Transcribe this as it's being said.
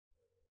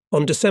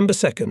On December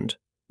 2nd,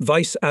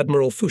 Vice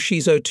Admiral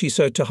Fushizo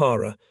Tiso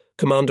Tahara,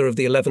 commander of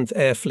the 11th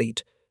Air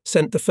Fleet,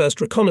 sent the first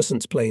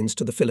reconnaissance planes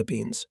to the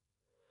Philippines.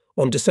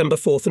 On December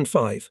 4th and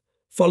 5,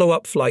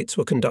 follow-up flights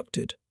were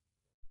conducted.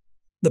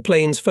 The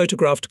planes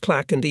photographed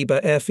Clac and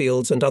Iba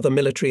airfields and other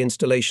military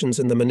installations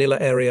in the Manila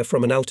area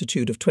from an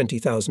altitude of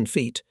 20,000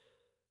 feet.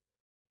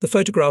 The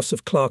photographs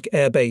of Clark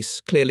Air Base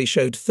clearly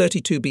showed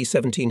 32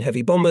 B-17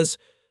 heavy bombers,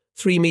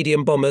 3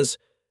 medium bombers,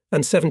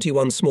 and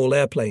 71 small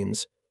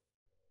airplanes.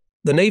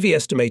 The Navy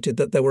estimated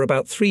that there were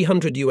about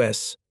 300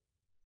 U.S.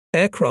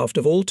 aircraft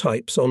of all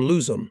types on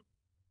Luzon.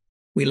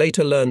 We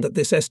later learned that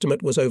this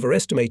estimate was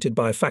overestimated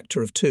by a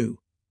factor of 2.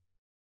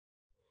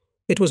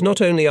 It was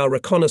not only our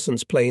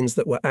reconnaissance planes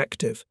that were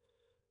active.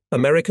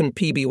 American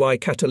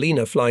PBY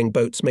Catalina flying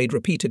boats made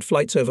repeated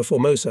flights over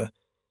Formosa.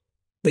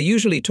 They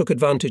usually took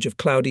advantage of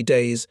cloudy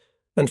days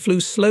and flew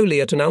slowly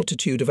at an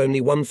altitude of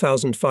only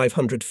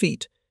 1,500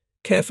 feet,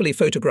 carefully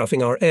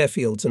photographing our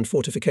airfields and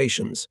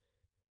fortifications.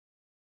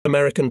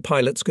 American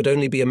pilots could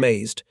only be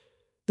amazed.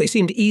 They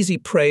seemed easy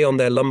prey on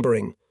their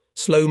lumbering,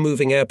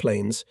 slow-moving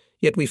airplanes,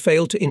 yet we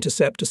failed to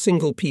intercept a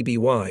single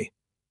PBY.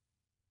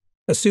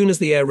 As soon as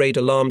the air raid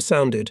alarm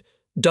sounded,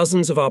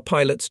 dozens of our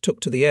pilots took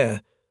to the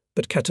air,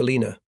 but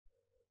Catalina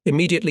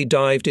immediately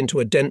dived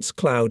into a dense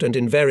cloud and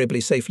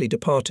invariably safely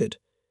departed.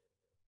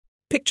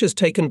 Pictures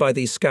taken by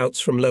these scouts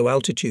from low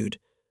altitude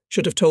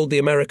should have told the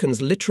Americans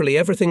literally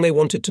everything they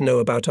wanted to know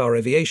about our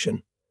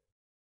aviation.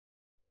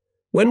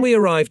 When we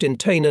arrived in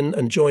Tainan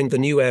and joined the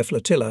new air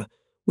flotilla,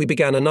 we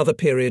began another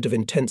period of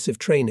intensive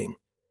training.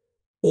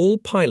 All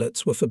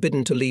pilots were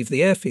forbidden to leave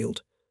the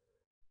airfield.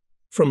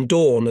 From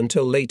dawn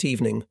until late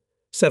evening,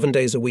 7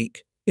 days a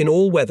week, in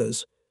all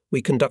weathers,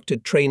 we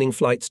conducted training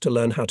flights to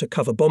learn how to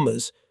cover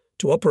bombers,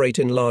 to operate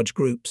in large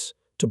groups,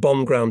 to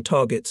bomb ground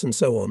targets, and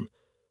so on.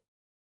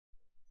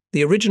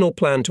 The original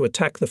plan to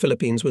attack the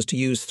Philippines was to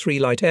use 3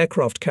 light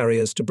aircraft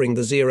carriers to bring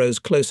the Zeros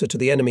closer to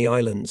the enemy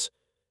islands.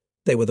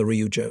 They were the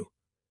Ryujo,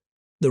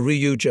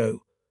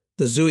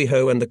 the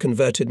Zuiho, and the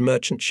converted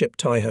merchant ship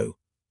Taiho.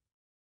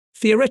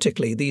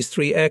 Theoretically, these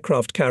 3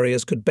 aircraft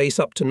carriers could base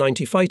up to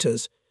 90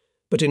 fighters,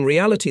 but in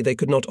reality they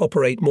could not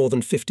operate more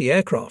than 50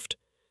 aircraft.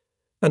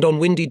 And on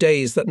windy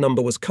days that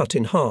number was cut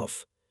in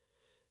half.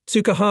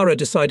 Tsukahara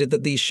decided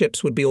that these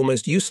ships would be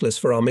almost useless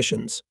for our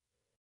missions.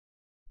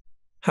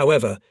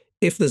 However,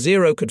 if the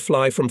Zero could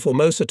fly from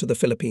Formosa to the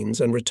Philippines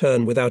and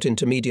return without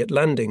intermediate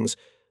landings,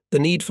 the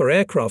need for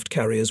aircraft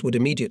carriers would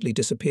immediately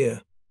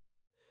disappear.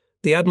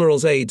 The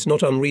Admiral's aides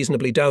not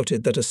unreasonably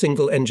doubted that a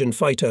single-engine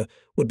fighter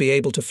would be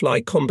able to fly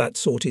combat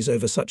sorties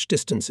over such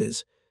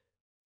distances.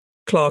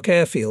 Clark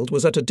Airfield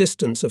was at a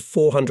distance of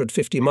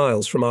 450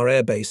 miles from our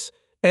airbase.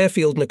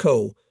 Airfield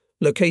Nicole,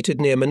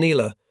 located near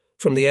Manila,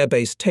 from the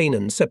airbase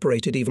Tainan,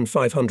 separated even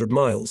 500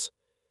 miles.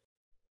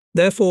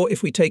 Therefore,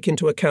 if we take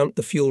into account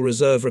the fuel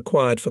reserve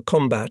required for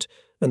combat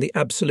and the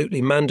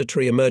absolutely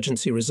mandatory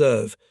emergency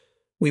reserve,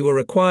 we were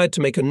required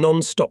to make a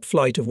non-stop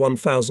flight of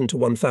 1,000 to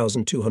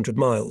 1,200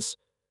 miles.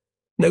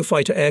 No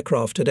fighter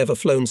aircraft had ever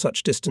flown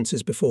such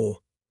distances before.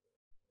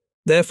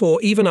 Therefore,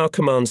 even our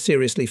command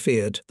seriously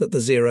feared that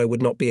the Zero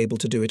would not be able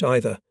to do it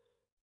either.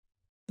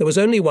 There was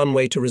only one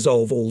way to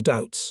resolve all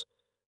doubts.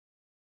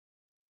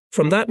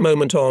 From that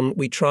moment on,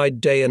 we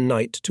tried day and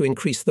night to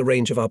increase the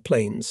range of our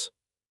planes.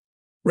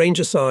 Range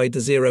aside,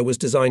 the Zero was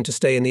designed to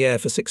stay in the air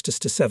for 6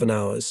 to 7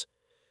 hours.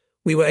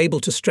 We were able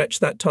to stretch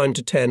that time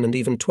to 10 and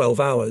even 12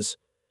 hours,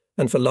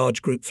 and for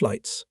large group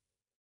flights.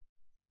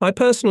 I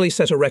personally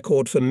set a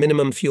record for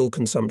minimum fuel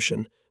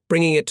consumption,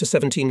 bringing it to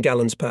 17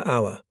 gallons per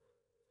hour.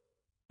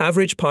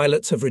 Average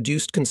pilots have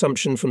reduced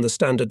consumption from the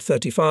standard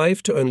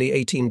 35 to only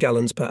 18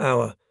 gallons per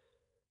hour.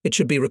 It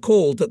should be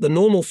recalled that the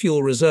normal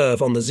fuel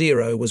reserve on the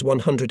Zero was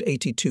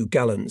 182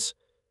 gallons.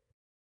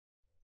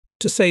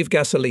 To save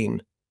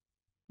gasoline,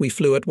 we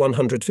flew at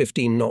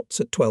 115 knots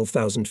at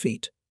 12,000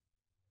 feet.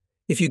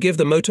 If you give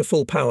the motor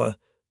full power,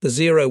 the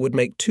Zero would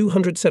make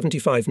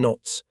 275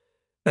 knots,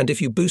 and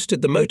if you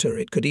boosted the motor,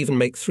 it could even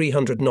make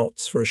 300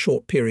 knots for a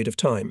short period of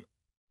time.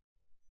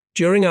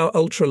 During our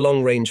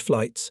ultra-long-range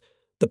flights,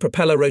 the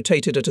propeller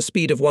rotated at a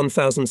speed of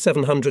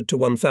 1,700 to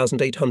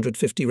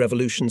 1,850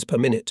 revolutions per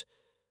minute.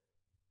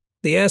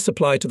 The air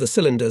supply to the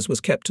cylinders was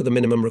kept to the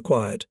minimum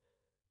required.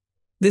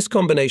 This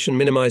combination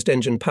minimized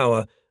engine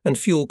power and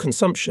fuel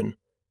consumption,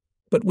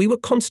 but we were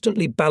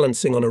constantly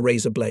balancing on a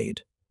razor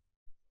blade.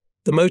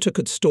 The motor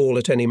could stall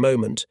at any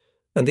moment,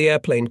 and the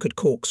airplane could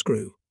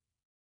corkscrew.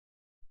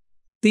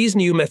 These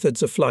new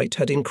methods of flight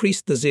had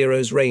increased the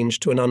Zero's range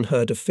to an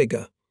unheard-of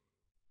figure.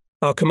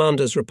 Our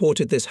commanders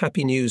reported this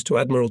happy news to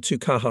Admiral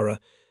Tsukahara,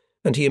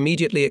 and he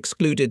immediately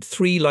excluded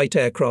 3 light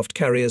aircraft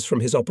carriers from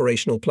his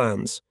operational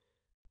plans.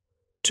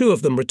 2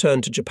 of them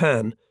returned to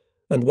Japan,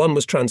 and 1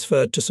 was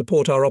transferred to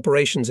support our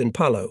operations in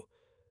Palo.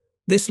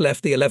 This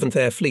left the 11th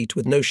Air Fleet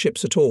with no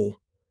ships at all.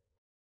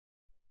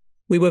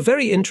 We were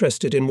very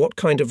interested in what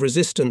kind of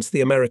resistance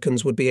the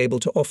Americans would be able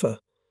to offer.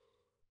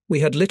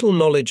 We had little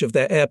knowledge of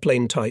their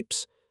airplane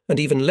types, and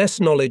even less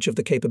knowledge of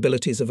the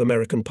capabilities of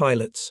American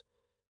pilots.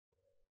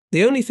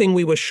 The only thing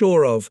we were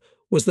sure of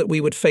was that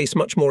we would face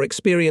much more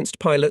experienced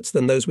pilots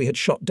than those we had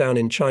shot down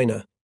in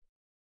China.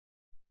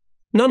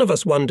 None of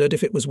us wondered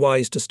if it was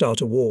wise to start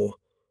a war.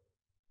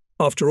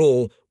 After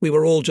all, we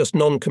were all just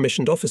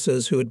non-commissioned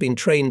officers who had been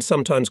trained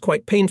sometimes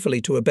quite painfully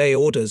to obey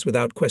orders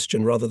without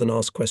question rather than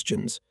ask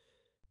questions.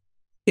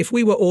 If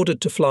we were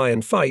ordered to fly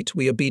and fight,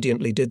 we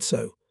obediently did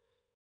so.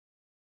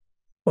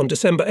 On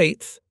December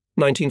 8,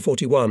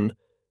 1941,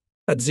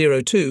 at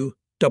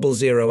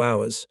 02:00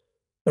 hours,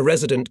 a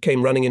resident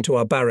came running into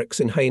our barracks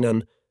in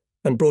Hainan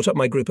and brought up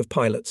my group of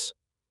pilots.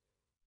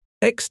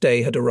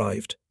 X-Day had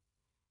arrived.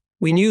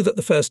 We knew that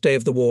the first day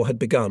of the war had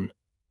begun.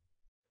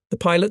 The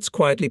pilots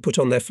quietly put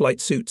on their flight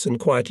suits and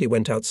quietly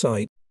went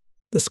outside.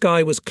 The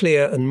sky was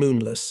clear and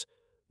moonless,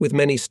 with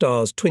many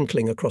stars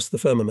twinkling across the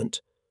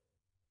firmament.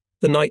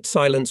 The night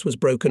silence was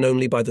broken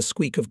only by the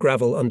squeak of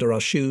gravel under our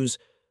shoes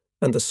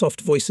and the soft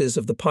voices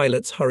of the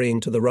pilots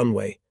hurrying to the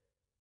runway.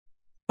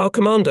 Our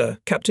commander,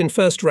 Captain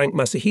First Rank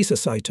Masahisa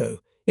Saito,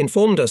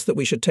 informed us that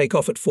we should take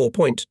off at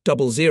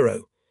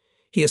 4:00.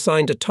 He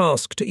assigned a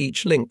task to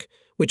each link,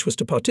 which was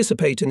to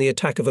participate in the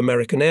attack of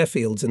American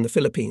airfields in the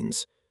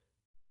Philippines.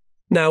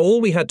 Now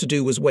all we had to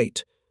do was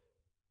wait.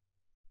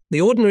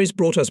 The ordinaries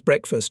brought us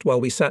breakfast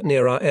while we sat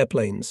near our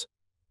airplanes.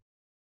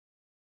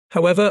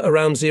 However,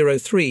 around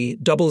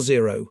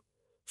 03:00,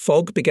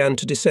 fog began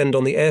to descend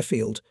on the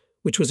airfield,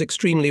 which was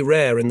extremely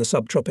rare in the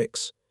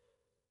subtropics.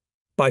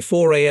 By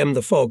 4 a.m.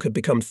 the fog had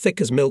become thick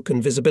as milk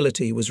and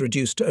visibility was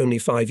reduced to only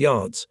 5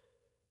 yards.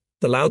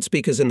 The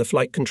loudspeakers in the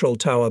flight control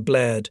tower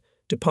blared,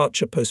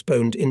 departure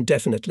postponed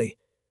indefinitely.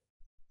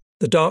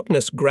 The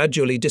darkness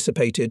gradually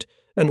dissipated,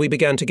 and we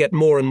began to get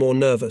more and more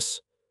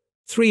nervous.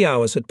 3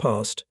 hours had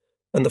passed,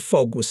 and the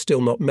fog was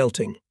still not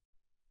melting.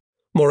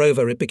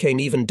 Moreover, it became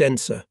even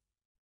denser.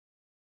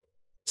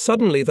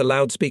 Suddenly, the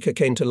loudspeaker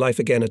came to life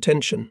again.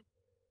 Attention.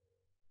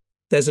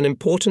 There's an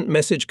important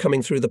message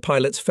coming through. The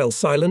pilots fell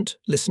silent,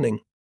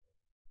 listening.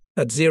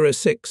 At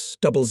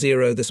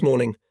 06:00 this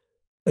morning,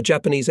 a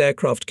Japanese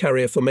aircraft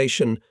carrier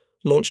formation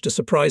launched a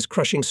surprise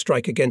crushing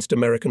strike against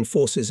American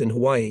forces in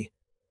Hawaii.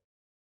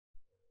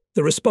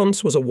 The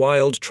response was a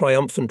wild,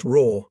 triumphant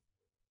roar.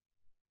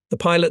 The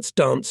pilots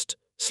danced,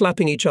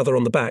 slapping each other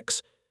on the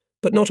backs,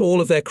 but not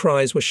all of their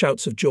cries were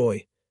shouts of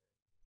joy.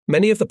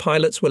 Many of the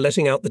pilots were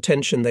letting out the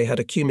tension they had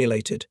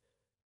accumulated.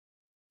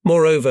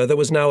 Moreover, there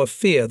was now a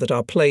fear that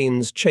our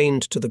planes,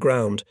 chained to the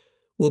ground,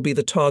 will be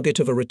the target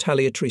of a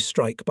retaliatory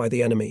strike by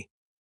the enemy.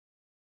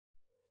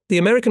 The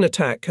American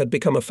attack had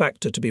become a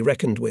factor to be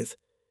reckoned with.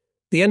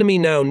 The enemy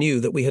now knew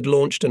that we had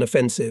launched an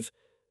offensive,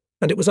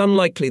 and it was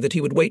unlikely that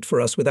he would wait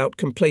for us without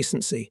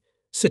complacency,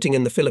 sitting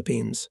in the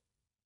Philippines.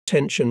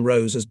 Tension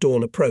rose as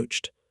dawn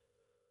approached.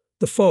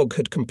 The fog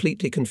had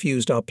completely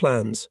confused our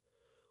plans.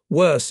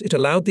 Worse, it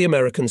allowed the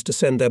Americans to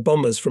send their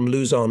bombers from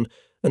Luzon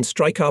and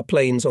strike our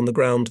planes on the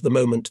ground the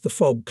moment the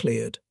fog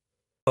cleared.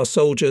 Our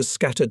soldiers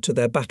scattered to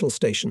their battle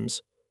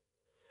stations.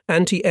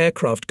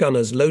 Anti-aircraft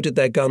gunners loaded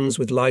their guns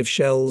with live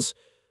shells,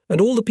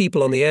 and all the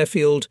people on the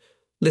airfield,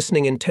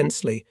 listening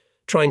intensely,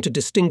 trying to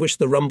distinguish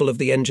the rumble of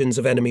the engines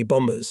of enemy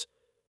bombers.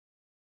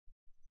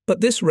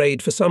 But this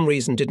raid for some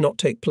reason did not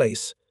take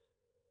place.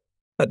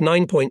 At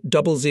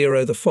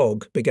 9:00 the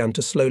fog began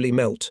to slowly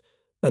melt,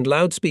 and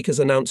loudspeakers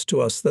announced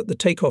to us that the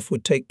takeoff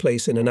would take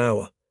place in an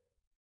hour.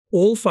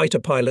 All fighter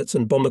pilots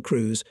and bomber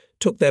crews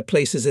took their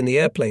places in the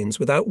airplanes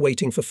without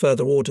waiting for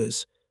further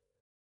orders.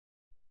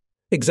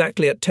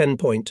 Exactly at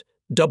 10:00,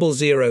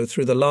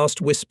 through the last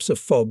wisps of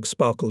fog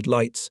sparkled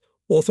lights,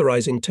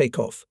 authorizing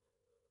takeoff.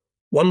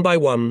 One by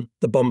one,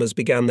 the bombers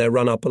began their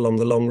run-up along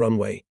the long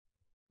runway.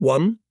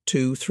 1,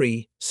 2,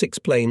 3, 6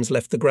 planes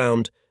left the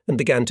ground and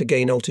began to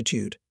gain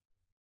altitude.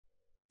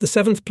 The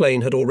 7th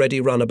plane had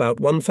already run about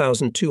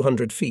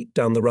 1,200 feet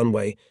down the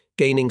runway,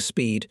 gaining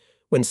speed,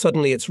 when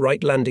suddenly its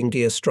right landing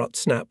gear strut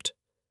snapped.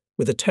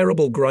 With a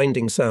terrible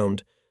grinding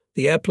sound,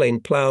 the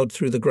airplane ploughed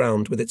through the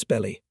ground with its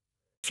belly.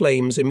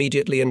 Flames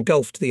immediately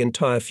engulfed the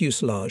entire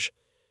fuselage.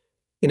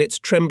 In its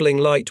trembling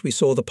light, we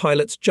saw the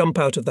pilots jump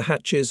out of the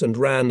hatches and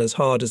ran as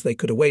hard as they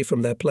could away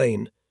from their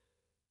plane.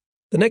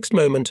 The next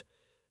moment,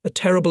 a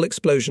terrible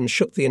explosion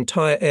shook the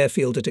entire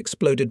airfield. It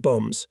exploded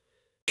bombs,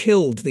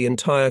 killed the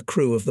entire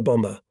crew of the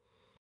bomber.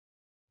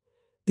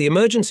 The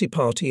emergency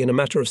party in a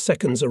matter of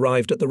seconds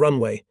arrived at the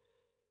runway.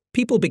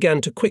 People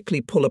began to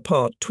quickly pull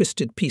apart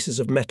twisted pieces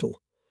of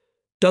metal.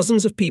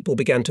 Dozens of people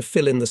began to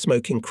fill in the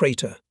smoking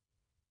crater.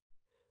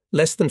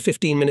 Less than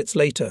 15 minutes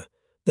later,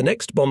 the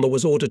next bomber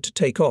was ordered to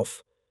take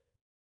off.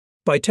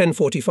 By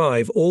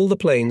 10:45, all the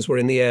planes were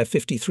in the air,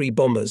 53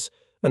 bombers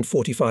and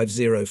 45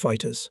 Zero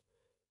fighters.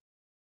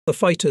 The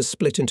fighters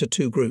split into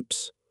 2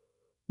 groups.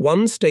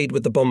 One stayed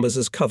with the bombers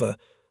as cover,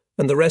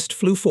 and the rest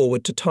flew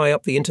forward to tie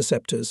up the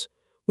interceptors,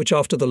 which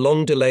after the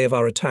long delay of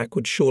our attack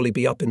would surely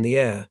be up in the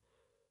air.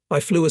 I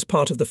flew as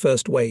part of the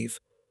first wave.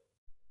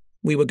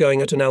 We were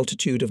going at an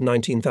altitude of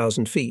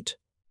 19,000 feet.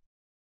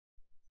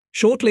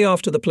 Shortly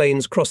after the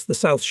planes crossed the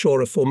south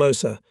shore of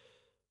Formosa,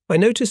 I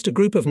noticed a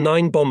group of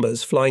 9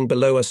 bombers flying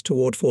below us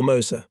toward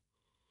Formosa.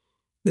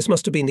 This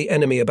must have been the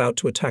enemy about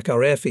to attack our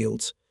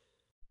airfields.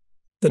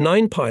 The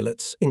 9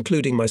 pilots,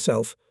 including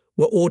myself,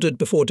 were ordered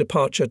before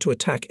departure to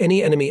attack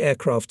any enemy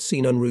aircraft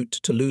seen en route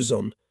to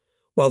Luzon,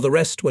 while the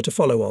rest were to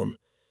follow on.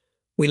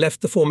 We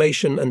left the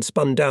formation and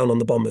spun down on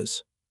the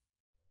bombers.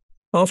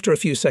 After a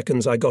few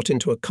seconds, I got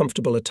into a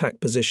comfortable attack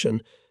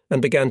position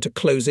and began to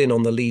close in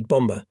on the lead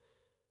bomber.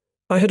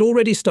 I had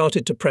already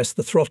started to press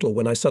the throttle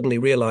when I suddenly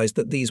realized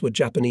that these were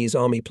Japanese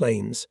Army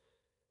planes.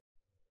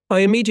 I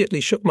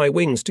immediately shook my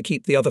wings to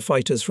keep the other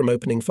fighters from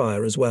opening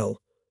fire as well.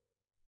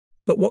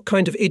 But what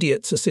kind of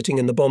idiots are sitting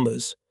in the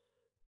bombers?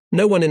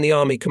 No one in the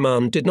Army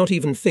command did not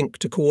even think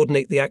to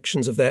coordinate the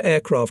actions of their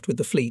aircraft with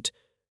the fleet,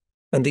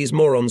 and these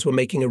morons were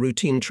making a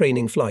routine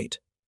training flight.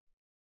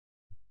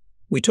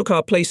 We took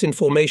our place in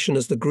formation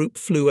as the group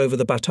flew over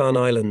the Bataan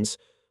Islands,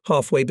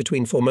 halfway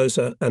between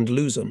Formosa and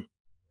Luzon.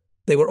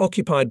 They were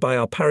occupied by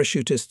our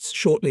parachutists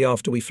shortly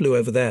after we flew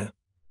over there.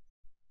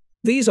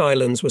 These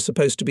islands were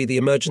supposed to be the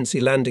emergency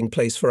landing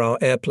place for our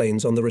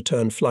airplanes on the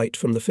return flight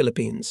from the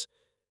Philippines.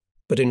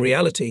 But in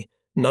reality,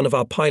 none of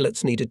our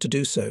pilots needed to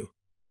do so.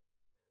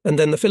 And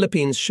then the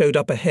Philippines showed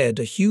up ahead,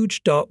 a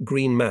huge dark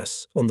green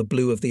mass on the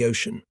blue of the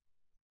ocean.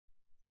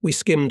 We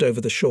skimmed over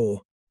the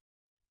shore.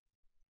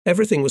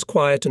 Everything was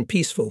quiet and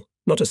peaceful,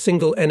 not a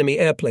single enemy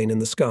airplane in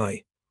the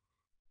sky.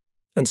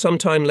 And some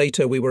time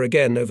later we were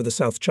again over the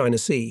South China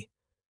Sea.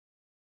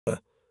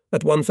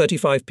 At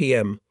 1:35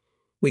 p.m.,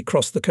 we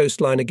crossed the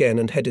coastline again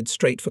and headed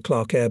straight for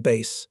Clark Air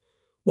Base.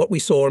 What we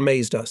saw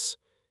amazed us.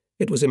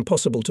 It was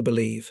impossible to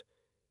believe.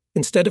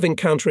 Instead of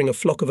encountering a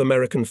flock of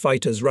American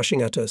fighters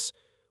rushing at us,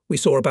 we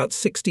saw about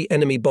 60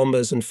 enemy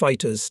bombers and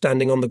fighters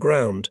standing on the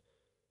ground.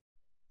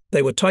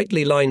 They were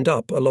tightly lined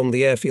up along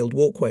the airfield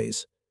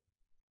walkways.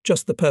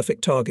 Just the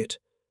perfect target.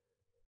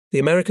 The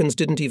Americans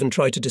didn't even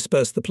try to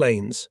disperse the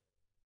planes.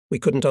 We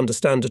couldn't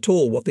understand at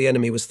all what the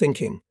enemy was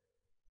thinking.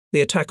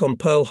 The attack on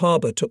Pearl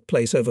Harbor took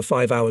place over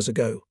 5 hours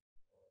ago.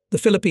 The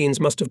Philippines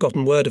must have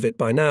gotten word of it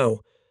by now.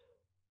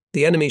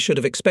 The enemy should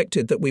have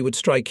expected that we would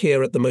strike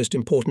here at the most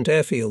important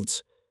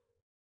airfields.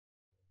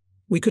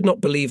 We could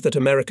not believe that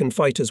American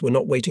fighters were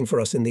not waiting for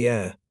us in the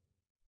air.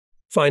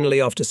 Finally,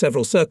 after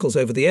several circles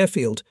over the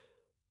airfield,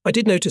 I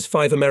did notice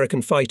 5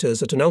 American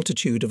fighters at an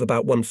altitude of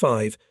about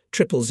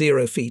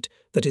 15,000 feet,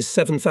 that is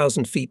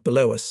 7,000 feet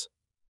below us.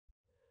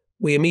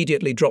 We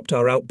immediately dropped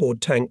our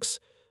outboard tanks,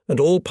 and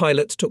all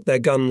pilots took their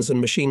guns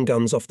and machine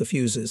guns off the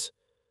fuses.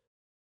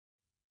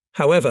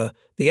 However,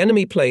 the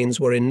enemy planes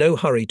were in no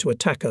hurry to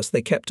attack us.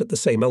 They kept at the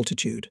same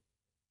altitude.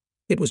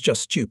 It was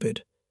just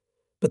stupid.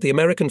 But the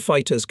American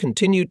fighters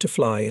continued to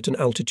fly at an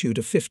altitude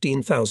of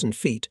 15,000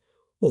 feet,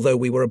 although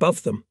we were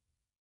above them.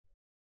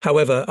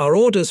 However, our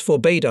orders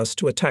forbade us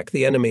to attack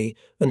the enemy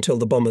until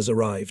the bombers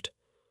arrived.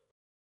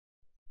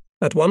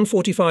 At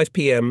 1:45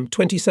 p.m.,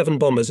 27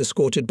 bombers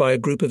escorted by a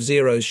group of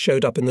Zeros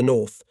showed up in the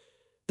north.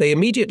 They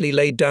immediately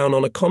laid down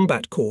on a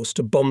combat course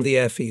to bomb the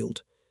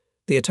airfield.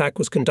 The attack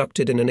was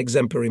conducted in an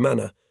exemplary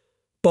manner.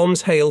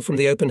 Bombs hailed from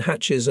the open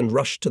hatches and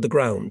rushed to the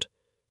ground.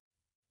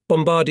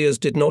 Bombardiers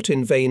did not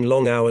in vain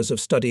long hours of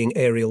studying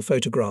aerial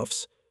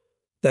photographs.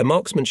 Their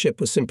marksmanship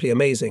was simply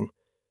amazing.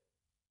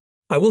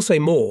 I will say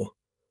more.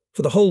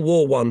 For the whole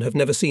War I have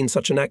never seen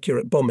such an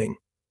accurate bombing.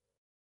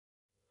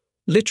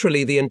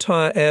 Literally the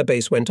entire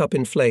airbase went up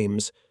in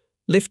flames,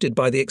 lifted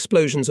by the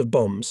explosions of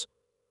bombs.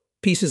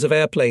 Pieces of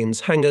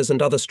airplanes, hangars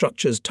and other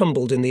structures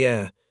tumbled in the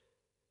air.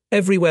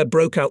 Everywhere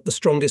broke out the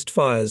strongest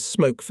fires,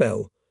 smoke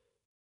fell.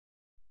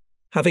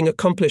 Having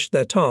accomplished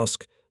their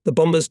task, the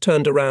bombers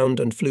turned around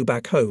and flew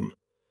back home.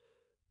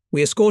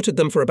 We escorted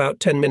them for about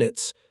 10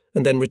 minutes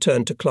and then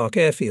returned to Clark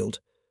Airfield.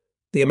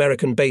 The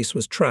American base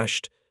was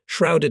trashed,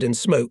 shrouded in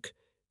smoke.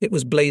 It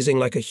was blazing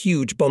like a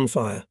huge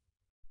bonfire.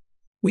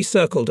 We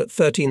circled at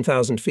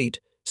 13,000 feet,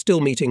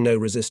 still meeting no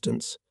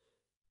resistance.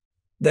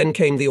 Then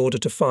came the order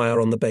to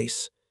fire on the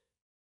base.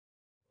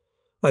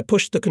 I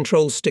pushed the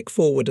control stick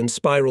forward and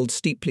spiraled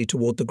steeply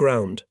toward the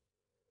ground.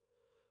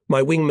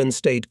 My wingmen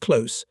stayed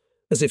close,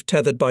 as if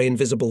tethered by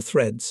invisible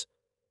threads.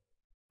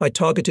 I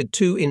targeted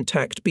 2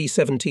 intact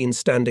B-17s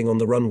standing on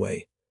the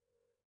runway.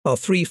 Our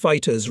 3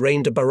 fighters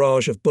rained a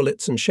barrage of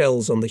bullets and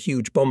shells on the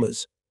huge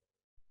bombers.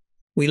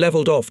 We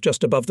leveled off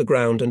just above the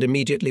ground and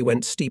immediately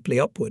went steeply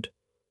upward.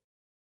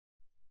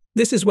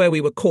 This is where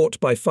we were caught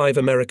by 5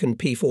 American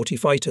P-40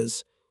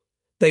 fighters.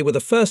 They were the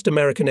first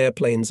American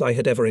airplanes I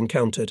had ever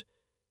encountered.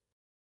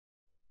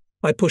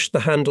 I pushed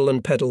the handle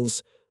and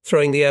pedals,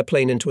 throwing the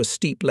airplane into a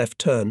steep left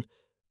turn,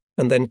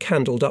 and then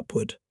candled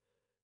upward.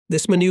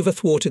 This maneuver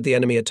thwarted the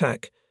enemy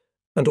attack,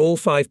 and all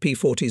 5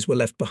 P-40s were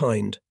left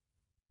behind.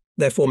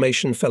 Their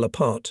formation fell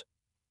apart.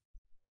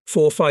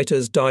 4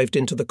 fighters dived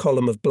into the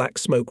column of black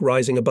smoke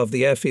rising above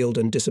the airfield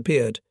and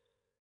disappeared.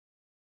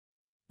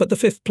 But the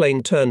 5th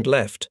plane turned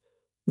left,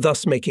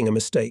 thus making a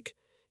mistake.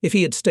 If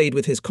he had stayed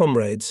with his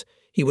comrades,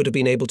 he would have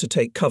been able to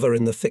take cover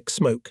in the thick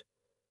smoke.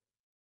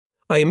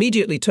 I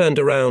immediately turned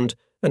around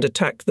and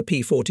attacked the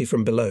P-40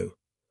 from below.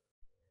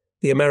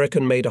 The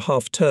American made a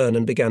half turn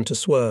and began to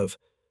swerve.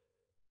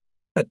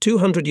 At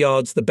 200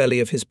 yards, the belly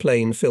of his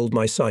plane filled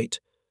my sight.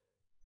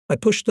 I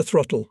pushed the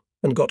throttle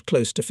and got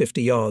close to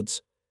 50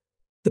 yards.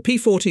 The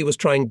P-40 was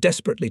trying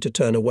desperately to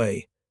turn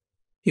away.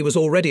 He was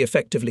already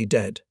effectively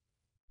dead.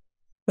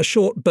 A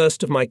short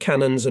burst of my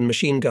cannons and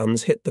machine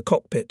guns hit the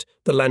cockpit.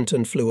 The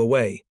lantern flew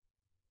away.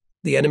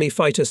 The enemy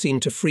fighter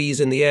seemed to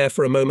freeze in the air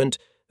for a moment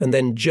and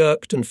then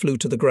jerked and flew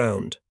to the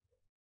ground.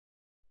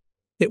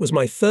 It was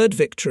my third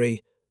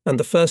victory and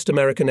the first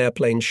American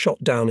airplane shot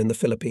down in the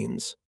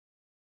Philippines.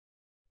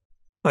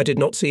 I did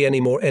not see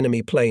any more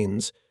enemy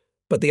planes,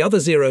 but the other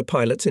Zero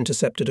pilots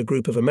intercepted a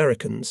group of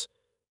Americans.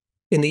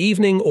 In the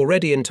evening,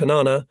 already in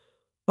Tanana,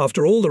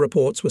 after all the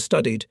reports were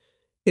studied,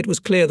 it was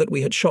clear that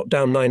we had shot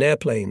down 9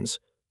 airplanes,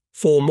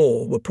 4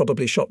 more were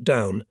probably shot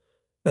down,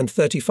 and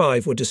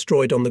 35 were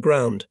destroyed on the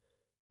ground.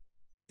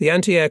 The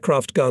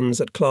anti-aircraft guns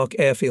at Clark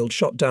Airfield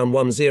shot down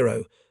 1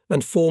 Zero,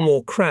 and 4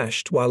 more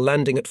crashed while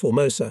landing at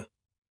Formosa.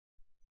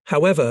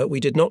 However, we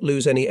did not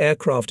lose any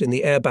aircraft in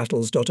the air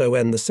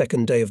battles.on the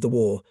second day of the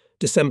war.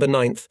 December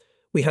 9th,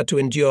 we had to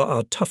endure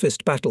our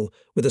toughest battle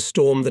with a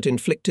storm that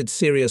inflicted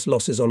serious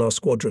losses on our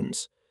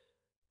squadrons.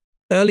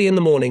 Early in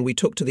the morning, we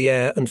took to the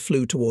air and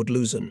flew toward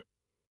Luzon.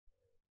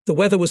 The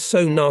weather was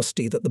so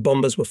nasty that the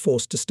bombers were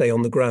forced to stay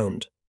on the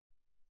ground.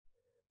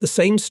 The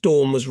same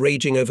storm was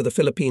raging over the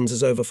Philippines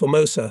as over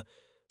Formosa,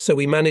 so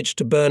we managed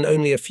to burn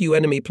only a few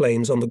enemy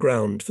planes on the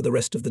ground for the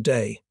rest of the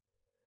day.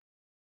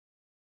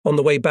 On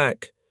the way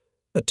back,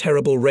 a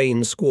terrible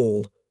rain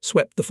squall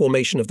swept the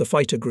formation of the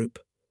fighter group.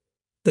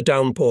 The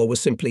downpour was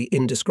simply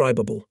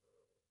indescribable.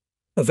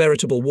 A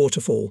veritable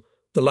waterfall,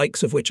 the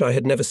likes of which I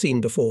had never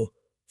seen before,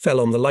 fell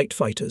on the light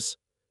fighters.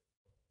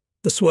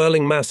 The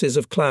swirling masses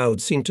of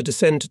clouds seemed to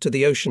descend to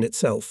the ocean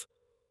itself.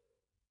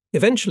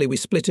 Eventually we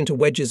split into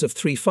wedges of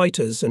 3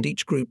 fighters and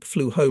each group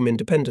flew home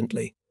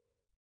independently.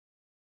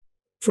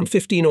 From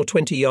 15 or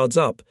 20 yards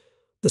up,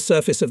 the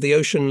surface of the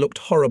ocean looked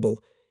horrible.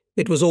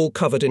 It was all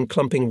covered in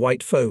clumping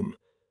white foam.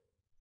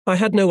 I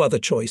had no other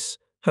choice,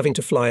 having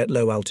to fly at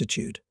low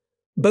altitude.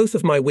 Both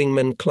of my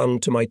wingmen clung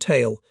to my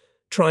tail,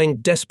 trying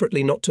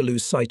desperately not to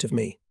lose sight of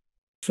me.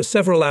 For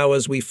several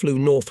hours we flew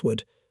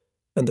northward,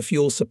 and the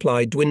fuel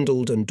supply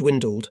dwindled and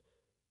dwindled.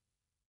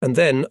 And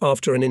then,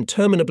 after an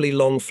interminably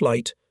long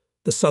flight,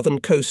 the southern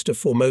coast of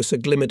Formosa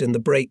glimmered in the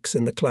breaks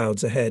in the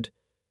clouds ahead.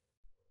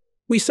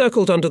 We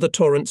circled under the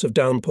torrents of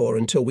downpour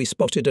until we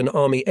spotted an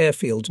army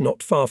airfield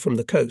not far from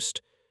the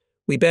coast.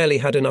 We barely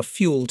had enough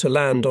fuel to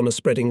land on a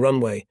spreading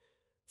runway.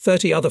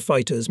 30 other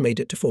fighters made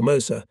it to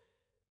Formosa,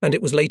 and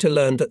it was later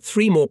learned that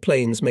 3 more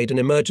planes made an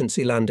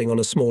emergency landing on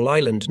a small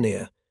island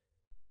near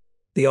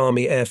the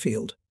army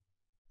airfield.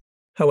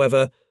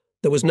 However,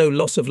 there was no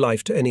loss of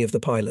life to any of the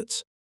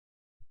pilots.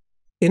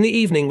 In the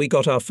evening, we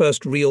got our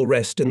first real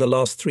rest in the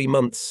last 3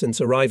 months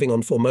since arriving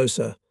on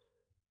Formosa.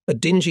 A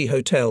dingy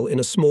hotel in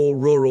a small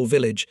rural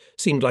village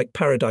seemed like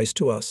paradise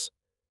to us.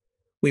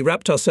 We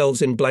wrapped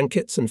ourselves in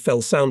blankets and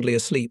fell soundly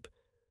asleep.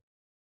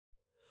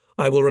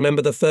 I will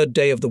remember the 3rd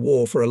day of the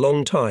war for a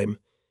long time,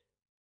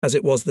 as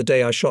it was the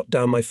day I shot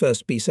down my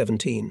first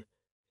B-17.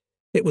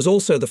 It was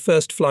also the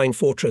first flying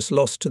fortress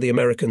lost to the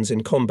Americans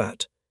in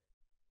combat.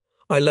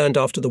 I learned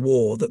after the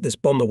war that this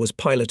bomber was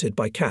piloted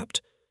by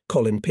Capt.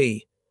 Colin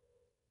P.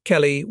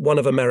 Kelly, one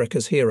of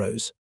America's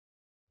heroes.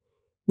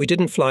 We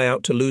didn't fly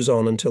out to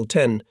Luzon until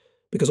 10,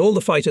 because all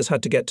the fighters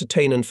had to get to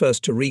Tainan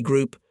first to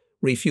regroup,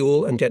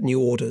 refuel, and get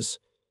new orders.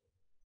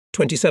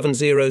 27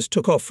 Zeros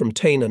took off from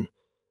Tainan.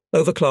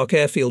 Over Clark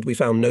Airfield we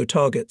found no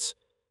targets.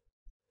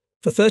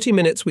 For 30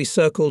 minutes we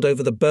circled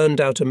over the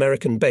burned-out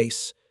American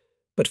base,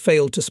 but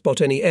failed to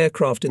spot any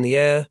aircraft in the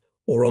air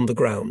or on the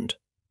ground.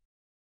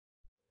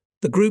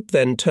 The group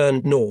then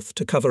turned north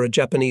to cover a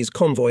Japanese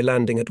convoy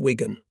landing at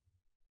Wigan.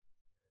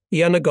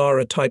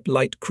 Yanagara-type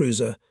light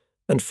cruiser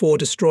and 4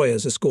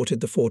 destroyers escorted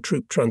the 4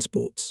 troop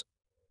transports.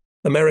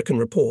 American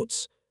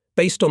reports,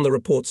 based on the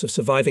reports of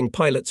surviving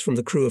pilots from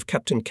the crew of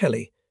Captain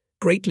Kelly,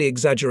 greatly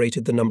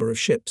exaggerated the number of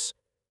ships.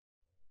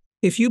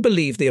 If you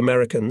believe the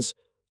Americans,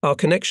 our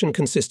connection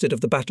consisted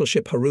of the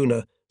battleship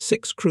Haruna,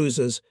 6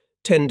 cruisers,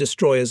 10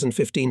 destroyers and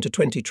 15 to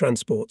 20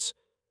 transports.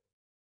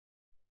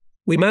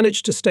 We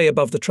managed to stay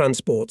above the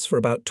transports for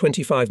about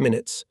 25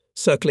 minutes,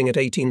 circling at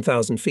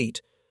 18,000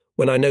 feet,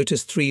 when I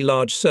noticed 3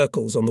 large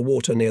circles on the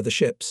water near the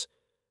ships.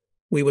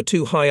 We were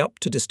too high up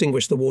to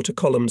distinguish the water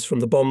columns from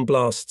the bomb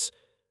blasts,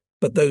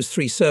 but those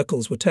 3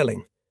 circles were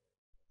telling.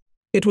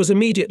 It was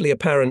immediately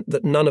apparent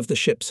that none of the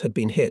ships had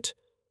been hit,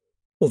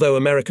 although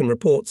American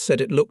reports said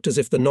it looked as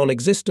if the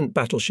non-existent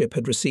battleship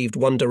had received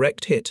 1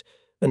 direct hit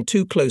and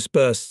 2 close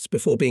bursts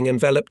before being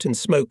enveloped in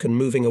smoke and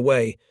moving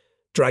away,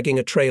 dragging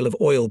a trail of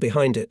oil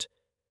behind it.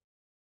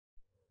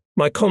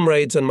 My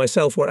comrades and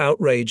myself were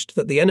outraged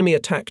that the enemy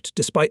attacked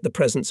despite the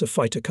presence of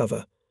fighter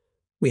cover.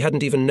 We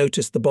hadn't even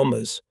noticed the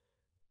bombers.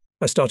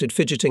 I started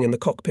fidgeting in the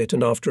cockpit,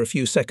 and after a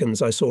few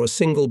seconds I saw a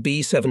single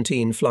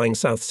B-17 flying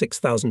south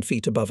 6,000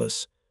 feet above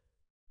us.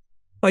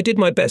 I did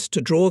my best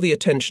to draw the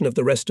attention of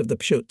the rest of the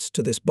Pschutz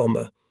to this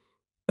bomber,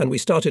 and we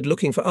started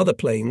looking for other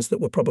planes that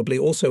were probably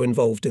also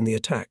involved in the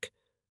attack.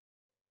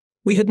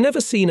 We had never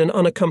seen an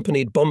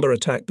unaccompanied bomber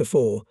attack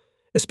before,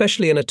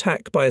 especially an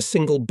attack by a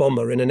single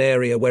bomber in an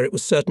area where it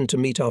was certain to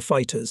meet our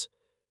fighters.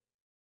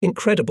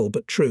 Incredible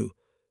but true.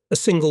 a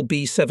single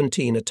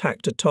B-17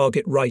 attacked a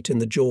target right in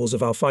the jaws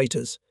of our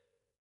fighters.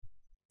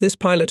 This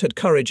pilot had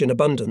courage in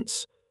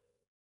abundance.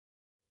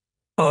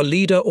 Our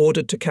leader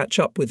ordered to catch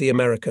up with the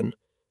American,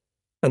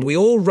 and we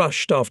all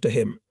rushed after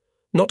him,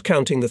 not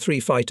counting the 3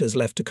 fighters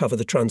left to cover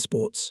the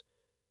transports.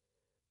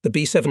 The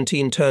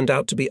B-17 turned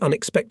out to be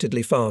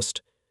unexpectedly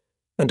fast,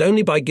 and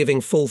only by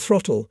giving full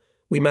throttle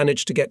we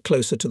managed to get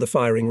closer to the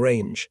firing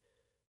range.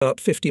 About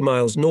 50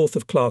 miles north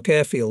of Clark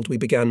Airfield, we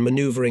began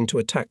maneuvering to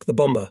attack the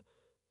bomber.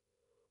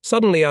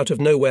 Suddenly, out of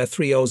nowhere,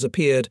 3 O's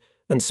appeared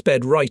and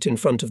sped right in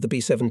front of the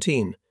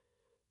B-17.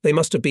 They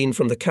must have been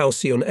from the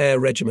Chalcyon Air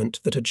Regiment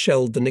that had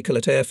shelled the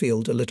Nicollet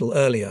Airfield a little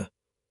earlier.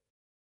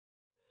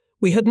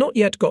 We had not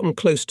yet gotten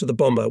close to the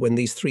bomber when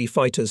these 3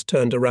 fighters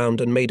turned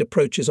around and made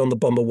approaches on the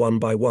bomber one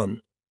by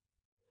one.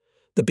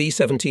 The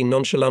B-17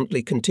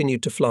 nonchalantly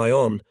continued to fly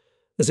on,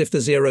 as if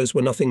the Zeros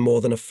were nothing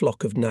more than a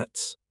flock of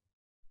gnats.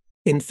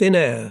 In thin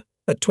air,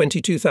 at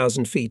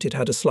 22,000 feet, it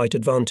had a slight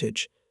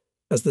advantage,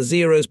 as the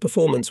Zero's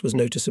performance was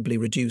noticeably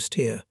reduced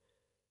here.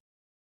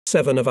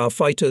 7 of our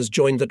fighters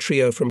joined the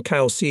trio from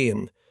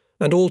Chalcyon,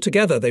 and all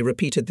together they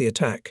repeated the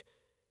attack.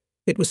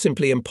 It was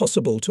simply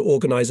impossible to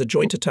organize a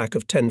joint attack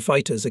of 10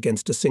 fighters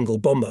against a single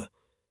bomber.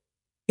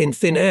 In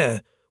thin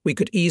air, we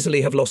could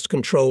easily have lost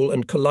control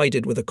and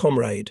collided with a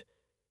comrade.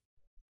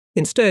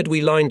 Instead,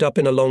 we lined up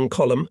in a long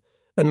column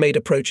and made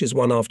approaches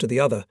one after the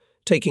other,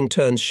 taking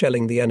turns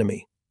shelling the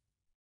enemy.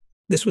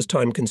 This was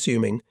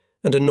time-consuming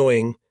and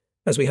annoying,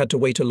 as we had to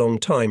wait a long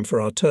time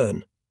for our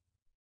turn.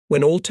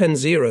 When all 10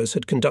 Zeros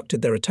had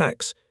conducted their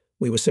attacks,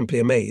 we were simply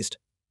amazed.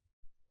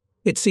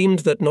 It seemed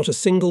that not a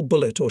single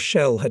bullet or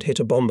shell had hit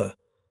a bomber.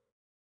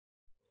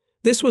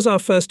 This was our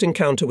first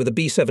encounter with a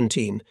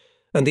B-17,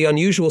 and the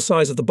unusual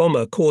size of the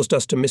bomber caused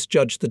us to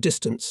misjudge the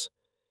distance.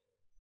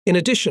 In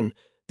addition,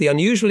 the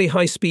unusually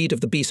high speed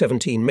of the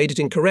B-17 made it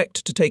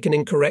incorrect to take an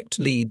incorrect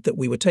lead that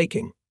we were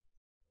taking.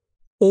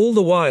 All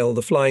the while,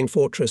 the Flying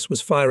Fortress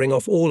was firing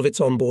off all of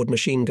its onboard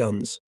machine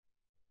guns.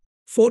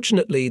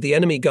 Fortunately, the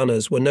enemy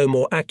gunners were no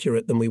more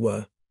accurate than we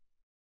were.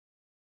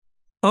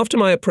 After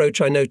my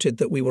approach, I noted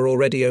that we were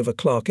already over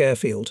Clark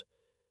Airfield,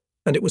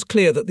 and it was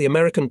clear that the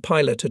American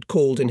pilot had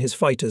called in his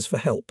fighters for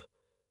help.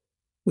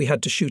 We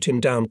had to shoot him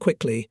down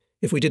quickly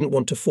if we didn't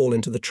want to fall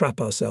into the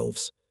trap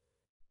ourselves.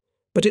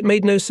 But it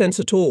made no sense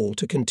at all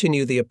to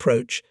continue the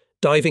approach,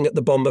 diving at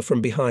the bomber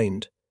from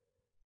behind.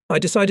 I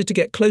decided to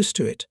get close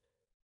to it.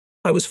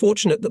 I was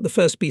fortunate that the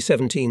first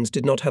B-17s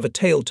did not have a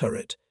tail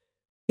turret,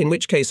 in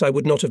which case I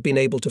would not have been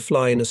able to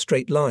fly in a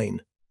straight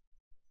line.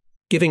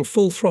 Giving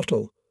full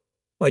throttle,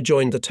 I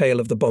joined the tail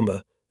of the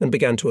bomber and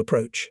began to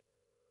approach.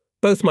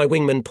 Both my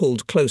wingmen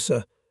pulled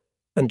closer,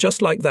 and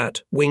just like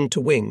that, wing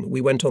to wing, we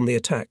went on the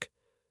attack.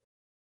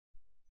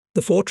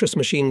 The Fortress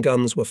machine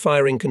guns were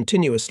firing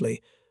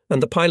continuously,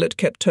 and the pilot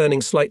kept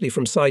turning slightly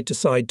from side to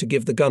side to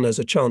give the gunners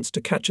a chance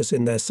to catch us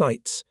in their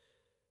sights.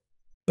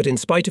 But in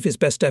spite of his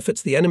best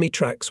efforts, the enemy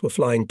tracks were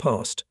flying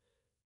past.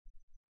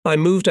 I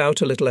moved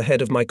out a little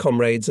ahead of my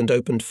comrades and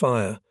opened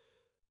fire.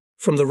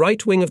 From the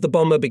right wing of the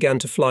bomber began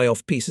to fly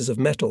off pieces of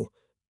metal.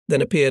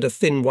 Then appeared a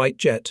thin white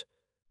jet.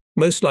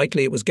 Most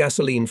likely it was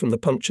gasoline from the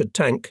punctured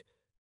tank,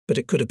 but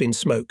it could have been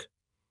smoke.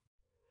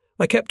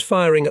 I kept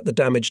firing at the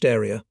damaged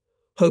area,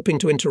 hoping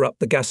to interrupt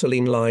the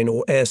gasoline line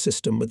or air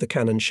system with the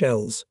cannon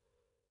shells.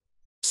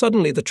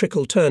 Suddenly the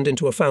trickle turned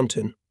into a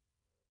fountain.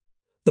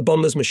 The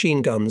bomber's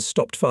machine guns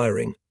stopped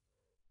firing.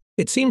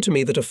 It seemed to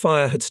me that a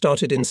fire had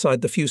started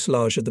inside the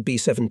fuselage of the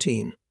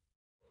B-17.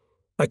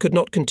 I could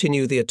not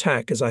continue the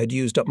attack as I had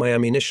used up my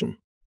ammunition.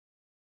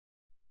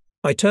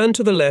 I turned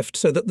to the left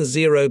so that the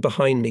Zero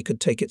behind me could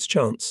take its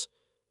chance.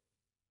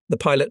 The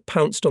pilot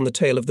pounced on the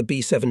tail of the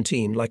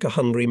B-17 like a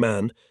hungry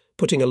man,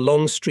 putting a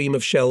long stream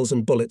of shells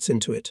and bullets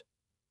into it.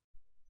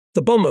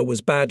 The bomber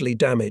was badly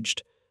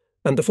damaged,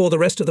 and before the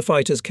rest of the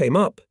fighters came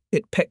up,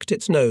 it pecked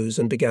its nose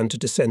and began to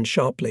descend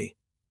sharply.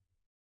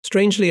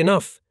 Strangely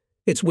enough,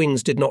 its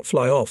wings did not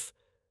fly off,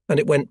 and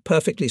it went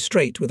perfectly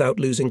straight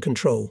without losing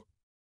control.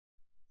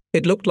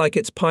 It looked like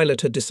its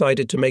pilot had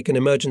decided to make an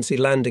emergency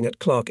landing at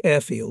Clark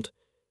Airfield.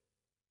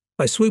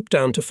 I swooped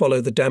down to follow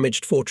the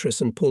damaged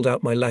fortress and pulled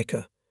out my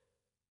Leica.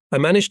 I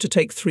managed to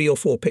take 3 or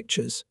 4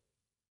 pictures.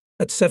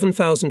 At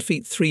 7,000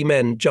 feet, 3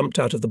 men jumped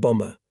out of the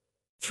bomber.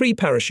 3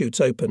 parachutes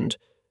opened,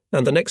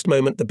 and the next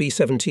moment the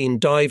B-17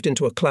 dived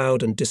into a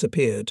cloud and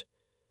disappeared.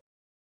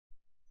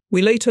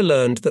 We later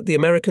learned that the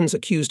Americans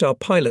accused our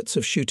pilots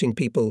of shooting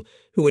people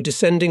who were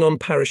descending on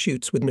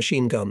parachutes with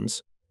machine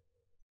guns.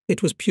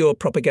 It was pure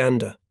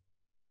propaganda.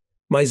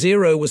 My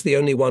Zero was the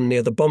only one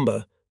near the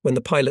bomber when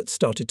the pilots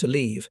started to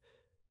leave,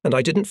 and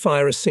I didn't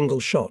fire a single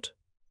shot.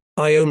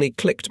 I only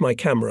clicked my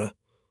camera.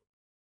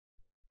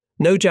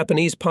 No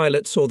Japanese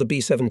pilot saw the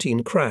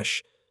B-17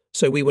 crash,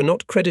 so we were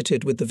not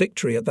credited with the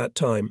victory at that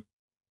time.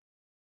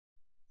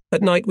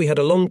 At night we had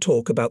a long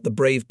talk about the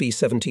brave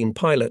B-17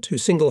 pilot who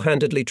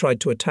single-handedly tried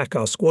to attack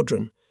our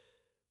squadron.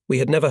 We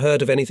had never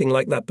heard of anything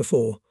like that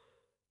before.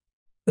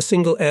 A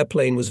single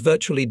airplane was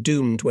virtually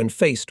doomed when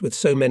faced with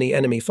so many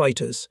enemy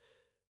fighters.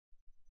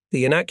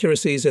 The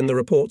inaccuracies in the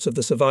reports of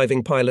the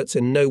surviving pilots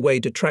in no way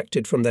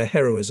detracted from their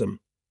heroism.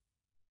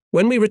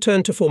 When we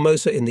returned to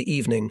Formosa in the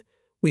evening,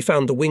 we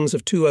found the wings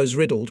of 2Os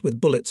riddled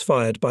with bullets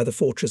fired by the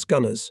fortress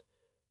gunners.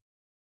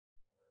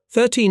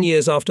 13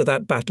 years after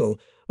that battle,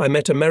 I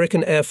met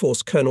American Air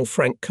Force Colonel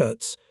Frank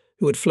Kurtz,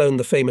 who had flown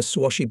the famous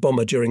Suwashi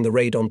bomber during the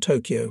raid on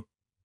Tokyo.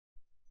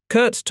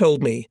 Kurtz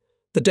told me,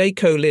 the day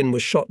Ko Lin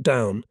was shot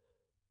down,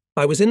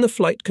 I was in the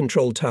flight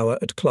control tower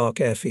at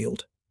Clark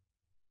Airfield.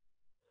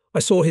 I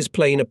saw his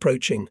plane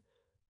approaching,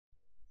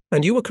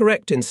 and you were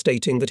correct in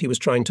stating that he was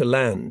trying to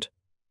land.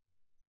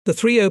 The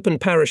 3 open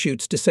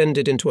parachutes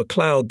descended into a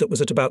cloud that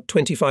was at about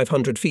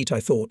 2,500 feet, I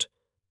thought.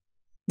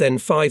 Then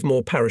 5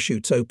 more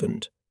parachutes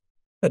opened.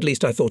 At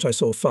least I thought I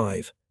saw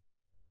 5.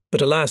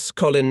 But alas,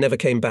 Colin never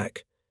came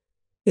back.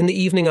 In the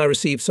evening I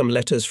received some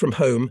letters from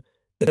home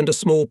and a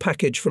small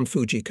package from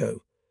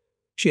Fujiko.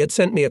 She had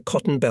sent me a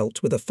cotton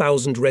belt with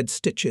 1,000 red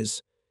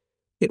stitches.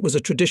 It was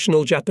a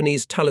traditional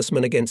Japanese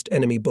talisman against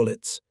enemy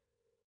bullets.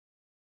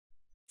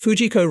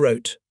 Fujiko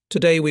wrote,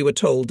 "Today we were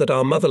told that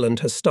our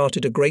motherland has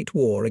started a great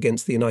war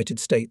against the United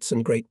States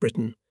and Great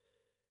Britain.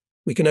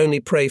 We can only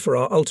pray for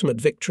our ultimate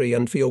victory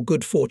and for your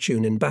good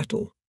fortune in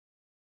battle."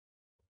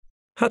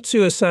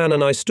 Hatsuo-san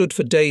and I stood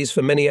for days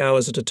for many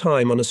hours at a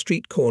time on a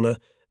street corner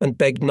and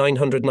begged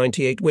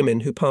 998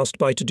 women who passed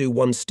by to do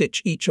 1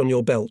 stitch each on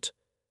your belt.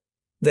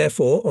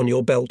 Therefore, on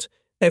your belt,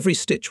 every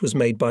stitch was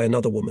made by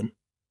another woman.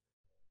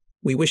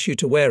 We wish you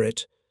to wear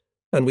it,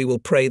 and we will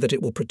pray that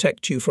it will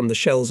protect you from the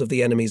shells of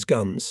the enemy's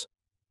guns.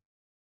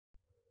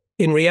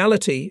 In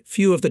reality,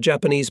 few of the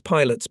Japanese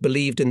pilots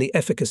believed in the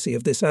efficacy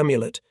of this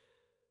amulet,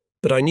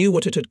 but I knew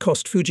what it had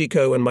cost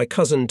Fujiko and my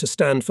cousin to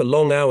stand for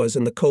long hours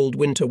in the cold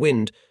winter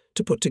wind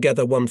to put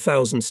together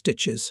 1,000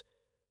 stitches.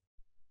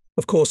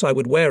 Of course I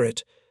would wear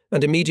it,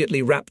 and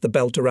immediately wrap the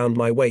belt around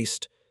my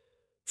waist.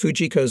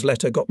 Fujiko's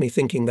letter got me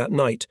thinking that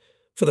night.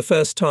 For the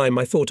first time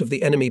I thought of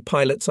the enemy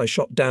pilots I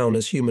shot down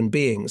as human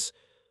beings,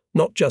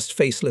 not just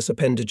faceless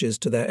appendages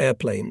to their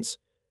airplanes.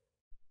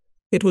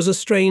 It was a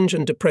strange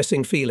and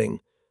depressing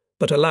feeling,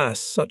 but alas,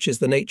 such is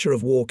the nature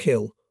of war.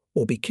 Kill,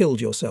 or be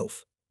killed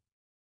yourself.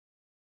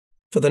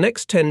 For the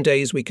next 10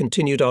 days we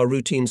continued our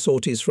routine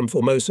sorties from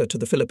Formosa to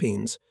the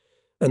Philippines,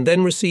 and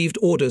then received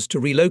orders to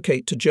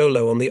relocate to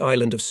Jolo on the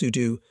island of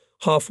Sudu,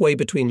 halfway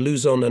between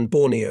Luzon and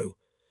Borneo.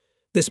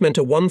 This meant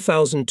a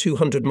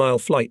 1,200-mile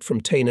flight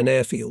from Tainan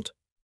Airfield.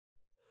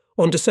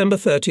 On December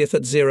 30th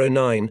at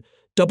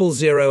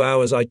 09:00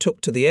 hours I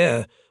took to the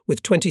air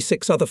with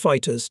 26 other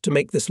fighters to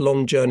make this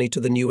long journey to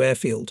the new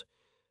airfield.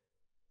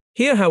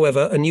 Here,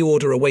 however, a new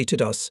order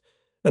awaited us,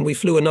 and we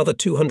flew another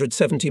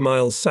 270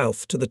 miles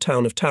south to the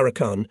town of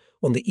Tarakan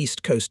on the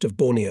east coast of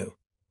Borneo.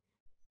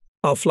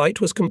 Our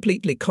flight was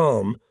completely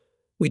calm.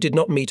 We did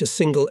not meet a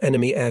single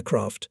enemy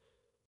aircraft.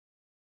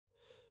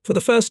 For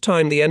the first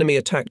time, the enemy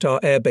attacked our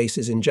air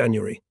bases in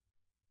January.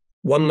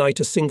 One night,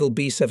 a single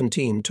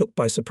B-17 took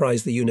by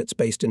surprise the units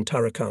based in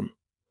Tarakan.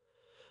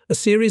 A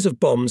series of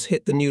bombs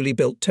hit the newly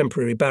built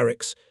temporary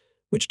barracks,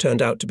 which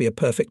turned out to be a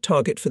perfect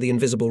target for the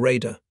invisible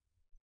raider.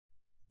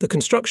 The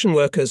construction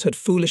workers had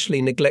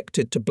foolishly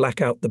neglected to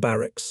black out the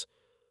barracks.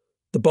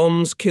 The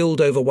bombs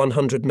killed over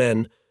 100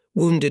 men,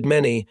 wounded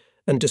many,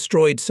 and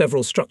destroyed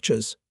several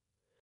structures.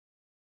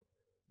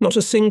 Not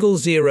a single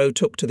Zero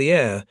took to the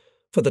air,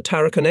 for the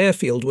Tarakan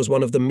airfield was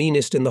one of the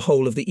meanest in the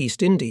whole of the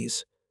East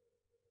Indies.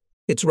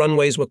 Its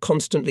runways were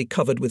constantly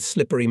covered with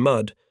slippery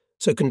mud,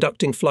 so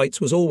conducting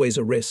flights was always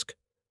a risk.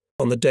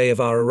 On the day of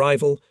our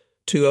arrival,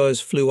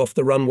 2Os flew off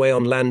the runway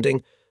on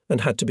landing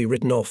and had to be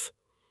written off.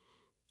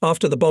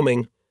 After the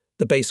bombing,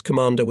 the base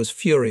commander was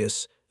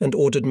furious and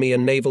ordered me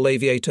and naval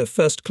aviator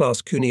First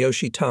Class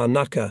Kuniyoshi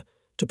Tanaka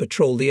to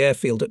patrol the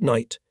airfield at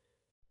night.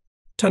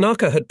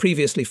 Tanaka had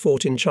previously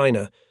fought in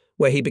China,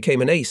 where he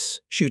became an ace,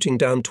 shooting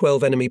down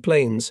 12 enemy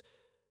planes,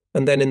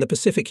 and then in the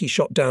Pacific he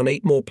shot down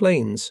 8 more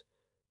planes.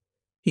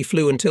 He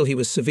flew until he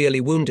was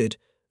severely wounded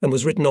and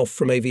was written off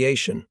from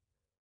aviation.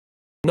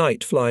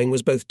 Night flying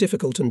was both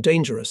difficult and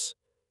dangerous.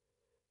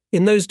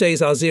 In those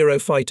days our Zero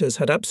fighters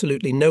had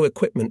absolutely no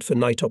equipment for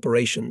night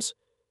operations.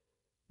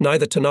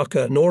 Neither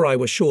Tanaka nor I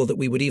were sure that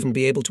we would even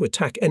be able to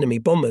attack enemy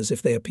bombers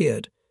if they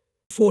appeared.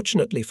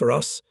 Fortunately for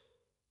us,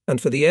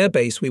 and for the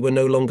airbase, we were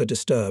no longer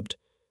disturbed.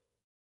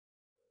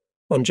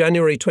 On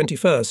January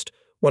 21st,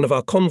 one of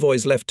our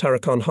convoys left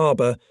Tarakan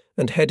harbour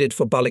and headed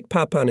for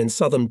Balikpapan in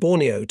southern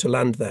Borneo to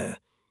land there.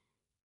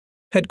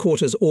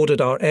 Headquarters ordered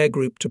our air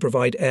group to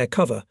provide air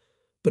cover,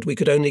 but we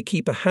could only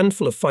keep a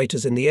handful of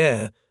fighters in the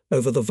air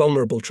over the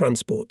vulnerable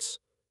transports.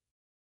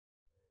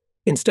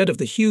 Instead of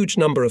the huge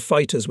number of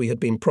fighters we had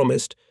been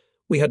promised,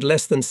 we had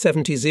less than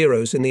 70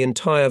 Zeros in the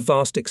entire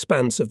vast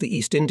expanse of the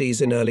East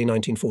Indies in early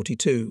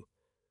 1942.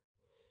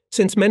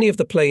 Since many of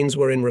the planes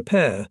were in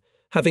repair,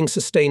 having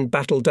sustained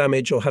battle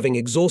damage or having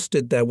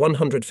exhausted their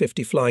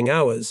 150 flying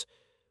hours,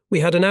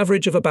 we had an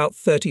average of about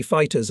 30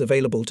 fighters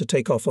available to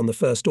take off on the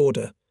first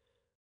order.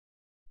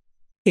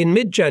 In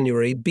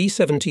mid-January,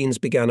 B-17s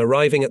began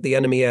arriving at the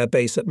enemy air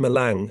base at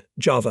Malang,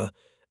 Java,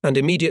 and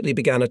immediately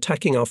began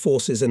attacking our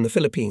forces in the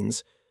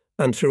Philippines,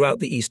 and throughout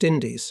the East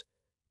Indies.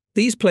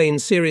 These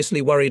planes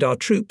seriously worried our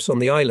troops on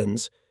the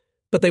islands,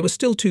 but they were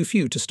still too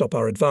few to stop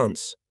our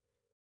advance.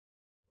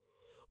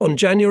 On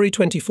January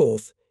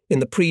 24th, in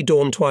the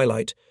pre-dawn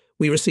twilight,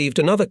 we received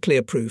another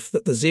clear proof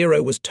that the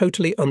Zero was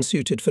totally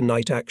unsuited for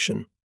night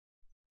action.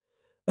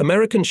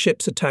 American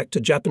ships attacked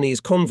a Japanese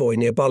convoy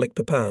near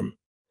Balikpapan.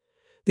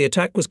 The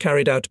attack was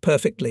carried out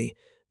perfectly.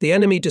 The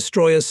enemy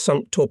destroyers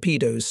sunk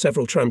torpedoes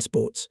several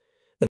transports.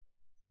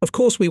 Of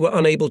course, we were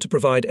unable to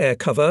provide air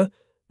cover,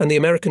 and the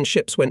American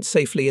ships went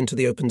safely into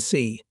the open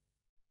sea.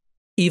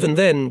 Even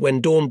then,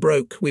 when dawn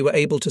broke, we were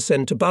able to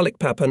send to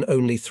Balikpapan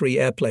only 3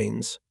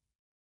 airplanes.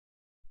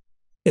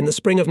 In the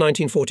spring of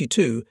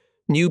 1942,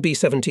 new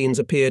B-17s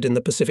appeared in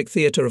the Pacific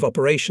Theatre of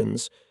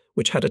Operations,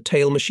 which had a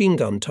tail machine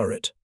gun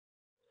turret.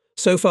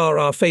 So far,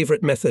 our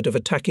favourite method of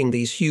attacking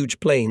these huge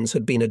planes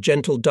had been a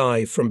gentle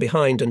dive from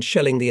behind and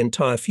shelling the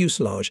entire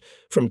fuselage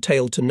from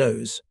tail to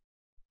nose.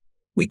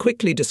 We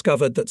quickly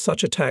discovered that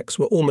such attacks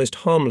were almost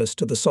harmless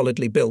to the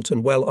solidly built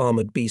and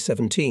well-armoured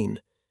B-17.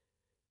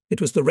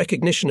 It was the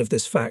recognition of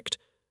this fact,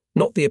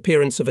 not the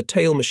appearance of a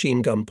tail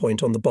machine gun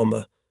point on the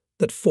bomber,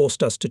 that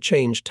forced us to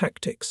change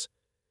tactics.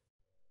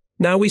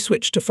 Now we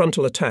switched to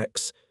frontal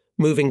attacks,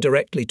 moving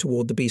directly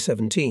toward the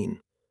B-17.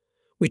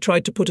 We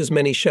tried to put as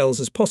many shells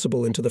as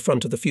possible into the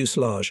front of the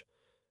fuselage.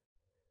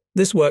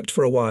 This worked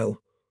for a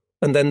while,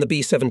 and then the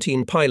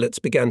B-17 pilots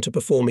began to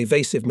perform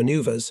evasive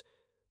maneuvers,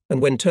 and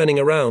when turning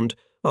around,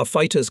 our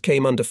fighters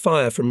came under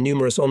fire from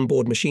numerous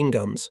onboard machine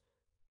guns.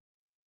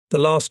 The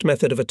last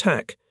method of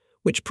attack,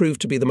 which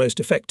proved to be the most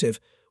effective,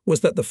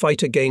 was that the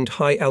fighter gained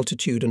high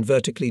altitude and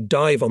vertically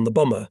dive on the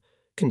bomber,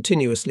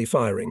 continuously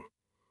firing.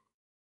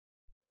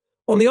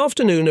 On the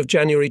afternoon of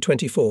January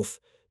 24th,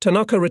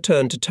 Tanaka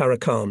returned to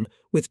Tarakan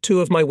with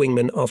 2 of my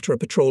wingmen after a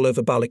patrol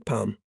over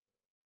Balikpapan.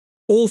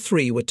 All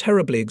 3 were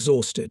terribly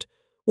exhausted,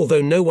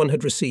 although no one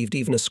had received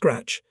even a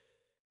scratch.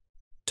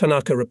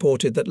 Tanaka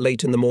reported that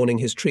late in the morning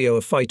his trio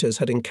of fighters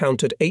had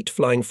encountered 8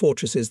 flying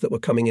fortresses that were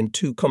coming in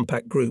 2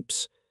 compact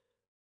groups.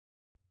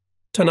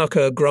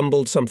 Tanaka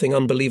grumbled something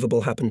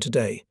unbelievable happened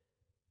today.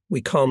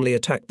 We calmly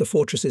attacked the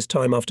fortresses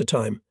time after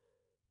time.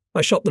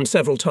 I shot them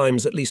several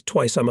times, at least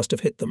twice I must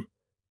have hit them.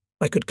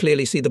 I could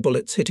clearly see the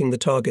bullets hitting the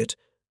target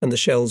and the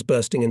shells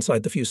bursting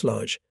inside the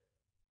fuselage.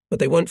 But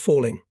they weren't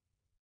falling.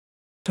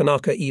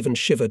 Tanaka even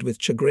shivered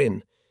with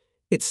chagrin.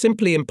 It's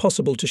simply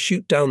impossible to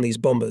shoot down these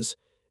bombers,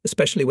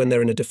 especially when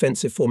they're in a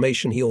defensive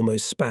formation, he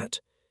almost spat.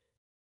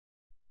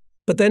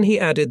 But then he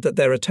added that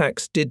their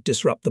attacks did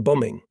disrupt the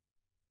bombing,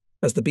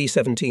 as the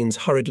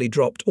B-17s hurriedly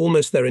dropped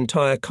almost their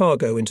entire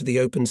cargo into the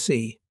open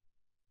sea.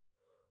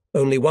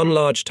 Only one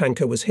large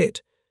tanker was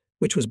hit,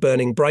 which was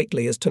burning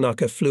brightly as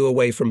Tanaka flew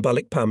away from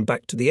Balikpapan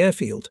back to the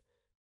airfield.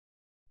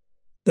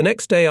 The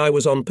next day I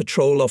was on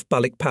patrol off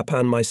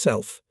Balikpapan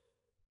myself.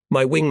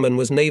 My wingman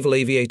was Naval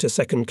Aviator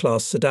 2nd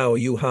Class Sadao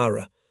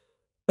Yuhara.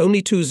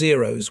 Only 2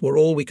 Zeros were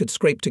all we could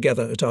scrape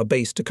together at our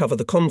base to cover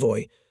the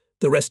convoy.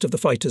 The rest of the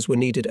fighters were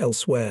needed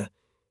elsewhere.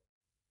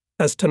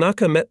 As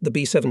Tanaka met the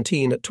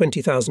B-17 at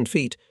 20,000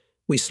 feet,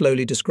 we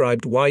slowly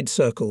described wide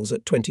circles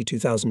at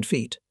 22,000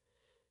 feet.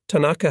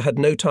 Tanaka had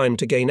no time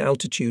to gain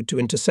altitude to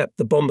intercept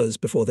the bombers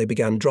before they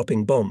began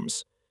dropping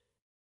bombs.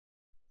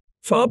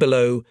 Far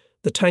below,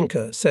 the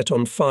tanker, set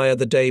on fire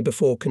the day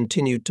before,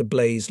 continued to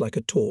blaze like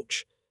a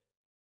torch.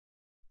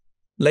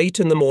 Late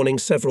in the morning,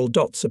 several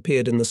dots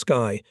appeared in the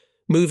sky,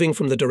 moving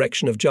from the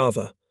direction of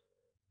Java.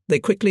 They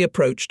quickly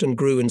approached and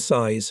grew in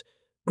size,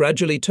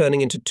 gradually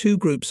turning into 2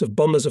 groups of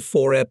bombers of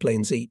 4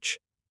 airplanes each.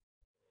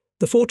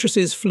 The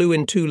fortresses flew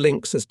in 2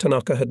 links as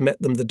Tanaka had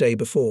met them the day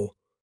before.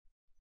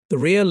 The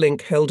rear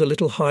link held a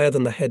little higher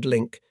than the head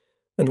link,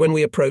 and when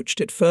we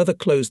approached, it further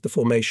closed the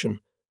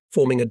formation,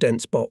 forming a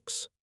dense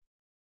box.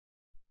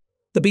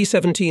 The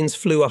B-17s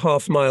flew a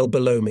half-mile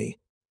below me.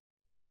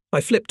 I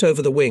flipped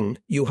over the wing,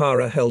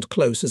 Yuhara held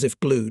close as if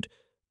glued,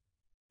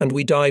 and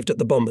we dived at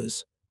the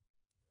bombers.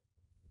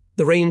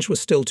 The range was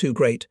still too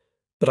great,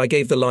 but I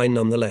gave the line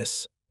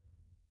nonetheless.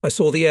 I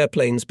saw the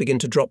airplanes begin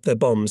to drop their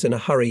bombs in a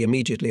hurry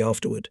immediately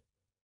afterward.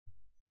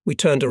 We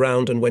turned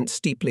around and went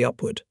steeply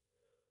upward.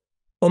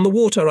 On the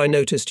water I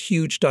noticed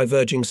huge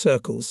diverging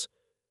circles.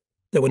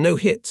 There were no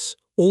hits,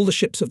 all the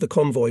ships of the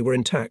convoy were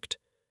intact.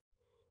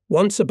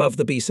 Once above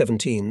the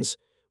B-17s,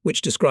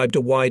 which described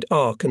a wide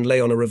arc and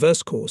lay on a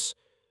reverse course,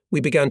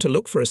 we began to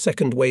look for a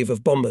second wave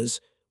of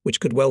bombers, which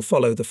could well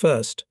follow the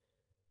first.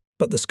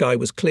 But the sky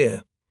was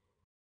clear.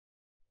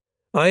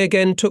 I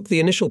again took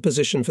the initial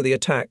position for the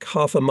attack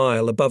half a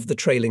mile above the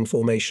trailing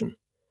formation.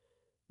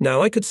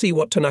 Now I could see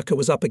what Tanaka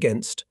was up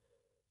against.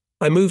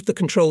 I moved the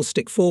control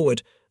stick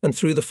forward and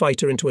threw the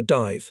fighter into a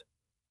dive.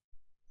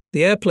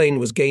 The airplane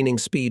was gaining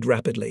speed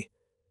rapidly.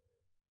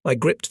 I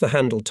gripped the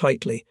handle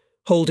tightly,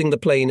 holding the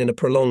plane in a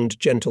prolonged,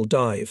 gentle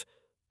dive,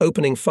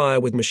 opening fire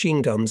with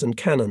machine guns and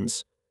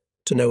cannons,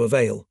 to no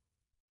avail.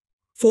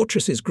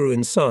 Fortresses grew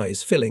in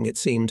size, filling, it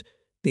seemed,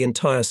 the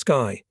entire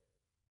sky.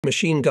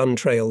 Machine gun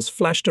trails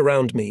flashed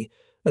around me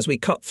as we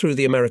cut through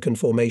the American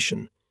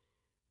formation.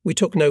 We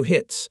took no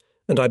hits,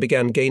 and I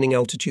began gaining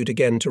altitude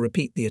again to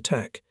repeat the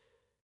attack.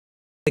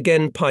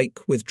 Again pike,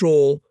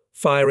 withdrawal,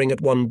 firing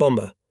at one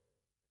bomber.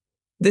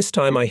 This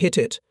time I hit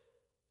it.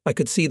 I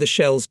could see the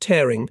shells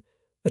tearing.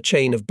 A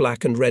chain of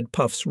black and red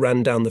puffs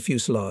ran down the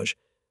fuselage.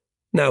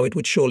 Now it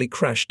would surely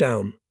crash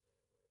down.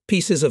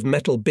 Pieces of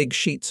metal, big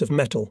sheets of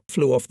metal,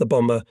 flew off the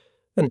bomber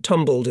and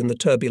tumbled in the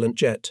turbulent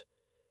jet.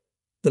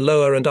 The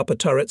lower and upper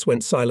turrets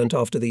went silent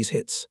after these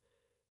hits.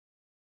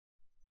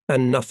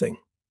 And nothing.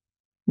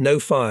 No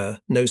fire,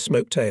 no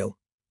smoke tail.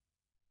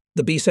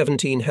 The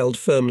B-17 held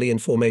firmly in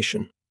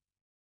formation.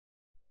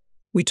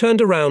 We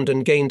turned around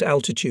and gained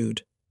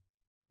altitude.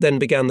 Then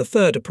began the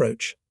third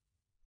approach.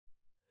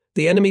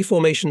 The enemy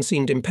formation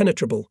seemed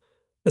impenetrable,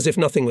 as if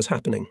nothing was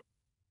happening.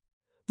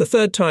 The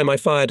third time I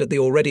fired at the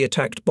already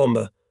attacked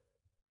bomber,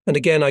 and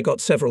again I got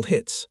several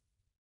hits.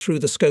 Through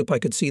the scope I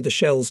could see the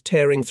shells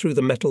tearing through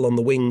the metal on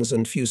the wings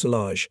and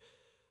fuselage.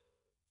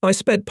 I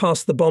sped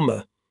past the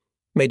bomber,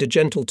 made a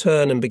gentle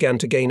turn and began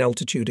to gain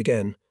altitude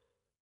again.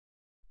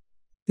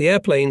 The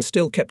airplane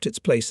still kept its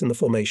place in the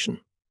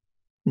formation.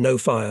 No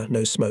fire,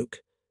 no smoke.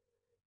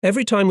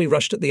 Every time we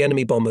rushed at the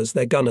enemy bombers,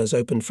 their gunners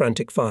opened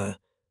frantic fire,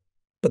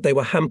 but they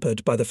were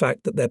hampered by the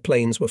fact that their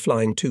planes were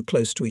flying too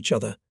close to each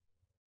other.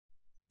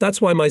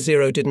 That's why my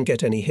Zero didn't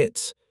get any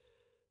hits.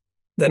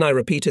 Then I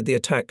repeated the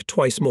attack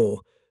twice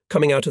more,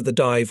 coming out of the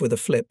dive with a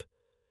flip.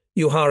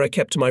 Uhura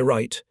kept to my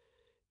right.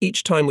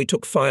 Each time we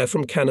took fire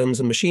from cannons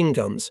and machine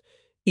guns,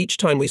 each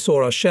time we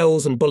saw our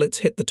shells and bullets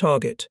hit the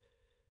target,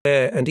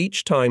 and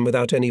each time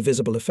without any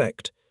visible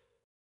effect.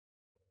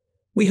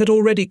 We had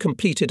already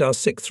completed our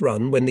 6th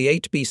run when the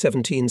 8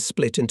 B-17s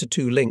split into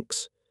 2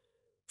 links.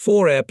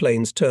 4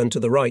 airplanes turned to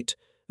the right,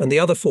 and the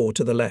other 4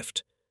 to the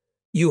left.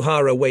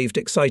 Uhura waved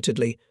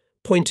excitedly,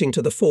 pointing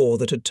to the 4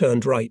 that had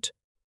turned right.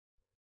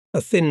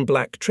 A thin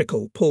black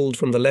trickle pulled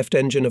from the left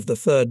engine of the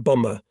 3rd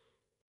bomber.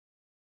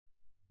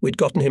 We'd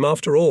gotten him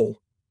after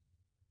all.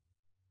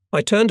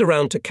 I turned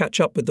around to catch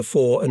up with the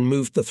 4 and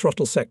moved the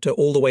throttle sector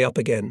all the way up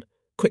again,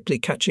 quickly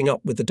catching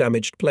up with the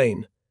damaged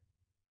plane.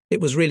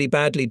 It was really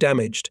badly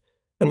damaged,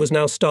 and was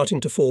now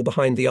starting to fall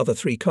behind the other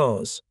 3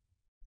 cars.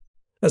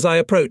 As I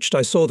approached,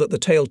 I saw that the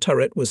tail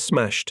turret was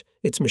smashed,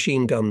 its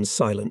machine guns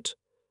silent.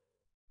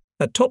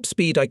 At top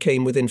speed I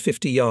came within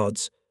 50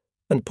 yards,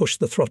 and pushed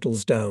the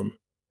throttles down.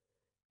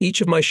 Each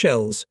of my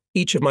shells,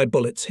 each of my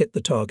bullets hit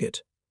the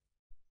target.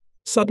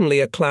 Suddenly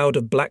a cloud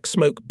of black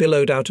smoke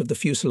billowed out of the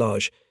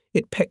fuselage.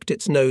 It pecked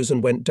its nose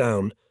and went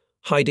down,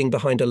 hiding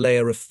behind a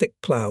layer of thick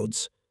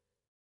clouds.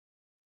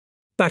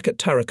 Back at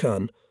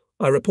Tarakan,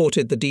 I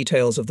reported the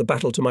details of the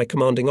battle to my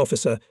commanding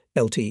officer,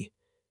 LT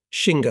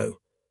Shingo.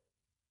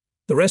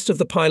 The rest of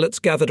the pilots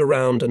gathered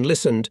around and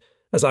listened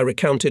as I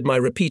recounted my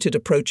repeated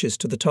approaches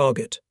to the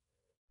target.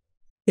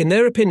 In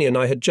their opinion,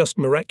 I had just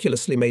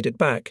miraculously made it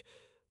back,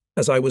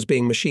 as I was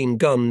being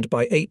machine-gunned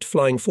by 8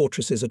 flying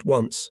fortresses at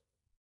once.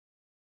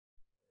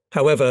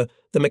 However,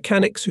 the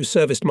mechanics who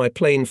serviced my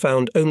plane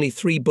found only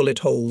 3 bullet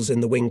holes in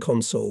the wing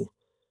console.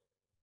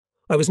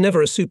 I was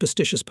never a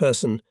superstitious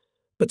person,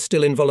 but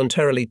still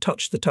involuntarily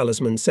touched the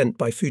talisman sent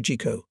by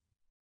Fujiko.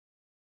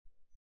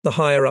 The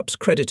higher-ups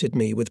credited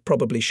me with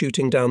probably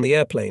shooting down the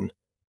airplane.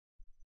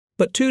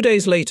 But 2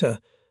 days later,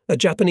 a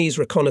Japanese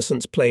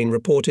reconnaissance plane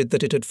reported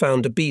that it had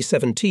found a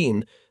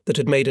B-17 that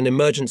had made an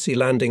emergency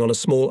landing on a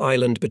small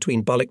island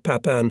between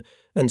Balikpapan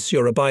and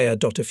Surabaya.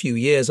 A few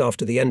years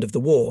after the end of the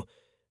war,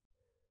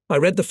 I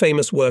read the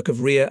famous work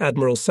of Rear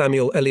Admiral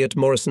Samuel Eliot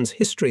Morrison's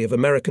History of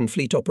American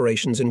Fleet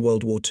Operations in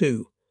World War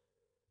II.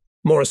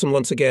 Morrison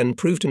once again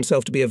proved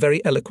himself to be a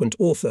very eloquent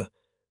author,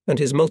 and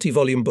his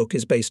multi-volume book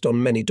is based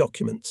on many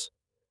documents.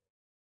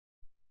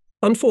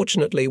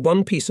 Unfortunately,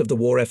 one piece of the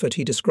war effort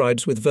he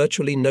describes with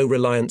virtually no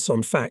reliance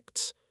on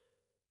facts.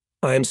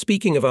 I am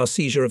speaking of our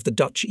seizure of the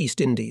Dutch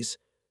East Indies,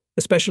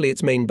 especially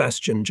its main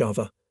bastion,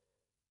 Java.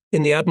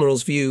 In the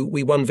Admiral's view,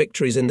 we won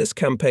victories in this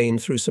campaign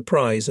through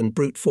surprise and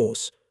brute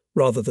force,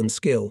 rather than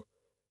skill.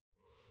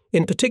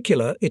 In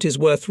particular, it is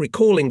worth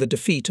recalling the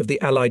defeat of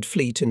the Allied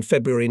fleet in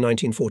February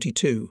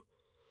 1942.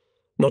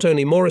 Not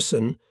only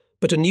Morrison,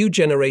 but a new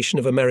generation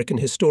of American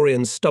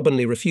historians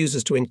stubbornly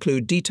refuses to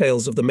include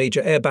details of the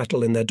major air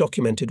battle in their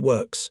documented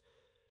works.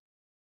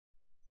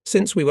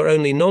 Since we were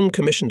only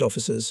non-commissioned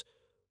officers,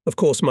 of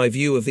course my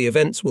view of the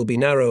events will be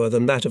narrower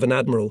than that of an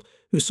admiral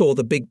who saw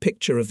the big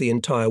picture of the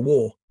entire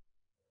war.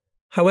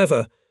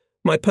 However,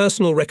 my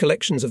personal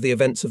recollections of the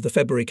events of the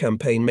February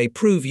campaign may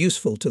prove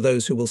useful to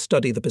those who will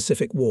study the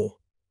Pacific War.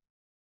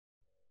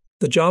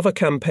 The Java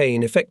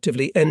campaign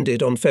effectively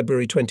ended on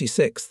February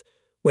 26th,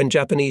 when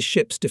Japanese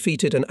ships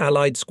defeated an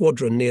Allied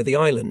squadron near the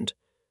island.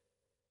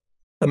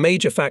 A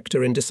major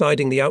factor in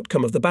deciding the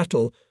outcome of the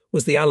battle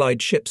was the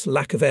Allied ships'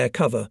 lack of air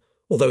cover,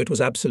 although it was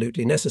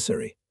absolutely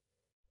necessary.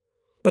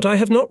 But I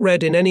have not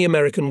read in any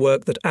American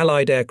work that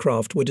Allied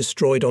aircraft were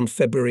destroyed on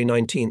February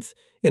 19th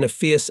in a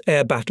fierce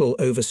air battle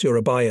over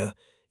Surabaya,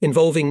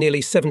 involving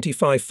nearly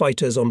 75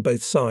 fighters on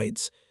both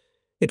sides.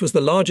 It was the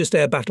largest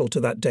air battle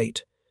to that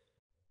date.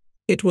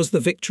 It was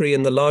the victory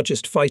in the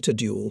largest fighter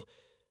duel,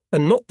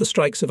 and not the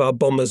strikes of our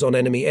bombers on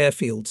enemy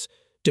airfields,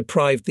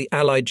 deprived the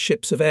Allied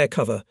ships of air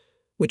cover,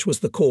 which was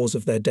the cause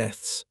of their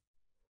deaths.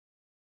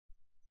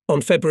 On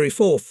February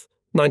 4th,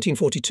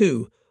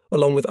 1942,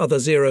 along with other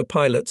Zero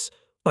pilots,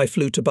 I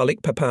flew to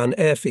Balikpapan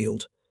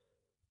airfield.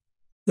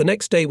 The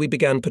next day we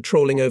began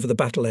patrolling over the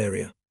battle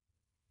area.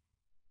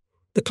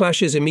 The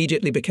clashes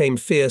immediately became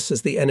fierce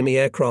as the enemy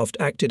aircraft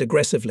acted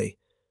aggressively.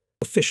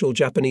 Official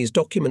Japanese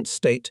documents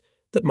state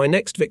that my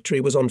next victory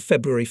was on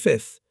February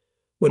 5th,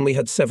 when we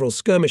had several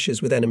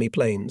skirmishes with enemy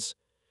planes.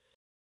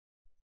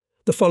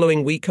 The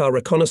following week, our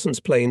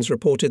reconnaissance planes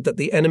reported that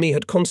the enemy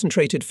had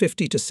concentrated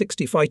 50 to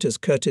 60 fighters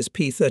Curtiss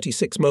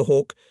P-36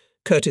 Mohawk,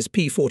 Curtiss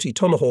P-40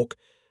 Tomahawk,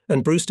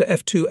 and Brewster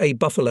F-2A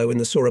Buffalo in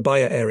the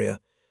Surabaya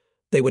area.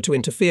 They were to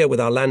interfere with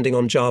our landing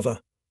on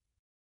Java.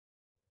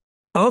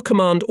 Our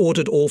command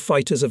ordered all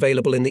fighters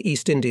available in the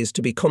East Indies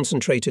to be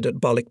concentrated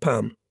at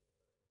Balikpapan.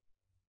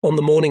 On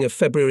the morning of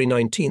February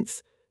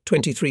 19th,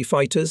 23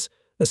 fighters,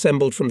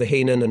 assembled from the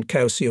Hainan and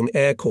Kaohsiung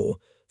Air Corps,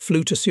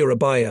 flew to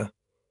Surabaya.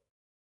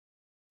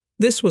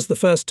 This was the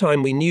first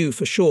time we knew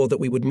for sure that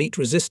we would meet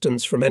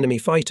resistance from enemy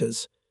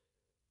fighters.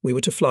 We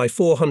were to fly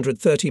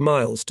 430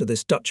 miles to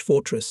this Dutch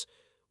fortress,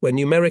 where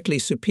numerically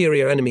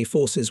superior enemy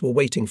forces were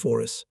waiting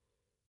for us.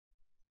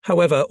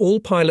 However, all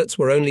pilots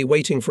were only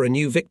waiting for a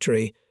new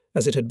victory,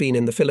 as it had been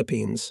in the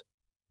Philippines.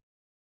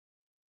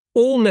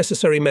 All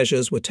necessary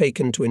measures were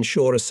taken to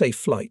ensure a safe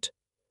flight.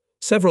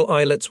 Several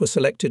islets were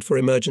selected for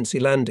emergency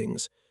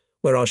landings,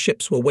 where our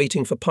ships were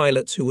waiting for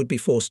pilots who would be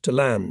forced to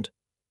land.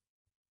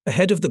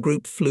 Ahead of the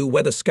group flew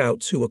weather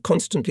scouts who were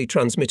constantly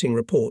transmitting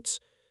reports.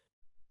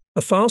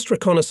 A fast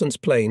reconnaissance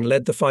plane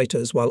led the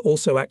fighters while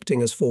also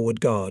acting as forward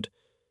guard.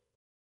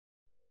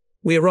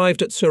 We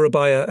arrived at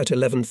Surabaya at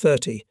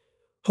 11:30,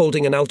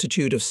 holding an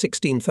altitude of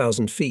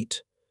 16,000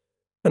 feet.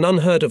 An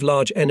unheard-of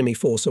large enemy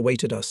force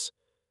awaited us.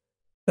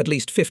 At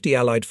least 50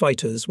 Allied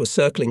fighters were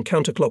circling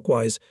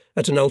counterclockwise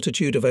at an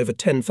altitude of over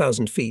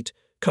 10,000 feet,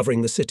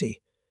 covering the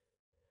city.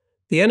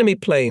 The enemy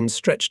planes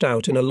stretched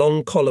out in a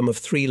long column of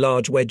 3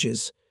 large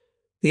wedges.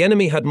 The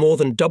enemy had more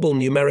than double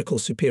numerical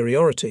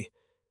superiority.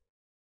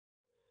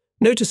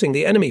 Noticing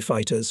the enemy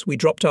fighters, we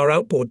dropped our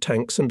outboard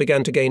tanks and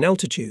began to gain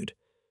altitude.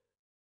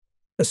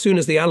 As soon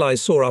as the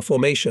Allies saw our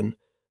formation,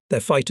 their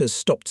fighters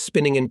stopped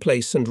spinning in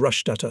place and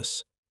rushed at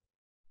us.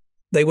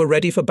 They were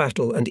ready for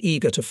battle and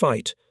eager to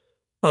fight,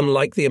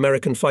 unlike the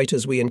American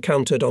fighters we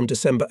encountered on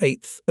December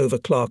 8th over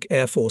Clark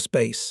Air Force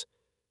Base.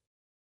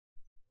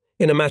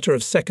 In a matter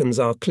of seconds,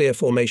 our clear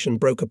formation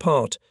broke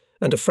apart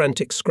and a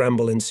frantic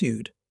scramble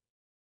ensued.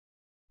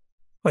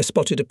 I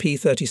spotted a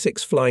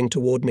P-36 flying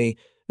toward me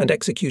and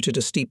executed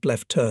a steep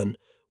left turn,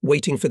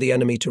 waiting for the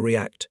enemy to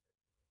react.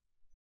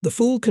 The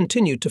Fool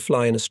continued to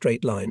fly in a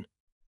straight line.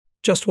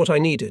 Just what I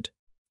needed.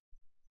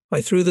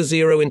 I threw the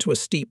Zero into a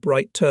steep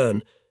right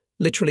turn,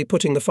 literally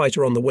putting the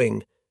fighter on the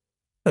wing,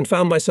 and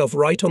found myself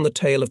right on the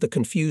tail of the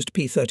confused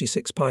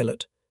P-36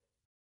 pilot.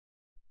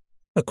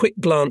 A quick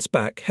glance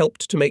back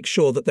helped to make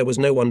sure that there was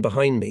no one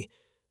behind me,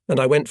 and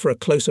I went for a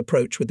close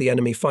approach with the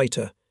enemy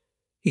fighter.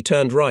 He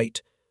turned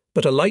right,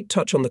 but a light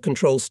touch on the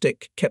control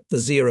stick kept the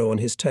Zero on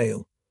his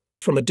tail.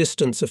 From a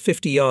distance of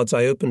 50 yards,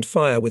 I opened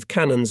fire with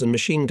cannons and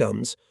machine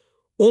guns.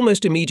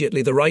 Almost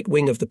immediately, the right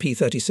wing of the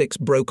P-36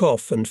 broke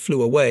off and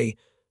flew away,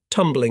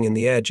 tumbling in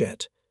the air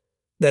jet.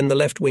 Then the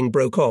left wing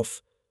broke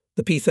off.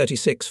 The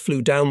P-36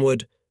 flew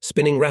downward,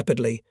 spinning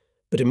rapidly,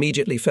 but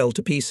immediately fell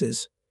to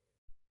pieces.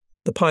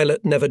 The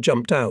pilot never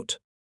jumped out.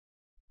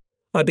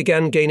 I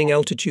began gaining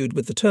altitude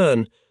with the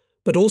turn,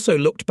 but also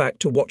looked back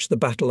to watch the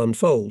battle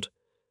unfold.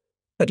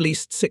 At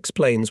least 6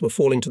 planes were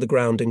falling to the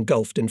ground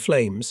engulfed in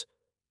flames.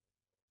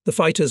 The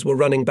fighters were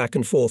running back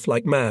and forth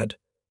like mad.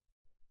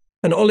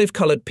 An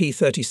olive-coloured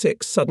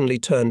P-36 suddenly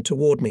turned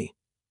toward me.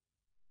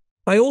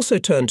 I also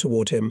turned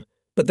toward him,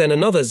 but then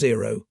another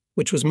Zero,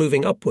 which was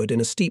moving upward in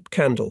a steep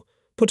candle,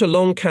 put a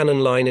long cannon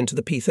line into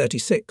the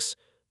P-36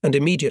 and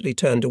immediately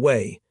turned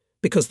away,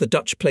 because the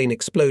Dutch plane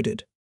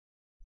exploded.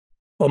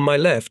 On my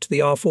left,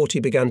 the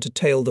R-40 began to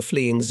tail the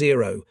fleeing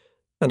Zero,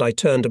 and I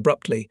turned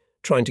abruptly,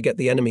 trying to get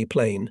the enemy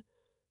plane.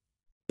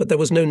 But there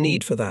was no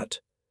need for that.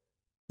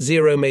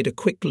 Zero made a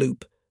quick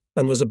loop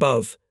and was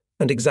above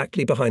and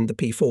exactly behind the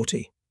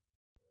P-40.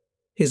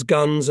 His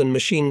guns and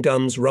machine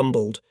guns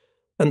rumbled,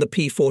 and the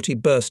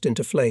P-40 burst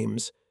into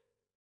flames.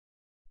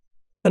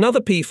 Another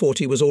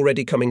P-40 was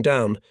already coming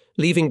down,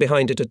 leaving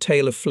behind it a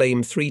tail of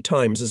flame 3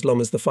 times as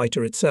long as the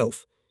fighter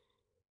itself.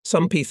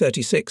 Some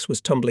P-36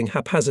 was tumbling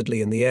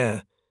haphazardly in the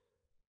air.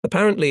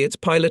 Apparently its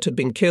pilot had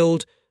been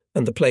killed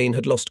and the plane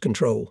had lost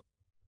control.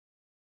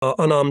 Our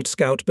unarmed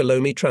scout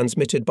below me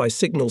transmitted by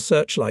signal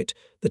searchlight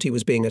that he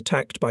was being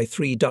attacked by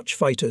 3 Dutch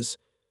fighters.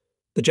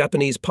 The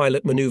Japanese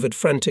pilot maneuvered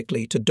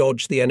frantically to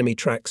dodge the enemy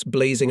tracks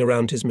blazing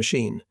around his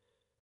machine.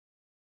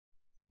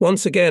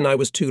 Once again I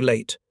was too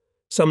late.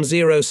 Some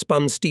Zero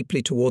spun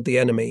steeply toward the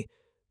enemy,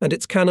 and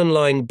its cannon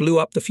line blew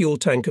up the fuel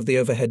tank of the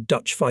overhead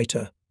Dutch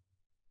fighter.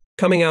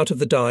 Coming out of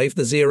the dive,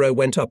 the Zero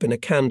went up in a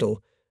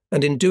candle,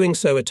 and in doing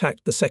so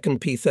attacked the second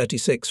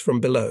P-36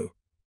 from below.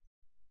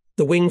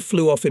 The wing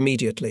flew off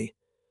immediately.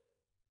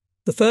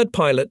 The third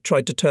pilot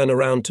tried to turn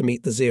around to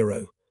meet the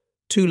Zero.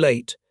 Too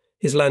late,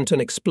 his lantern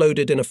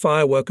exploded in a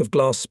firework of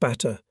glass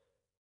spatter.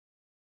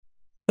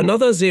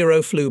 Another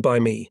Zero flew by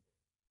me.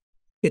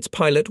 Its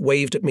pilot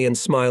waved at me and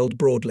smiled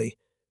broadly,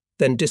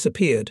 then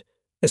disappeared,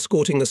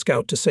 escorting the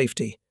scout to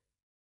safety.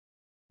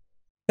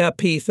 Our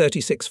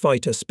P-36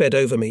 fighter sped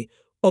over me,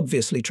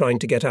 obviously trying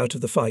to get out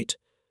of the fight.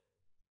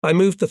 I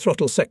moved the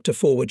throttle sector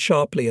forward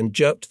sharply and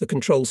jerked the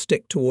control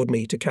stick toward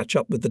me to catch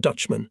up with the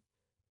Dutchman.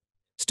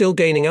 Still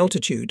gaining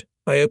altitude,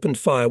 I opened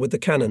fire with the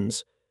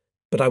cannons,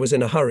 but I was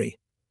in a hurry.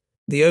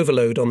 The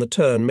overload on the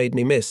turn made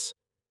me miss.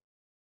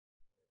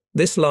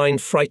 This line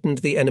frightened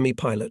the enemy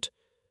pilot.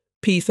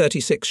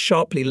 P-36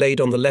 sharply laid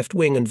on the left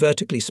wing and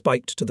vertically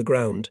spiked to the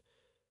ground.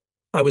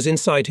 I was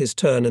inside his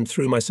turn and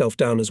threw myself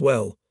down as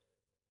well.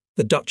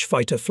 The Dutch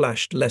fighter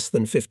flashed less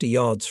than 50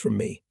 yards from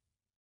me.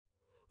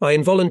 I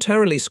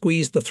involuntarily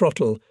squeezed the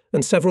throttle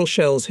and several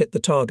shells hit the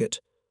target.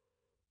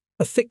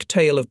 A thick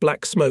tail of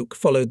black smoke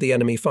followed the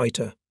enemy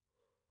fighter.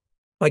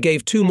 I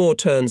gave 2 more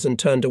turns and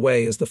turned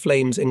away as the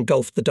flames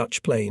engulfed the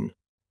Dutch plane.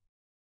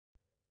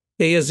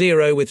 A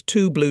Zero with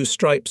 2 blue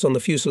stripes on the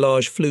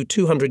fuselage flew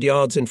 200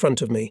 yards in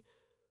front of me.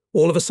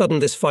 All of a sudden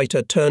this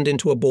fighter turned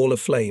into a ball of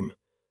flame.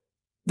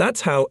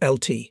 That's how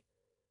LT.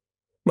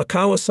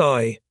 Makawa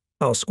Sai,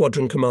 our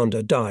squadron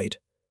commander, died.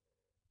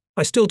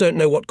 I still don't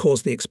know what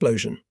caused the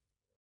explosion.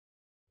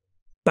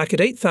 Back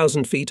at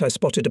 8,000 feet I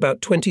spotted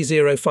about 20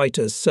 Zero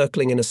fighters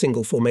circling in a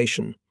single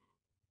formation.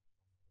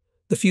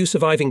 The few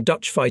surviving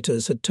Dutch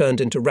fighters had turned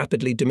into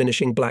rapidly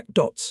diminishing black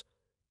dots.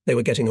 They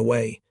were getting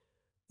away.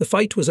 The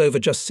fight was over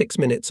just 6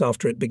 minutes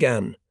after it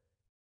began.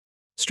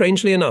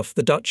 Strangely enough,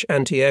 the Dutch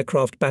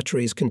anti-aircraft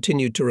batteries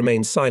continued to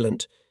remain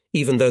silent,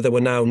 even though there were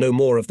now no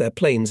more of their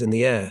planes in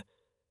the air.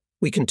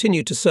 We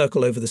continued to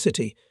circle over the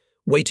city,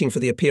 waiting for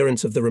the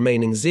appearance of the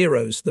remaining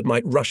Zeros that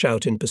might rush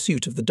out in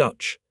pursuit of the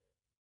Dutch.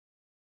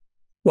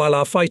 While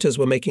our fighters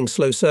were making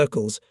slow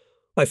circles,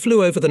 I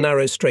flew over the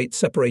narrow strait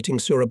separating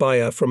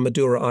Surabaya from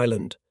Madura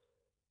Island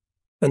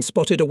and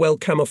spotted a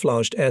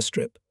well-camouflaged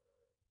airstrip.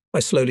 I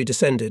slowly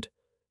descended,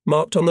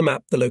 marked on the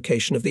map the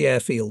location of the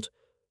airfield,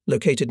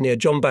 located near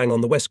Jombang on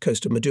the west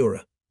coast of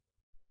Madura.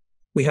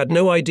 We had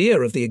no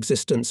idea of the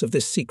existence of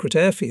this secret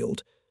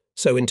airfield,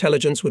 so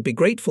intelligence would be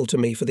grateful to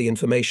me for the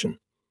information.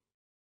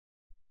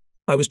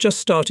 I was just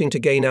starting to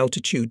gain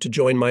altitude to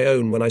join my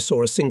own when I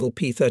saw a single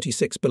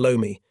P-36 below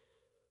me.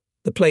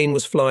 The plane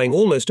was flying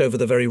almost over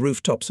the very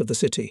rooftops of the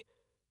city.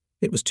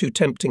 It was too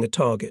tempting a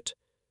target.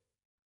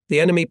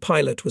 The enemy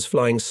pilot was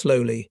flying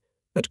slowly,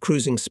 at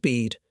cruising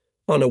speed,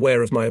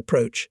 unaware of my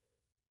approach.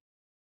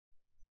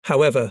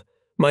 However,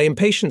 my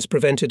impatience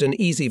prevented an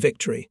easy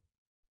victory.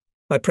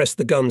 I pressed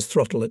the gun's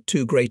throttle at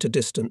too great a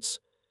distance.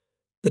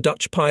 The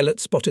Dutch pilot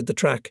spotted the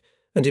track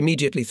and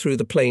immediately threw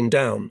the plane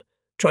down,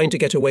 trying to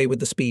get away with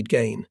the speed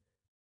gain.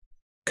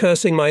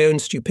 Cursing my own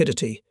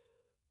stupidity,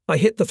 I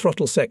hit the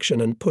throttle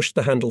section and pushed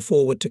the handle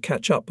forward to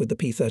catch up with the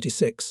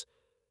P-36.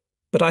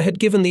 But I had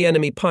given the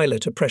enemy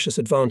pilot a precious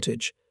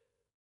advantage.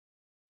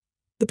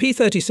 The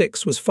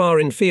P-36 was far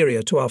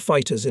inferior to our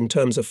fighters in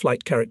terms of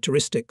flight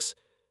characteristics.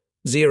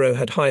 Zero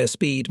had higher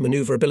speed,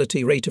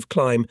 maneuverability, rate of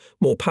climb,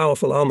 more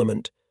powerful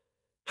armament.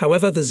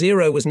 However, the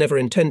Zero was never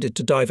intended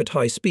to dive at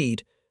high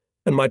speed,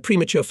 and my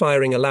premature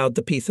firing allowed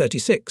the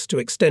P-36 to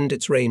extend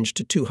its range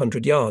to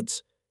 200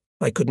 yards.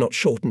 I could not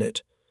shorten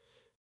it.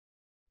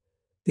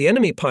 The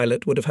enemy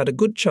pilot would have had a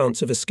good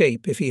chance of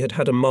escape if he had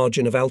had a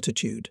margin of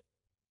altitude.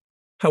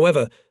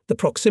 However, the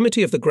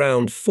proximity of the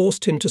ground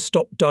forced him to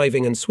stop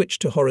diving and switch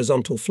to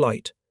horizontal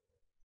flight.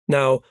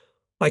 Now,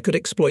 I could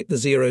exploit the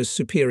Zero's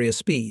superior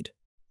speed.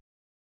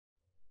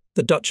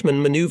 The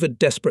Dutchman maneuvered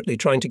desperately,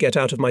 trying to get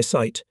out of my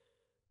sight,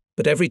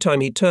 but every time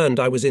he turned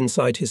I was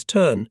inside his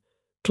turn,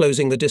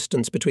 closing the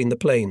distance between the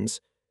planes.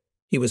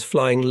 He was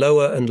flying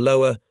lower and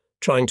lower,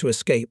 trying to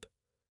escape.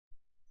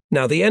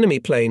 Now the enemy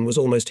plane was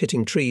almost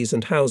hitting trees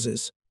and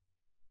houses.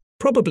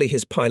 Probably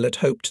his pilot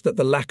hoped that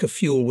the lack of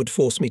fuel would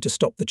force me to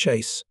stop the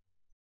chase.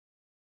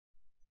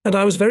 And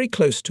I was very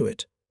close to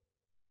it.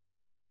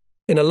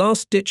 In a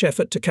last-ditch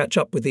effort to catch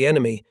up with the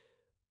enemy,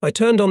 I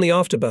turned on the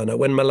afterburner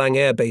when Malang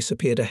Air Base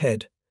appeared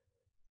ahead.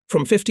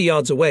 From 50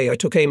 yards away, I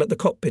took aim at the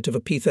cockpit of a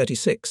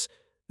P-36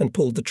 and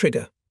pulled the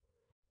trigger.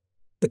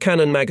 The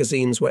cannon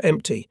magazines were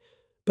empty,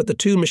 but the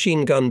 2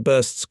 machine gun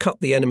bursts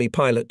cut the enemy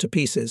pilot to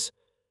pieces.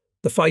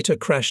 The fighter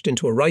crashed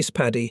into a rice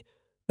paddy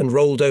and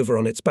rolled over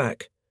on its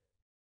back.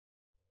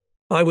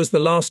 I was the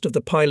last of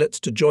the pilots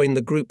to join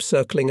the group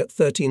circling at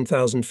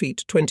 13,000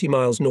 feet, 20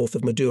 miles north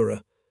of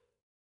Madura.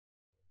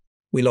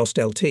 We lost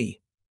LT,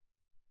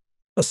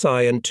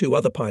 Asai and 2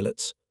 other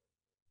pilots.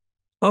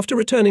 After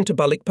returning to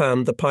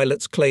Balikpapan, the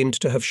pilots claimed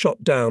to have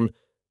shot down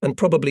and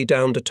probably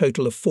downed a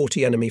total of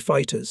 40 enemy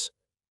fighters.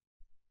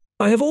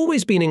 I have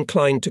always been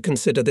inclined to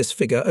consider this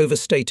figure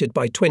overstated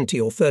by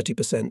 20 or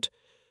 30%,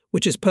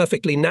 which is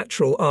perfectly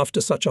natural after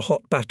such a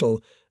hot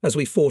battle as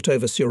we fought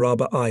over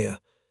Surabaya.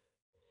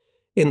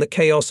 In the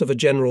chaos of a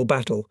general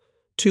battle,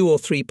 2 or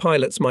 3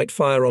 pilots might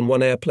fire on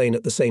one airplane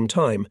at the same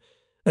time,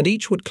 and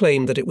each would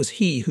claim that it was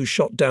he who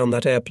shot down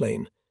that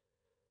airplane.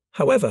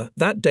 However,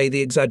 that day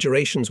the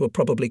exaggerations were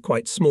probably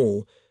quite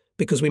small,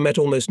 because we met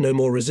almost no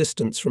more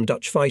resistance from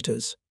Dutch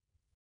fighters.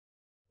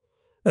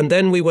 And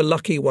then we were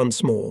lucky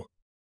once more.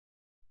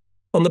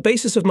 On the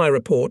basis of my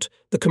report,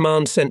 the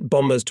command sent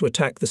bombers to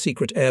attack the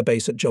secret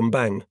airbase at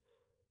Jombang.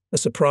 A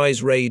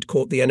surprise raid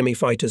caught the enemy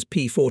fighters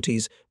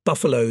P-40s,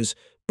 Buffaloes,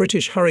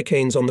 British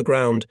Hurricanes on the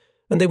ground,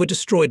 and they were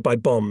destroyed by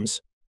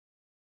bombs.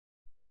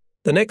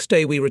 The next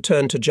day we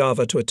returned to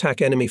Java to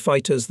attack enemy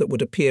fighters that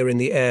would appear in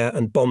the air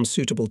and bomb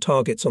suitable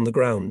targets on the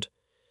ground.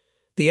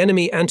 The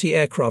enemy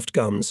anti-aircraft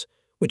guns,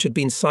 which had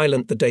been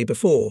silent the day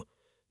before,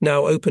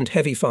 now opened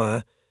heavy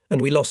fire,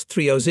 and we lost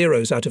 3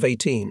 0s out of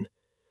 18.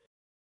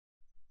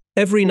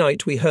 Every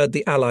night we heard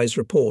the Allies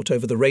report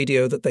over the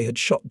radio that they had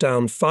shot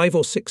down 5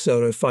 or 6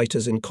 Zero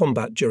fighters in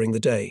combat during the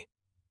day.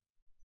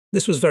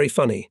 This was very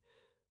funny,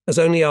 as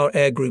only our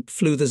air group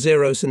flew the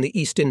Zeros in the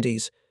East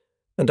Indies,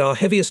 and our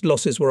heaviest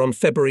losses were on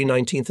February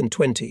 19th and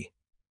 20,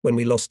 when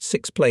we lost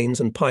 6 planes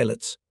and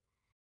pilots.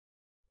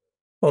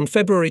 On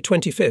February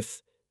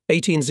 25th,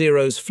 18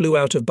 Zeros flew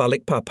out of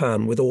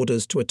Balikpapan with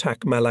orders to attack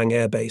Malang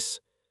Air Base.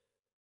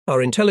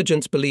 Our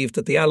intelligence believed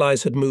that the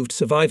Allies had moved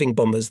surviving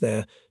bombers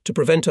there to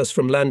prevent us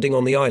from landing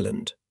on the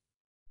island.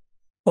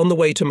 On the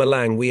way to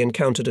Malang, we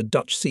encountered a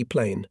Dutch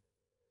seaplane.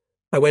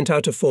 I went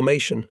out of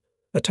formation,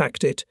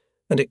 attacked it,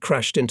 and it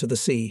crashed into the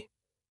sea.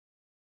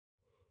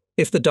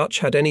 If the Dutch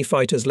had any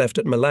fighters left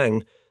at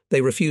Malang,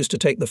 they refused to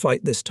take the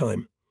fight this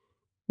time.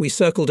 We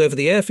circled over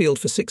the airfield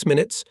for 6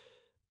 minutes,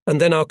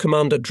 and then our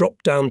commander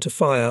dropped down to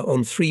fire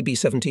on 3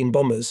 B-17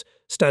 bombers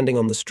standing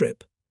on the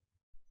strip.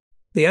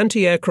 The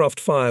anti-aircraft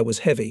fire was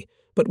heavy,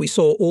 but we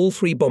saw all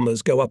 3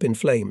 bombers go up in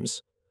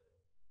flames.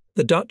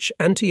 The Dutch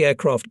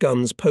anti-aircraft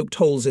guns poked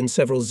holes in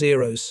several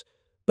Zeros,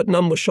 but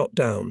none were shot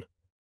down.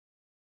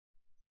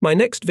 My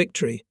next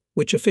victory,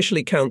 which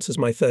officially counts as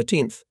my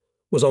 13th,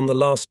 was on the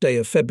last day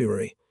of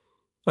February.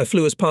 I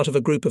flew as part of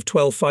a group of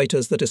 12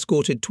 fighters that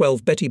escorted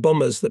 12 Betty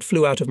bombers that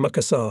flew out of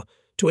Makassar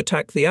to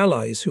attack the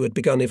Allies who had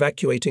begun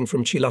evacuating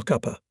from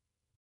Cilacapa.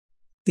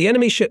 The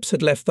enemy ships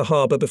had left the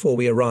harbour before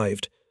we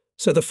arrived,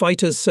 so the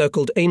fighters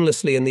circled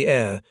aimlessly in the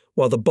air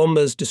while the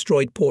bombers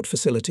destroyed port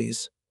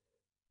facilities.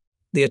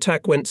 The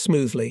attack went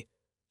smoothly,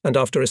 and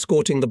after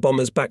escorting the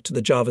bombers back to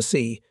the Java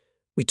Sea,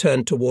 we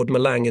turned toward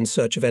Malang in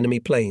search of enemy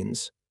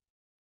planes.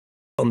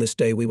 On this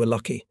day we were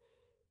lucky.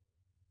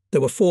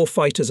 There were 4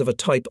 fighters of a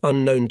type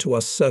unknown to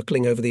us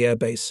circling over the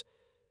airbase.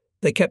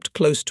 They kept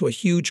close to a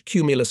huge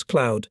cumulus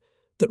cloud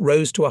that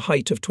rose to a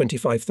height of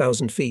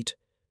 25,000 feet.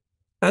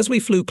 As we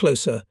flew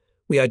closer,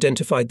 we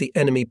identified the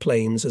enemy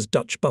planes as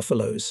Dutch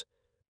Buffaloes.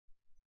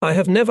 I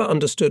have never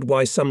understood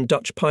why some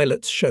Dutch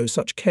pilots show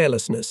such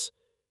carelessness.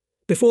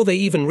 Before they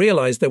even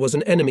realized there was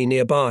an enemy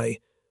nearby,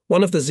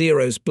 one of the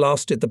Zeros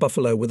blasted the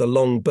Buffalo with a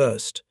long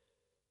burst.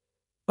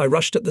 I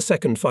rushed at the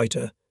second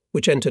fighter,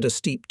 which entered a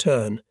steep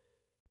turn.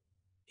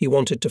 He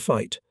wanted to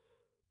fight.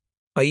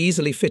 I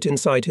easily fit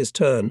inside his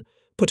turn,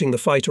 putting the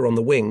fighter on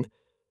the wing,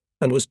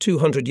 and was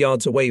 200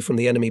 yards away from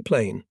the enemy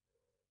plane.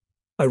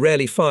 I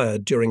rarely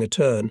fired during a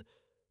turn,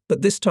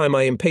 but this time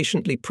I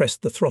impatiently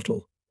pressed the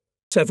throttle.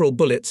 Several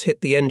bullets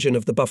hit the engine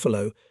of the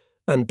Buffalo,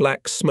 and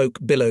black smoke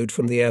billowed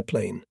from the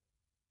airplane.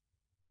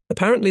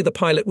 Apparently the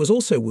pilot was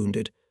also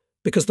wounded,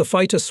 because the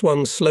fighter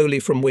swung slowly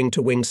from wing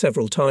to wing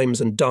several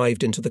times and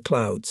dived into the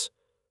clouds.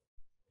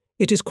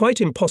 It is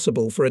quite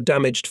impossible for a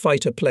damaged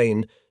fighter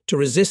plane to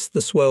resist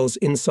the swirls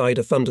inside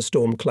a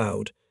thunderstorm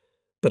cloud,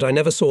 but I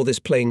never saw this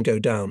plane go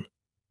down.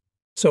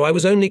 So I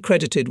was only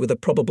credited with a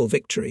probable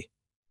victory.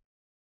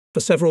 For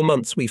several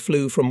months we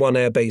flew from one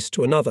airbase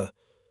to another.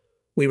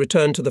 We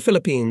returned to the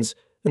Philippines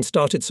and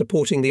started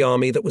supporting the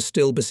army that was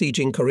still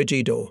besieging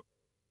Corregidor.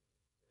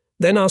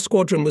 Then our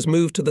squadron was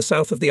moved to the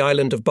south of the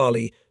island of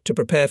Bali to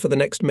prepare for the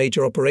next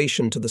major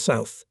operation to the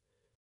south.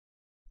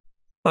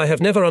 I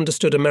have never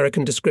understood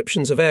American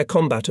descriptions of air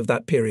combat of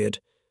that period.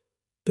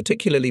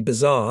 Particularly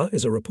bizarre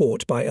is a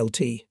report by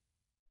Lt.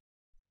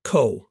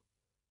 Cole.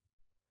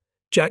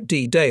 Jack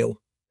D. Dale,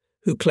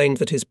 who claimed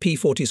that his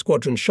P-40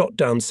 squadron shot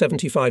down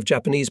 75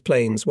 Japanese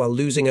planes while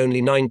losing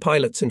only 9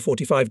 pilots in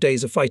 45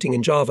 days of fighting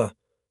in Java.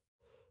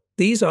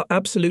 These are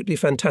absolutely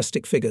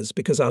fantastic figures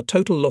because our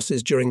total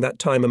losses during that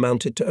time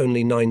amounted to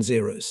only 9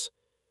 Zeros.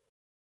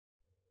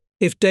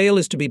 If Dale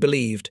is to be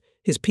believed,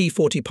 his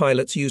P-40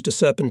 pilots used a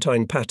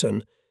serpentine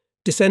pattern,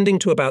 descending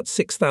to about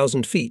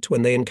 6,000 feet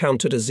when they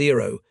encountered a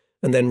Zero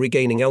and then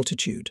regaining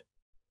altitude.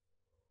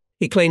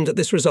 He claimed that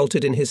this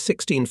resulted in his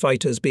 16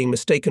 fighters being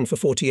mistaken for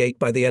 48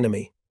 by the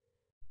enemy.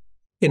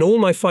 In all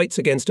my fights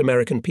against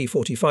American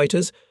P-40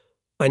 fighters,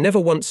 I never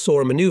once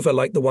saw a maneuver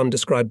like the one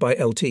described by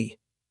Lt.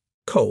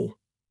 Cole.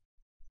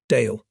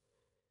 Dale.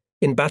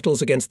 In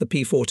battles against the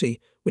P-40,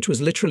 which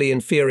was literally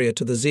inferior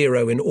to the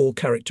Zero in all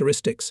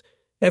characteristics,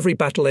 every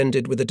battle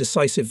ended with a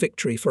decisive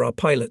victory for our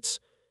pilots.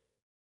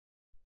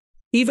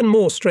 Even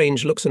more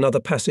strange looks another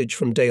passage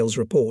from Dale's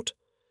report.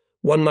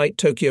 One night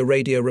Tokyo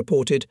radio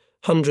reported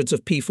hundreds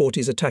of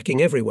P-40s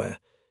attacking everywhere.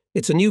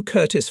 It's a new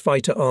Curtiss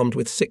fighter armed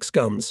with 6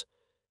 guns.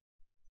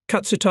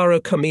 Katsutaro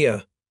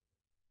Kamiya,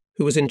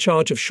 who was in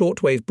charge of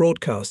shortwave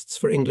broadcasts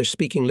for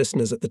English-speaking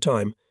listeners at the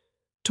time,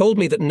 told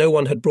me that no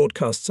one had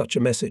broadcast such a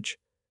message.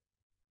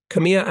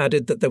 Kamiya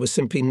added that there was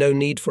simply no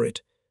need for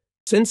it,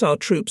 since our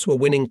troops were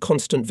winning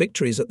constant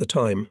victories at the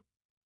time.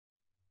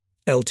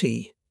 LT.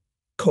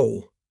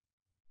 Cole.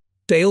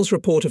 Dale's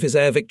report of his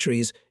air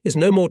victories is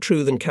no more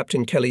true than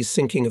Captain Kelly's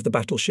sinking of the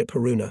battleship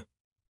Haruna.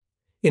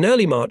 In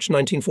early March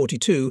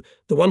 1942,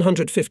 the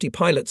 150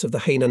 pilots of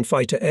the Hainan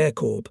Fighter Air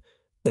Corps,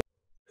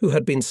 who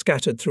had been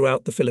scattered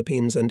throughout the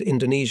Philippines and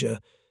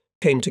Indonesia,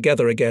 came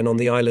together again on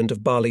the island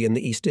of Bali in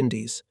the East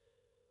Indies.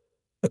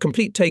 A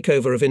complete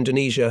takeover of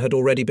Indonesia had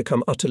already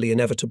become utterly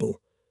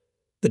inevitable.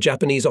 The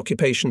Japanese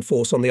occupation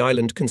force on the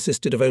island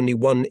consisted of only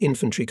one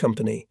infantry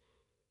company.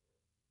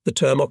 The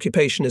term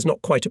occupation is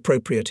not quite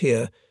appropriate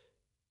here,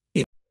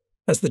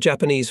 as the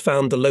Japanese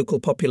found the local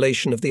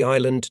population of the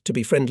island to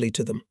be friendly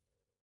to them.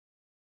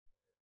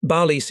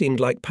 Bali seemed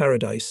like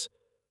paradise.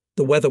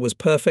 The weather was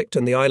perfect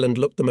and the island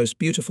looked the most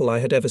beautiful I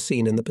had ever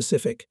seen in the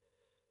Pacific.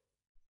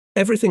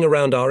 Everything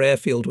around our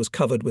airfield was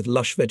covered with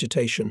lush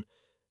vegetation,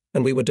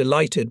 and we were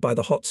delighted by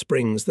the hot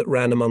springs that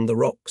ran among the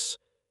rocks.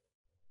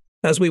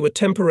 As we were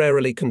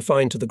temporarily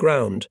confined to the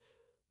ground,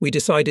 we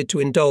decided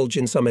to indulge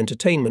in some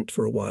entertainment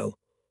for a while.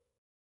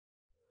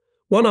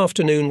 One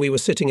afternoon we were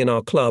sitting in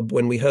our club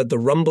when we heard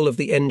the rumble of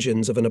the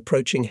engines of an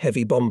approaching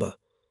heavy bomber.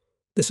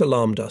 This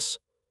alarmed us.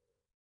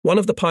 One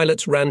of the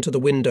pilots ran to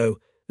the window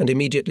and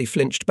immediately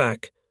flinched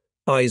back,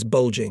 eyes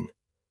bulging.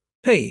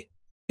 "Hey,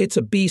 it's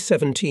a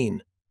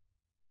B-17.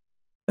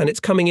 And it's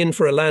coming in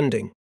for a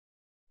landing."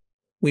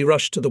 We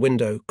rushed to the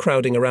window,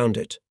 crowding around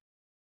it.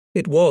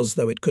 It was,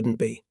 though it couldn't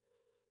be.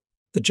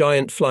 The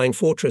giant flying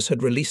fortress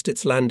had released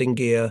its landing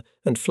gear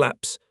and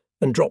flaps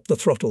and dropped the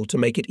throttle to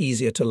make it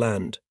easier to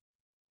land.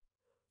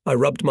 I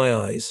rubbed my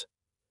eyes.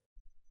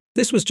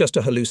 This was just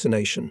a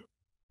hallucination.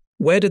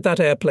 Where did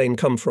that airplane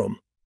come from?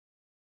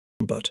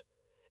 But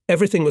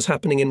everything was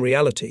happening in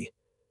reality.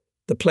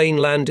 The plane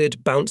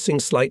landed, bouncing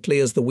slightly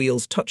as the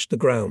wheels touched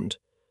the ground.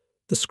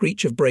 The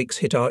screech of brakes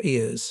hit our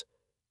ears.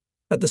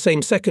 At the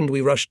same second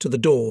we rushed to the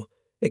door,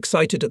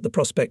 excited at the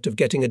prospect of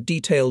getting a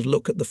detailed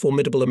look at the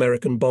formidable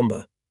American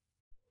bomber.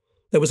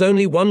 There was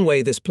only one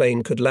way this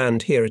plane could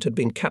land here. It had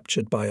been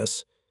captured by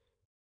us.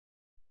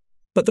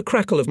 But the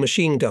crackle of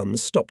machine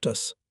guns stopped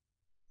us.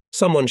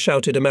 Someone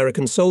shouted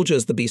American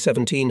soldiers the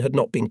B-17 had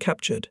not been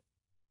captured.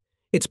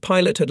 Its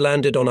pilot had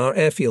landed on our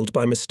airfield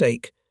by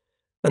mistake,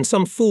 and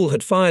some fool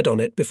had fired on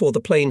it before the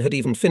plane had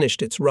even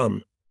finished its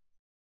run.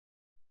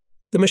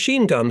 The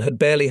machine gun had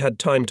barely had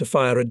time to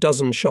fire a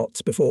dozen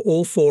shots before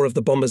all four of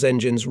the bomber's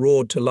engines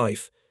roared to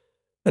life,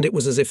 and it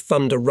was as if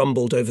thunder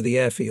rumbled over the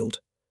airfield.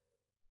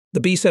 The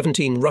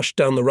B-17 rushed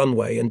down the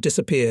runway and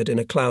disappeared in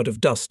a cloud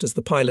of dust as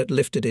the pilot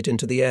lifted it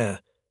into the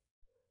air,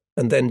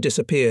 and then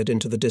disappeared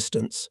into the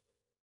distance.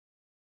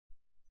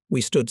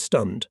 We stood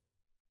stunned.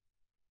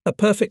 A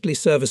perfectly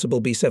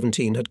serviceable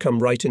B-17 had come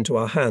right into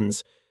our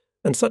hands,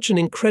 and such an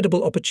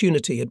incredible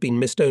opportunity had been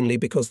missed only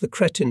because the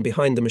cretin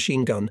behind the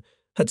machine gun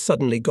had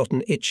suddenly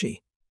gotten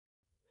itchy.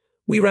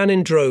 We ran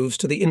in droves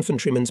to the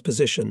infantrymen's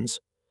positions.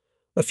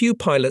 A few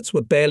pilots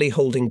were barely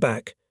holding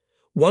back.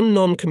 One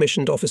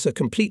non-commissioned officer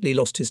completely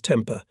lost his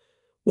temper.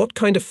 "What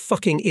kind of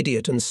fucking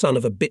idiot and son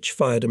of a bitch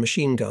fired a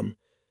machine gun?"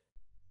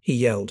 he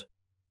yelled.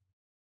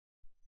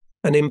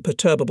 An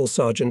imperturbable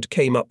sergeant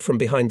came up from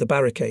behind the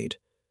barricade.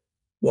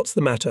 "What's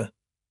the matter?"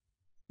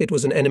 "It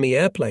was an enemy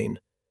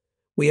airplane.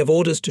 We have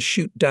orders to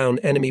shoot down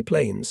enemy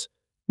planes,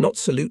 not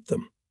salute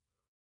them."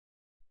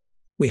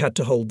 We had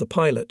to hold the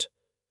pilot.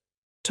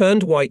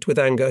 Turned white with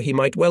anger, he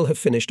might well have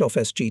finished off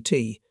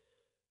SGT.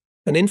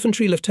 An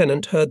infantry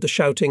lieutenant heard the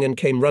shouting and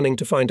came running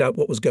to find out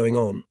what was going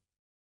on.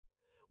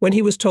 When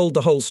he was told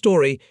the whole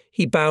story,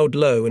 he bowed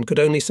low and could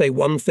only say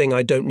one thing: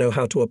 "I don't know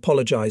how to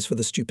apologize for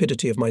the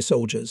stupidity of my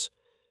soldiers."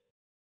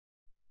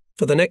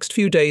 For the next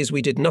few days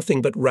we did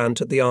nothing but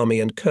rant at the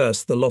army and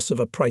curse the loss of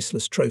a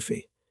priceless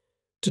trophy.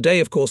 Today,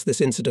 of course,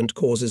 this incident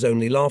causes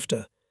only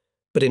laughter.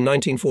 But in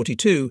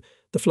 1942,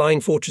 the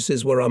flying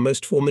fortresses were our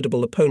most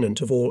formidable opponent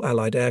of all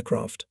Allied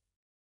aircraft.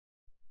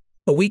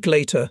 A week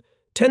later,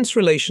 tense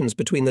relations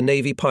between the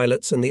Navy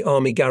pilots and the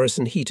Army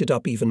garrison heated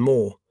up even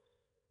more.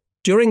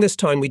 During this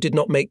time we did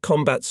not make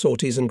combat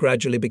sorties and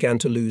gradually began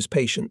to lose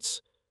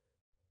patience.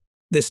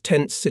 This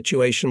tense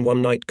situation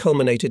one night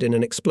culminated in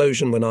an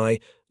explosion when I,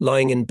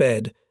 lying in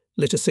bed,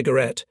 lit a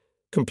cigarette,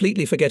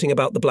 completely forgetting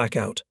about the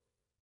blackout.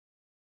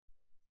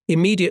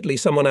 Immediately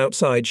someone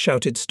outside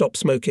shouted, "Stop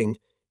smoking,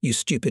 you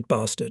stupid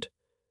bastard."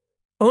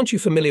 "Aren't you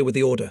familiar with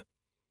the order?"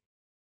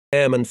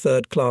 Airman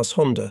Third Class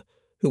Honda,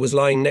 who was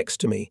lying next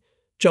to me,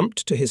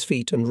 jumped to his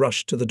feet and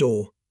rushed to the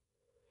door.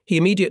 He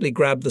immediately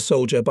grabbed the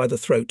soldier by the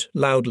throat,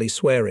 loudly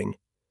swearing.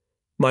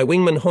 My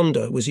wingman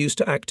Honda was used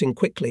to acting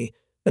quickly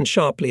and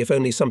sharply if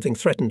only something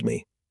threatened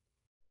me.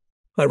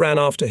 I ran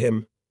after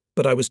him,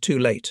 but I was too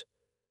late.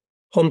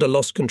 Honda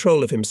lost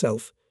control of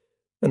himself,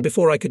 and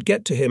before I could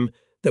get to him,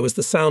 there was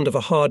the sound of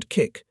a hard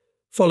kick,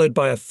 followed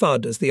by a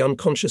thud as the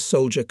unconscious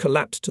soldier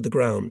collapsed to the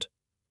ground.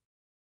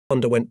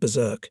 Honda went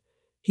berserk.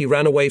 He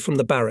ran away from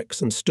the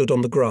barracks and stood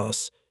on the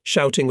grass,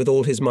 shouting with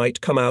all his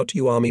might, "Come out,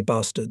 you army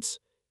bastards.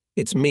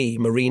 It's me,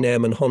 Marine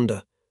Airman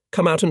Honda.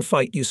 Come out and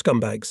fight, you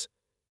scumbags."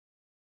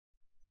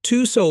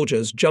 2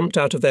 soldiers jumped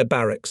out of their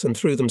barracks and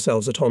threw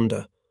themselves at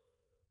Honda.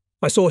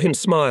 I saw him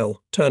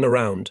smile, turn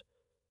around,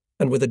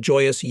 and with a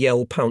joyous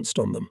yell pounced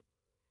on them.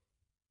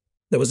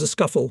 There was a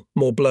scuffle,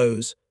 more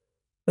blows,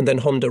 and then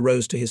Honda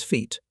rose to his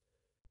feet.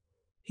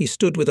 He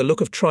stood with a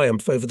look of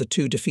triumph over the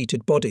 2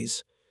 defeated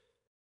bodies.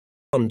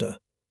 Honda.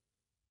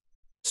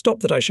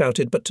 Stop that I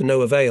shouted, but to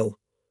no avail.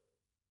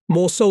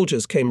 More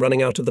soldiers came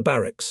running out of the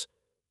barracks.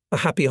 A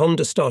happy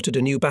Honda started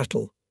a new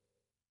battle.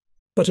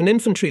 But an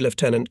infantry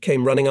lieutenant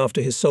came running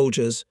after his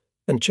soldiers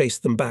and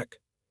chased them back.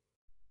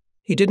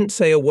 He didn't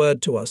say a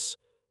word to us,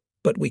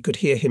 but we could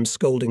hear him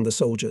scolding the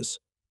soldiers.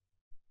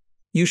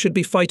 You should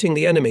be fighting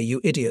the enemy, you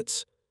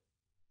idiots.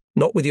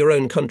 Not with your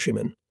own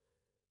countrymen.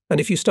 And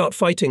if you start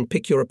fighting,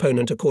 pick your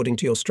opponent according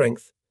to your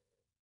strength.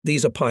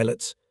 These are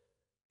pilots.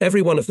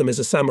 Every one of them is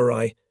a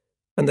samurai,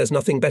 and there's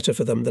nothing better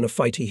for them than a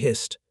fight, he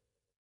hissed.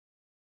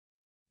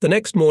 The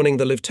next morning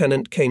the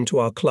lieutenant came to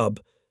our club,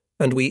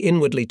 and we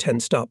inwardly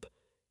tensed up,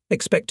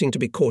 expecting to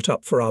be caught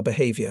up for our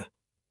behaviour.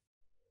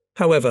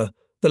 However,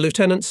 the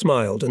lieutenant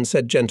smiled and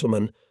said,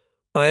 "Gentlemen,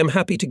 I am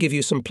happy to give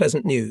you some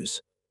pleasant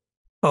news.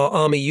 Our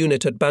army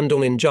unit at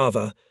Bandung in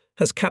Java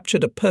has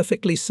captured a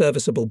perfectly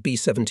serviceable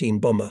B-17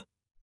 bomber."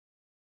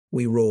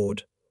 We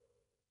roared.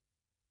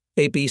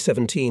 A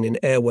B-17 in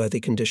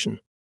airworthy condition.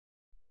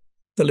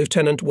 The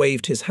lieutenant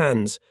waved his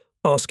hands,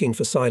 asking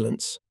for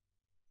silence.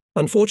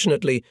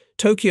 Unfortunately,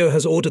 Tokyo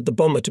has ordered the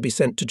bomber to be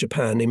sent to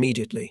Japan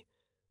immediately.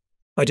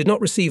 I did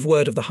not receive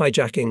word of the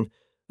hijacking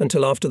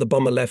until after the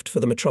bomber left for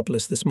the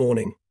metropolis this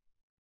morning.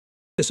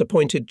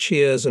 Disappointed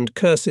cheers and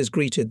curses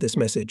greeted this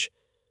message.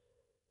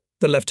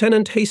 The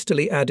lieutenant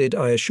hastily added,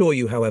 "I assure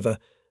you, however,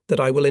 that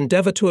I will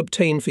endeavour to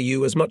obtain for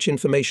you as much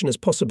information as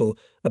possible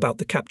about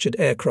the captured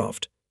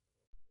aircraft."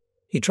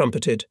 He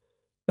trumpeted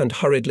and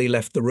hurriedly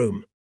left the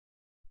room.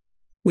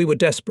 We were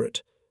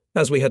desperate,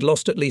 as we had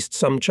lost at least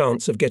some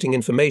chance of getting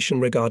information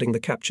regarding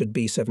the captured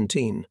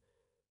B-17.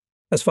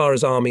 As far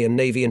as Army and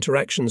Navy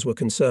interactions were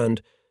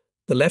concerned,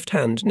 the left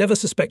hand never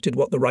suspected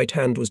what the right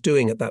hand was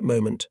doing at that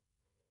moment.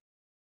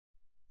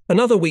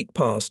 Another week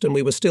passed and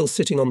we were still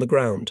sitting on the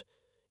ground.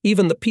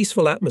 Even the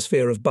peaceful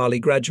atmosphere of Bali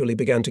gradually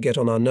began to get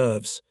on our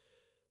nerves.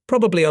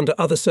 Probably under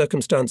other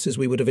circumstances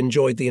we would have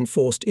enjoyed the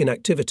enforced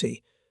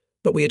inactivity,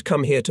 but we had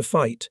come here to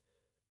fight.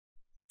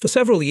 For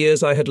several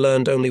years I had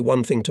learned only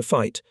one thing to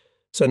fight,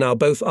 so now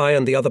both I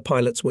and the other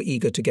pilots were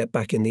eager to get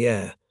back in the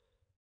air.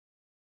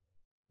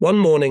 One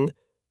morning,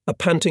 a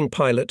panting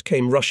pilot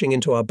came rushing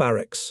into our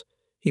barracks.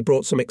 He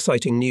brought some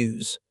exciting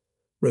news.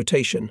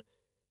 Rotation.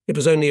 It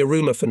was only a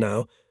rumour for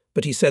now,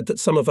 but he said that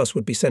some of us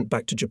would be sent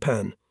back to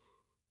Japan.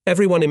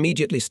 Everyone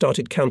immediately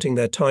started counting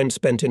their time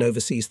spent in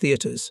overseas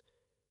theatres.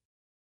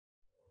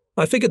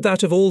 I figured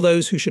that of all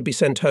those who should be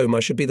sent home, I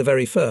should be the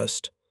very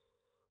first.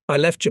 I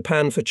left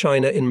Japan for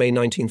China in May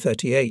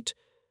 1938,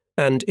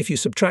 and if you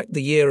subtract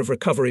the year of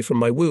recovery from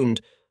my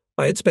wound,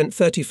 I had spent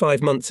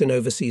 35 months in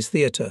overseas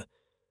theatre.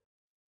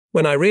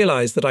 When I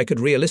realised that I could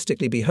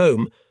realistically be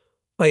home,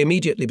 I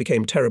immediately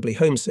became terribly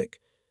homesick.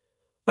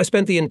 I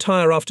spent the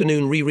entire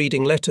afternoon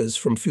rereading letters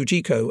from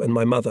Fujiko and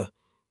my mother.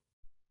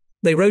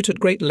 They wrote at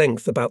great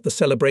length about the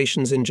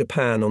celebrations in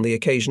Japan on the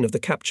occasion of the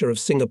capture of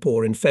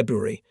Singapore in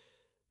February,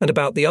 and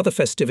about the other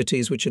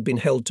festivities which had been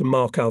held to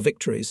mark our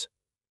victories.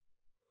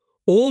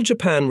 All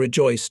Japan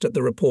rejoiced at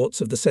the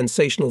reports of the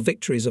sensational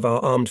victories of our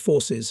armed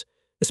forces,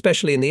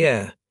 especially in the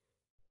air.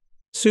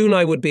 Soon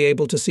I would be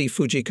able to see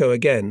Fujiko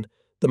again,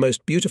 the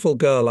most beautiful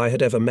girl I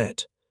had ever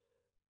met.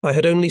 I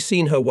had only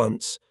seen her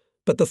once,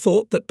 but the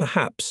thought that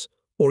perhaps,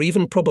 or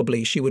even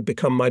probably, she would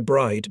become my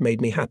bride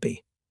made me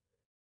happy.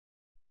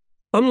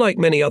 Unlike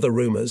many other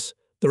rumours,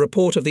 the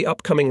report of the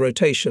upcoming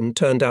rotation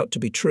turned out to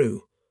be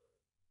true.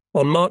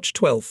 On March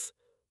 12th,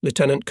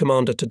 Lieutenant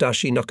Commander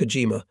Tadashi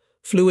Nakajima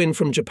flew in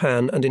from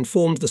Japan and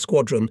informed the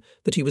squadron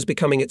that he was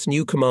becoming its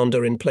new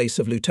commander in place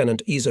of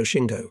Lieutenant Izo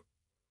Shingo.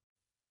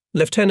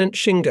 Lieutenant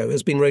Shingo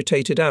has been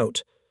rotated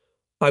out.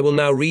 I will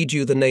now read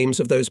you the names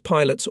of those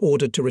pilots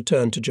ordered to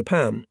return to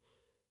Japan.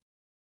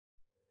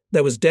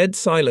 There was dead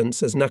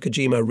silence as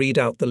Nakajima read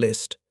out the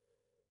list.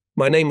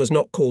 My name was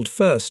not called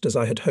first, as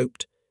I had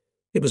hoped.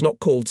 It was not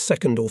called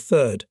second or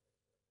third.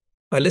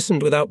 I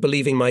listened without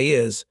believing my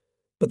ears,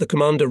 but the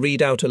commander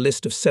read out a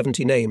list of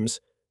 70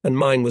 names, and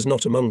mine was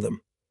not among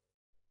them.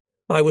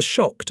 I was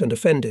shocked and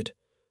offended.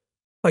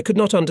 I could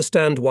not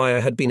understand why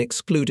I had been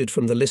excluded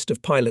from the list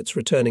of pilots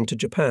returning to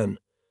Japan.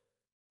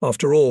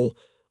 After all,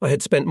 I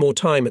had spent more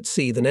time at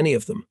sea than any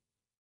of them.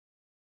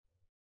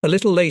 A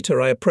little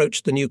later I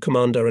approached the new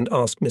commander and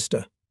asked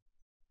Mr.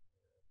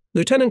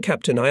 Lieutenant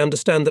Captain, I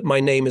understand that my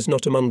name is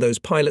not among those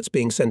pilots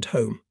being sent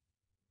home.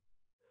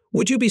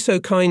 Would you be so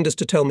kind as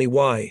to tell me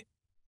why?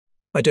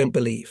 I don't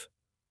believe.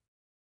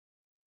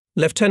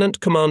 Lieutenant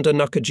Commander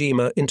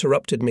Nakajima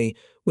interrupted me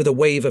with a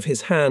wave of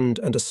his hand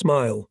and a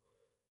smile.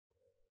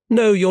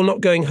 No, you're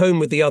not going home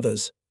with the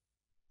others.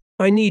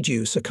 I need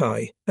you,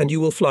 Sakai, and you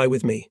will fly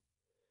with me.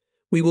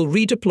 We will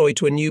redeploy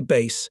to a new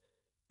base,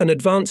 an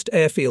advanced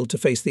airfield to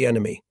face the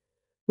enemy.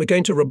 We're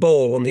going to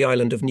Rabaul on the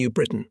island of New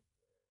Britain.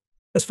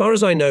 As far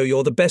as I know,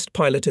 you're the best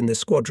pilot in this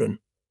squadron.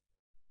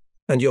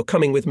 and you're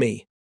coming with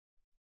me.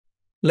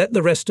 Let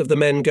the rest of the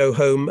men go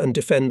home and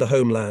defend the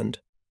homeland."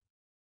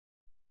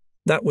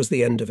 That was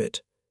the end of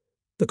it.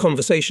 The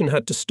conversation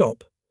had to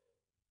stop.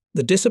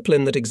 The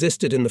discipline that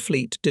existed in the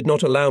fleet did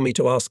not allow me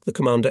to ask the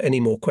commander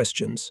any more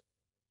questions.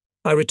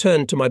 I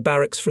returned to my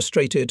barracks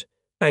frustrated,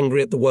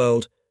 angry at the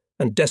world,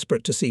 and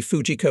desperate to see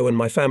Fujiko and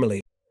my family.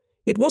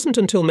 It wasn't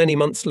until many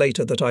months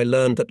later that I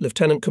learned that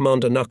Lieutenant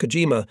Commander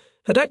Nakajima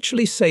had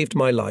actually saved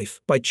my life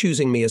by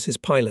choosing me as his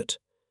pilot.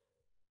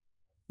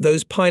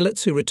 Those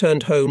pilots who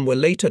returned home were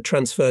later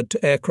transferred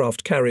to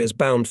aircraft carriers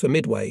bound for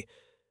Midway,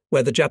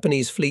 where the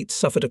Japanese fleet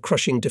suffered a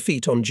crushing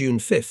defeat on June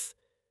 5th.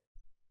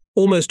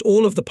 Almost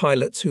all of the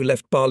pilots who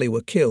left Bali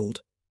were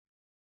killed.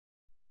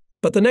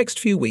 But the next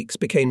few weeks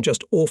became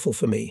just awful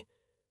for me.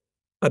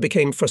 I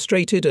became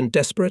frustrated and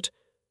desperate,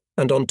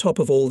 and on top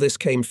of all this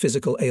came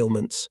physical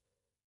ailments.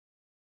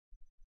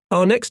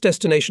 Our next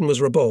destination was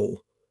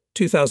Rabaul,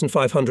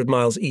 2,500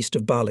 miles east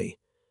of Bali.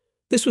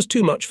 This was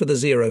too much for the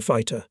Zero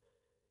fighter.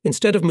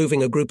 Instead of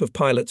moving a group of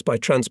pilots by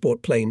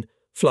transport plane,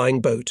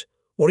 flying boat,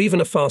 or even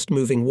a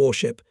fast-moving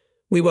warship,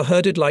 we were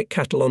herded like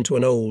cattle onto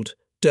an old,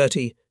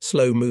 dirty,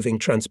 slow-moving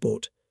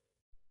transport.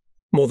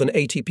 More than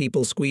 80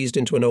 people squeezed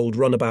into an old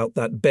runabout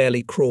that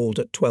barely crawled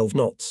at 12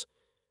 knots.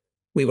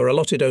 We were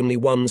allotted only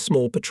one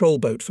small patrol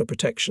boat for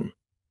protection.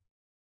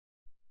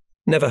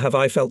 Never have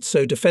I felt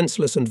so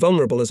defenseless and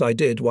vulnerable as I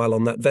did while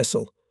on that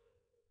vessel.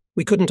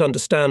 We couldn't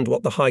understand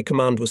what the High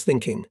Command was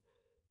thinking.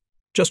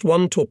 Just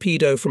one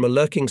torpedo from a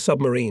lurking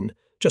submarine,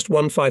 just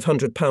one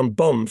 500-pound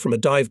bomb from a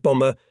dive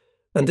bomber,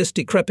 and this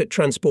decrepit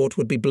transport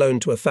would be blown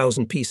to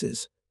 1,000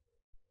 pieces.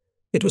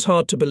 It was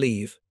hard to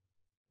believe,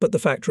 but the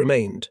fact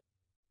remained.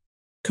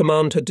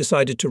 Command had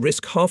decided to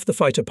risk half the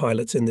fighter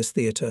pilots in this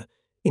theatre,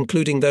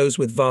 including those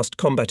with vast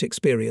combat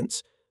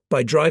experience,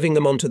 by driving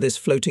them onto this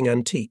floating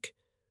antique.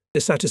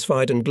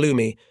 Dissatisfied and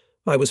gloomy,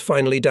 I was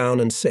finally down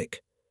and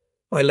sick.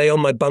 I lay on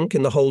my bunk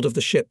in the hold of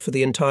the ship for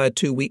the entire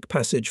 2-week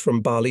passage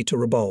from Bali to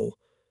Rabaul.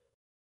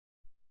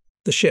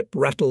 The ship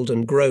rattled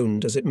and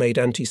groaned as it made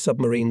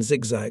anti-submarine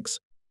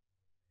zigzags.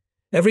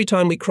 Every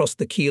time we crossed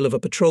the keel of a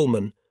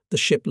patrolman, the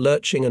ship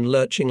lurching and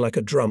lurching like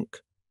a drunk.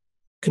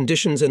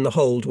 Conditions in the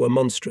hold were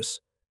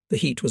monstrous. The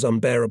heat was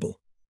unbearable.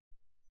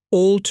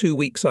 All 2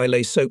 weeks I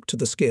lay soaked to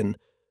the skin,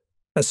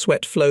 as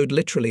sweat flowed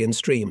literally in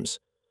streams.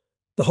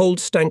 The hold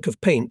stank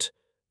of paint,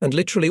 and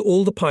literally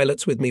all the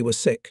pilots with me were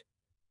sick.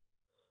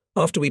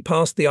 After we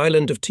passed the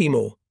island of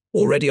Timor,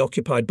 already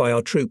occupied by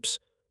our troops,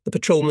 the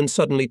patrolman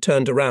suddenly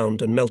turned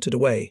around and melted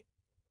away.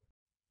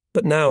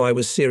 But now I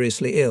was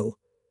seriously ill.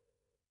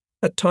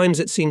 At times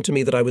it seemed to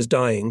me that I was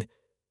dying,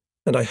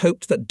 and I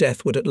hoped that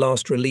death would at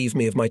last relieve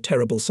me of my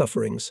terrible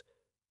sufferings.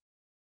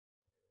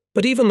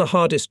 But even the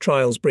hardest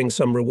trials bring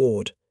some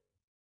reward.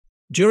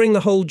 During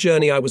the whole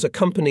journey I was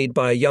accompanied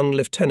by a young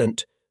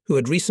lieutenant who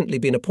had recently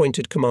been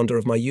appointed commander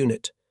of my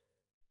unit.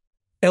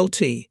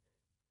 Lt.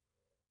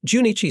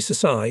 Junichi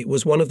Sasai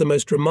was one of the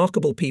most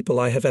remarkable people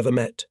I have ever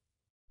met.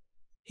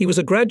 He was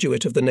a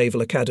graduate of the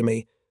Naval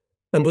Academy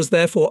and was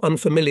therefore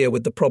unfamiliar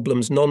with the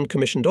problems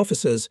non-commissioned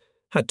officers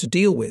had to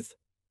deal with.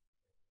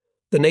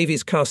 The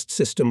Navy's caste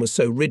system was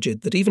so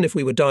rigid that even if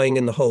we were dying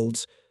in the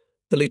holds,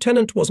 the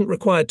lieutenant wasn't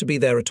required to be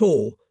there at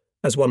all,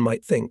 as one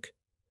might think.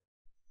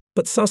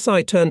 But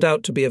Sasai turned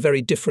out to be a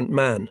very different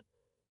man.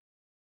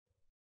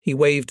 He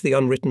waived the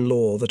unwritten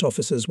law that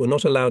officers were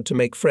not allowed to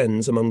make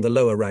friends among the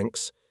lower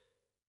ranks.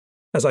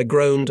 As I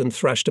groaned and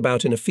thrashed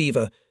about in a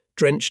fever,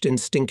 drenched in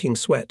stinking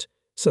sweat,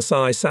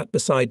 Sasai sat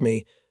beside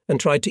me and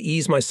tried to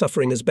ease my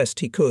suffering as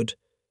best he could.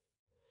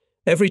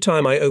 Every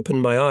time I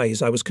opened my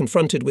eyes, I was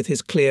confronted with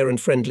his clear and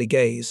friendly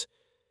gaze.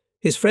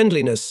 His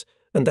friendliness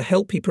and the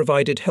help he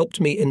provided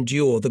helped me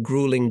endure the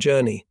grueling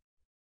journey.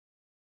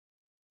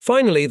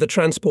 Finally, the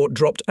transport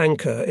dropped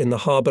anchor in the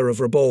harbour of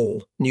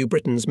Rabaul, New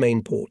Britain's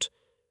main port.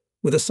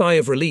 With a sigh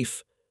of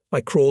relief,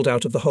 I crawled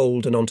out of the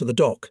hold and onto the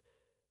dock,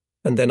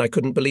 and then I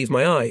couldn't believe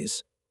my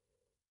eyes.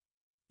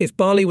 If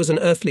Bali was an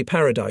earthly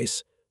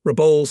paradise,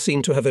 Rabaul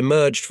seemed to have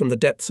emerged from the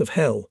depths of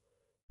hell.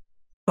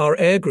 Our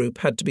air group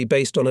had to be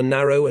based on a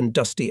narrow and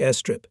dusty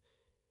airstrip.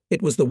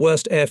 It was the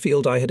worst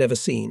airfield I had ever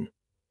seen.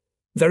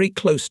 Very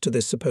close to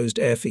this supposed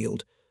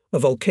airfield, a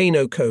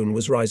volcano cone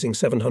was rising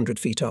 700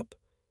 feet up.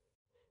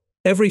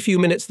 Every few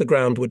minutes the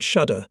ground would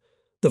shudder,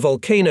 the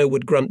volcano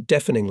would grunt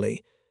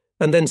deafeningly,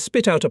 and then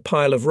spit out a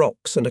pile of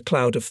rocks and a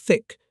cloud of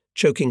thick,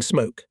 choking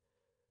smoke.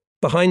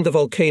 Behind the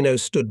volcano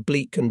stood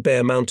bleak and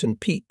bare mountain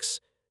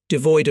peaks,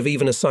 devoid of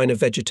even a sign of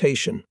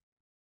vegetation.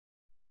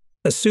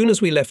 As soon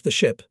as we left the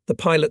ship, the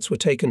pilots were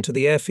taken to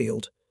the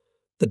airfield.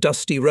 The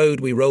dusty road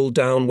we rolled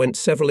down went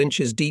several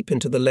inches deep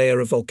into the layer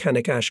of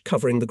volcanic ash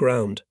covering the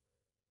ground.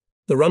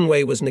 The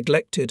runway was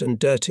neglected and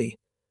dirty.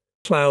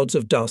 Clouds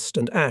of dust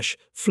and ash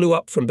flew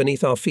up from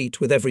beneath our feet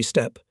with every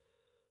step.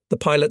 The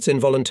pilots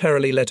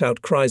involuntarily let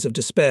out cries of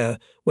despair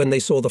when they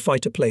saw the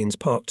fighter planes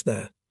parked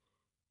there.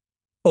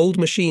 Old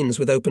machines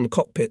with open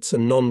cockpits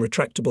and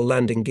non-retractable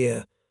landing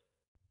gear.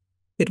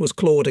 It was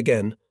clawed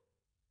again.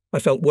 I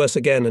felt worse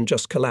again and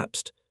just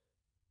collapsed.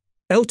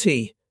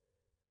 "LT,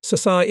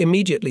 Sasai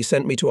immediately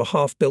sent me to a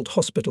half-built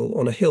hospital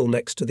on a hill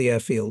next to the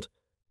airfield.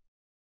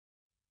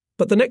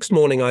 But the next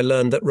morning I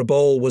learned that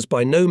Rabaul was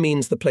by no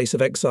means the place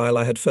of exile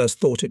I had first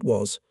thought it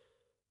was.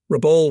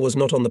 Rabaul was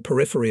not on the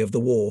periphery of the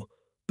war,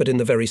 but in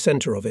the very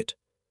centre of it.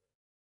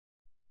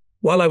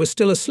 While I was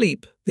still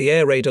asleep, the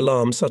air raid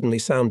alarm suddenly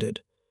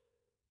sounded.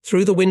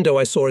 Through the window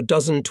I saw a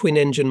dozen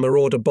twin-engine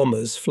Marauder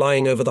bombers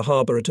flying over the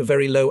harbour at a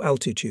very low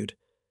altitude.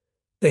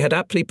 They had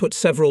aptly put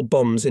several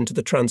bombs into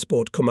the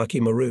transport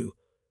Komaki Maru,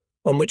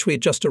 on which we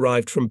had just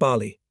arrived from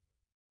Bali.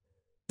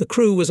 The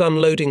crew was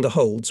unloading the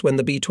holds when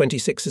the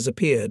B-26s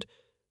appeared,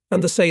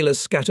 and the sailors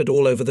scattered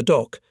all over the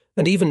dock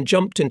and even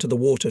jumped into the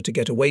water to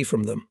get away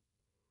from them.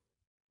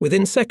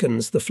 Within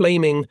seconds, the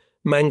flaming,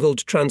 mangled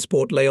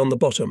transport lay on the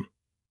bottom.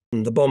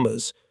 The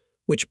bombers,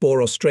 which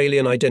bore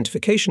Australian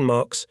identification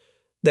marks,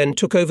 then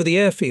took over the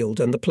airfield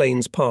and the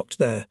planes parked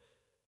there.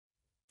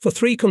 For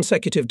 3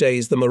 consecutive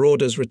days, the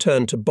Marauders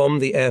returned to bomb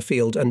the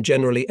airfield and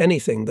generally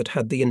anything that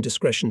had the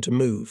indiscretion to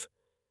move.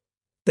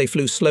 They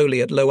flew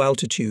slowly at low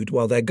altitude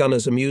while their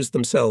gunners amused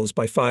themselves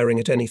by firing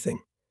at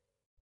anything.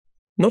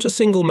 Not a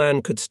single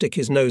man could stick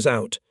his nose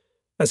out,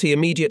 as he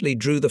immediately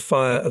drew the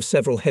fire of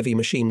several heavy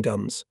machine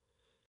guns.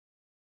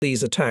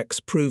 These attacks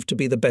proved to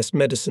be the best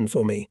medicine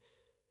for me.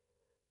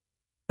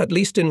 At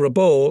least in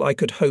Rabaul I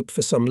could hope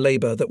for some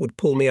labour that would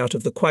pull me out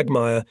of the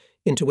quagmire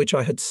into which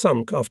I had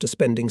sunk after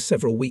spending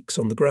several weeks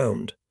on the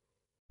ground.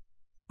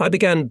 I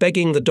began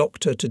begging the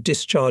doctor to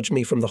discharge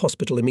me from the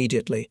hospital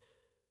immediately.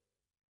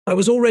 I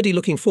was already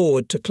looking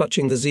forward to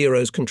clutching the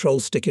Zero's control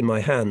stick in my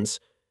hands.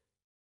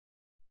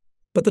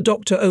 But the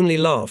doctor only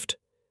laughed.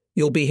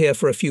 "You'll be here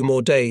for a few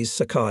more days,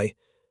 Sakai.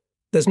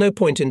 There's no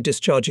point in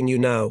discharging you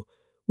now.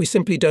 We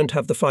simply don't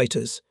have the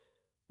fighters.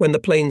 When the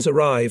planes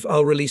arrive,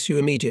 I'll release you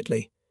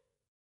immediately."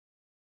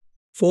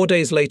 4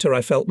 days later,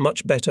 I felt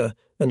much better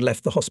and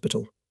left the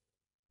hospital.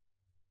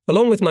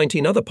 Along with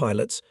 19 other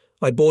pilots,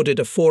 I boarded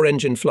a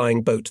 4-engine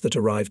flying boat that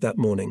arrived that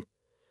morning.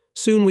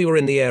 Soon we were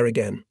in the air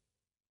again.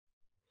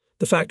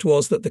 The fact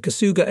was that the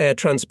Kasuga Air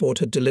Transport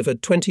had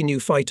delivered 20 new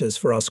fighters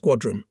for our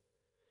squadron.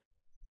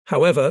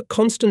 However,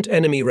 constant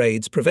enemy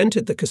raids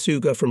prevented the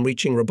Kasuga from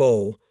reaching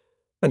Rabaul,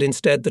 and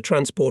instead the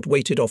transport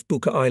waited off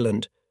Buka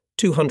Island,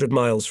 200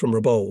 miles from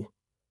Rabaul.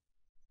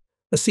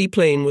 A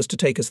seaplane was to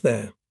take us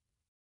there.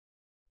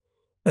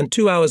 And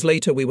 2 hours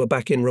later we were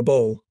back in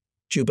Rabaul,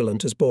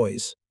 jubilant as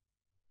boys.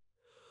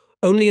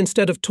 Only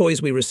instead of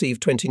toys we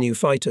received 20 new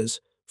fighters,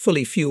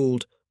 fully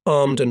fueled,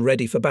 armed and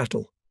ready for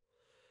battle.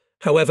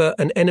 However,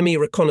 an enemy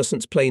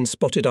reconnaissance plane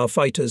spotted our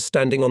fighters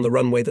standing on the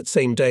runway that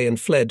same day and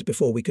fled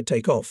before we could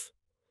take off.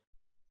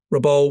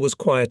 Rabaul was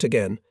quiet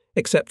again,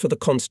 except for the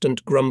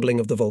constant grumbling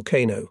of the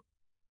volcano.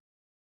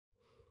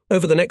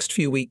 Over the next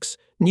few weeks,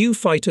 new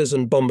fighters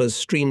and bombers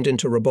streamed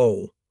into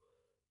Rabaul.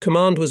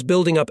 Command was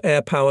building up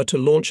air power to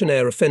launch an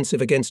air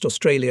offensive against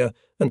Australia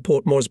and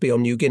Port Moresby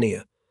on New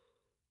Guinea.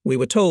 We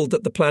were told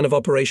that the plan of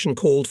operation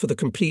called for the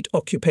complete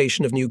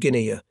occupation of New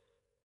Guinea.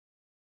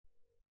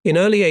 In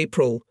early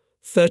April,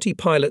 30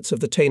 pilots of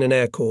the Tainan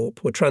Air Corps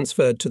were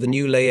transferred to the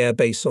new Lae Air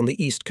Base on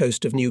the east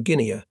coast of New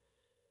Guinea.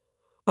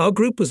 Our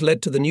group was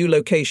led to the new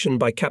location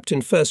by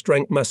Captain First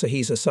Rank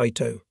Masahisa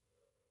Saito.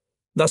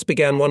 Thus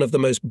began one of the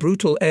most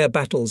brutal air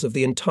battles of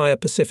the entire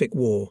Pacific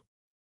War.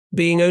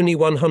 Being only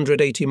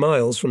 180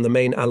 miles from the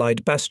main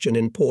Allied bastion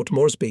in Port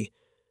Moresby,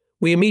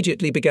 we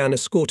immediately began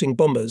escorting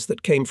bombers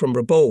that came from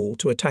Rabaul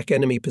to attack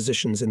enemy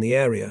positions in the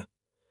area.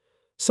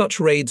 Such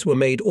raids were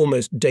made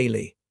almost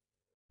daily.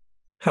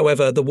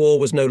 However, the war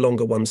was no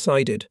longer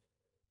one-sided.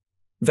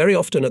 Very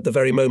often at the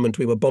very moment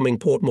we were bombing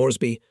Port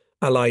Moresby,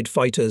 Allied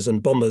fighters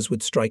and bombers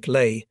would strike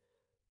Lae.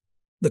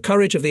 The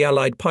courage of the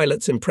Allied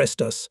pilots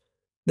impressed us.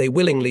 They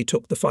willingly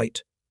took the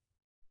fight.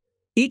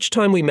 Each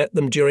time we met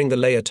them during the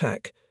Lae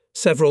attack,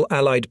 several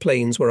Allied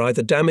planes were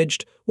either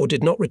damaged or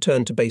did not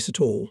return to base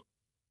at all.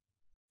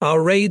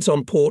 Our raids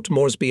on Port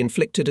Moresby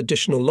inflicted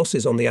additional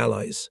losses on the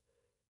Allies.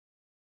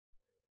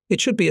 It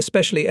should be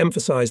especially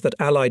emphasized that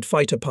Allied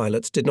fighter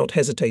pilots did not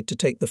hesitate to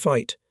take the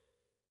fight.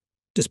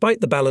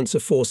 Despite the balance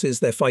of forces,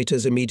 their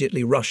fighters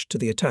immediately rushed to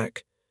the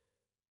attack.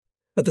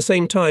 At the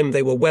same time,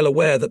 they were well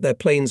aware that their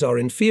planes are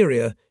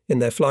inferior in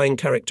their flying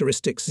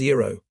characteristics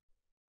 0.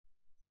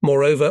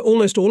 Moreover,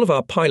 almost all of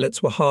our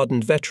pilots were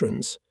hardened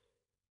veterans.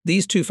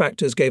 These two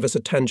factors gave us a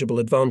tangible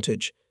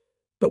advantage,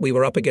 but we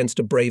were up against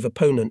a brave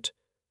opponent.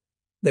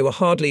 They were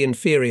hardly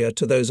inferior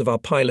to those of our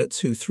pilots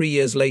who 3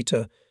 years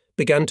later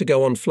began to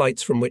go on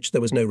flights from which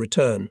there was no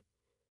return.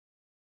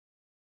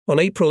 On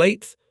April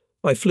 8th,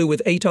 I flew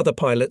with 8 other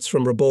pilots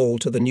from Rabaul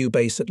to the new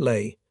base at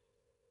Lae.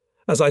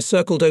 As I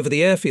circled over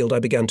the airfield, I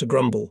began to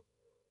grumble.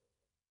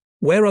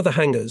 Where are the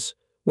hangars?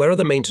 Where are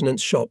the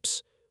maintenance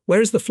shops?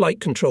 Where is the flight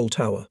control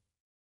tower?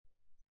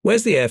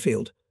 Where's the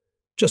airfield?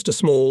 Just a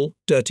small,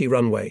 dirty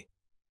runway.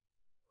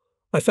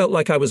 I felt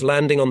like I was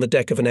landing on the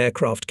deck of an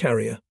aircraft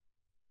carrier.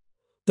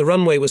 The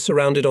runway was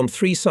surrounded on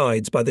 3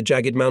 sides by the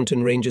jagged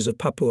mountain ranges of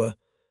Papua,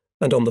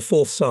 and on the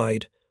 4th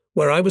side,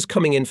 where I was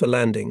coming in for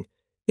landing,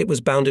 it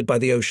was bounded by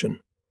the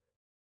ocean.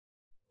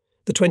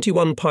 The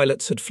 21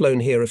 pilots had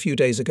flown here a few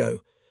days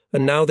ago,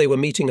 and now they were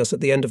meeting us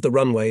at the end of the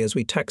runway as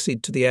we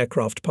taxied to the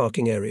aircraft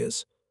parking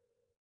areas.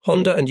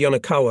 Honda and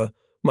Yonakawa,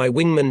 my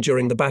wingmen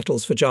during the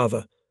battles for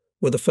Java,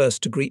 were the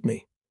first to greet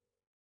me.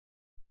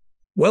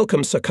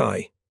 "Welcome,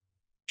 Sakai,"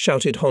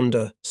 shouted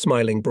Honda,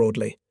 smiling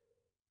broadly.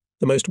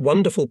 "The most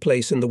wonderful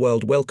place in the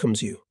world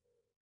welcomes you."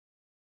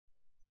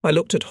 I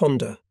looked at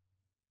Honda.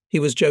 He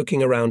was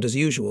joking around as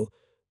usual,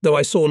 though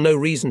I saw no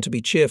reason to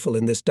be cheerful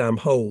in this damn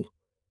hole.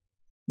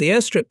 The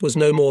airstrip was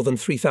no more than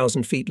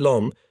 3,000 feet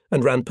long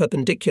and ran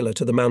perpendicular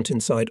to the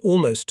mountainside,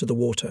 almost to the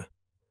water.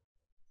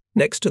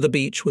 Next to the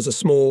beach was a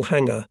small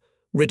hangar,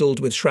 riddled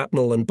with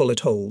shrapnel and bullet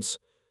holes.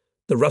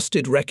 The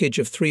rusted wreckage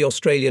of 3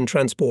 Australian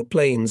transport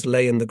planes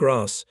lay in the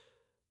grass,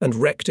 and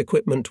wrecked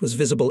equipment was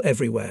visible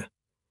everywhere.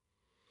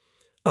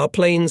 Our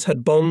planes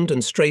had bombed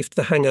and strafed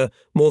the hangar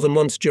more than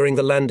once during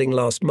the landing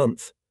last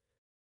month.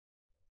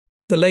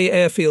 The Lae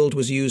airfield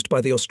was used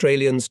by the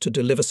Australians to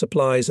deliver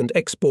supplies and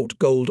export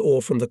gold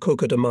ore from the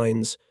Kokoda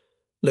mines,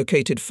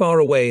 located far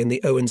away in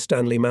the Owen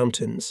Stanley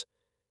Mountains.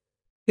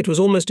 It was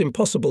almost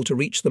impossible to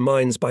reach the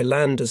mines by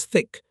land as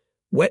thick,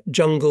 wet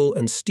jungle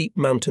and steep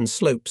mountain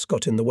slopes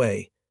got in the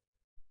way.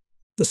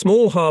 The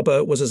small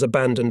harbour was as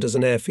abandoned as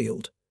an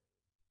airfield.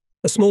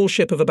 A small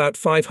ship of about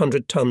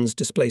 500 tons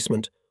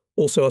displacement,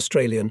 also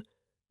Australian,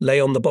 lay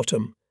on the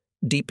bottom,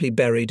 deeply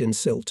buried in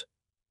silt.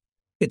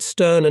 Its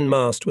stern and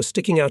mast were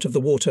sticking out of the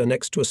water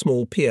next to a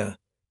small pier.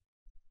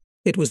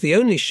 It was the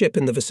only ship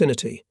in the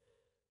vicinity.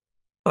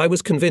 I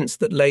was convinced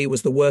that Lae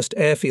was the worst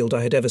airfield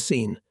I had ever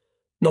seen,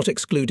 not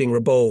excluding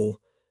Rabaul,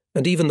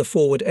 and even the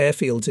forward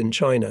airfields in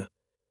China.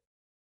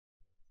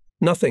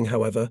 Nothing,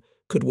 however,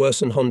 could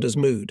worsen Honda's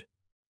mood.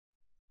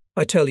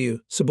 "I tell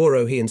you,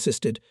 Saburo," he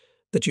insisted,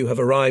 "that you have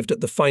arrived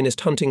at the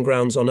finest hunting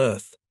grounds on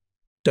Earth.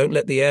 Don't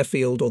let the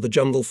airfield or the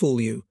jungle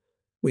fool you.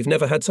 We've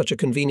never had such a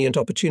convenient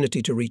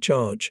opportunity to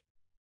recharge."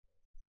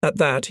 At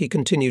that, he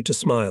continued to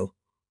smile.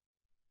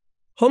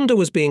 Honda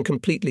was being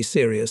completely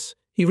serious.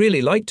 He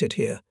really liked it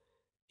here.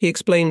 He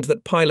explained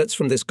that pilots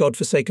from this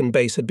godforsaken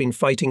base had been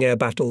fighting air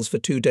battles for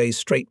 2 days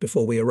straight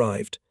before we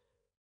arrived.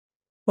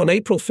 On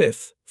April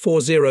 5th,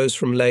 4 Zeros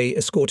from Lae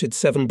escorted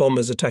 7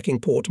 bombers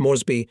attacking Port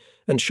Moresby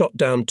and shot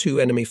down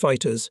 2 enemy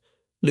fighters,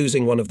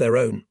 losing one of their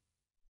own.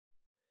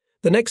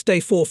 The next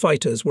day, 4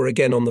 fighters were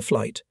again on the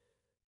flight.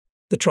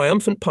 The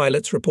triumphant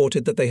pilots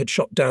reported that they had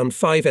shot down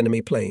 5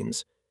 enemy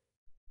planes.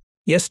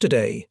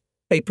 Yesterday,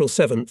 April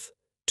 7th,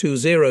 2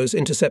 Zeros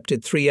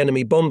intercepted 3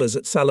 enemy bombers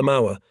at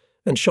Salamaua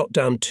and shot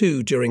down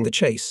 2 during the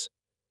chase.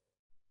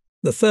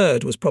 The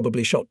third was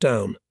probably shot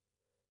down,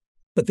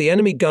 but the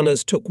enemy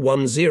gunners took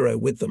 1 Zero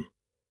with them.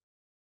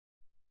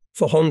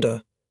 For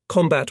Honda,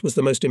 combat was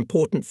the most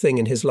important thing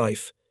in his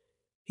life.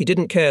 He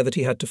didn't care that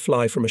he had to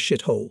fly from a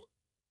shithole.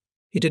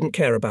 He didn't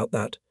care about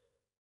that.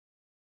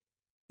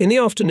 In the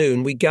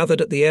afternoon, we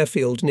gathered at the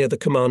airfield near the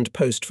command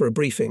post for a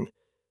briefing.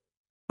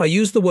 I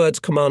use the words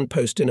command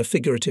post in a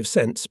figurative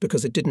sense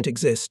because it didn't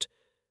exist.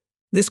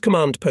 This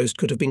command post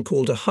could have been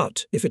called a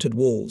hut if it had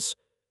walls.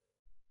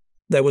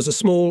 There was a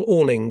small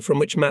awning from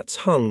which mats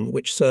hung,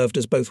 which served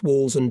as both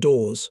walls and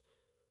doors.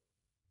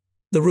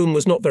 The room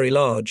was not very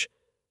large,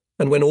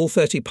 and when all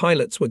 30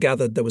 pilots were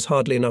gathered, there was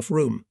hardly enough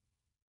room.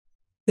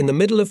 In the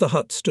middle of the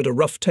hut stood a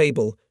rough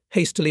table,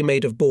 hastily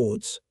made of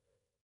boards.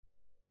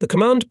 The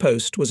command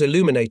post was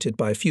illuminated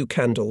by a few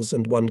candles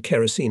and 1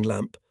 kerosene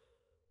lamp.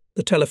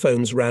 The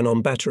telephones ran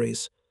on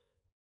batteries.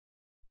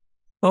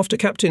 After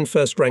Captain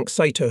First Rank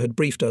Saito had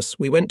briefed us,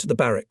 we went to the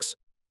barracks.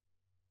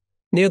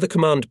 Near the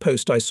command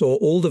post I saw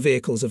all the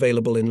vehicles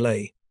available in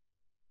Lae.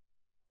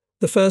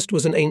 The first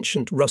was an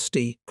ancient,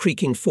 rusty,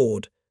 creaking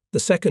Ford, the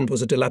second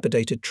was a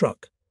dilapidated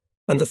truck,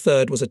 and the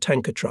third was a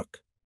tanker truck.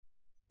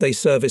 They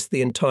serviced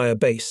the entire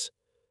base.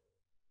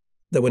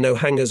 There were no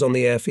hangars on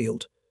the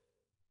airfield.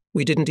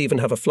 We didn't even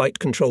have a flight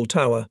control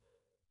tower.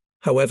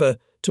 However,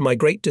 to my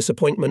great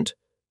disappointment,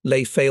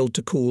 Lae failed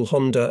to cool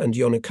Honda and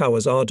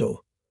Yonakawa's ardor.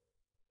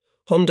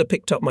 Honda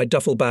picked up my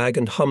duffel bag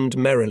and hummed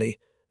merrily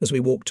as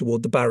we walked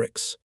toward the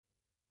barracks.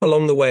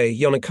 Along the way,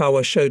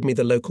 Yonakawa showed me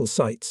the local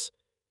sights.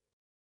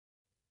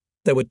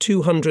 There were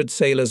 200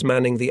 sailors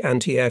manning the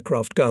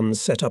anti-aircraft guns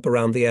set up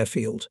around the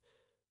airfield.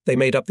 They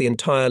made up the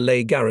entire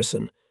Lae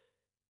garrison.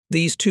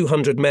 These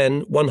 200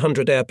 men,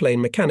 100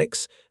 airplane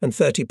mechanics, and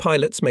 30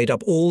 pilots made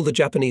up all the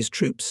Japanese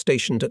troops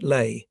stationed at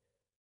Lae.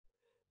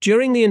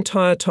 During the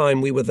entire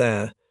time we were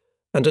there,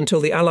 and until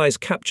the Allies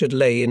captured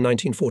Lae in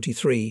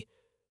 1943,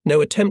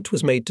 no attempt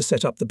was made to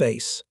set up the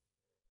base.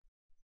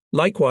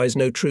 Likewise,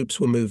 no troops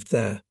were moved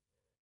there.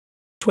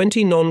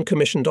 20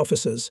 non-commissioned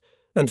officers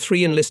and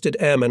 3 enlisted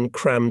airmen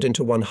crammed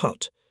into 1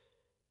 hut.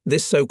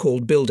 This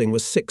so-called building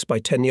was 6 by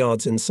 10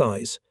 yards in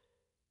size.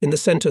 In the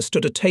centre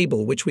stood a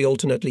table which we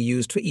alternately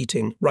used for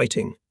eating,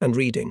 writing, and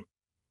reading.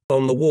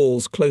 On the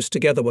walls, close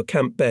together, were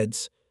camp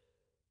beds.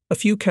 A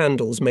few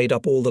candles made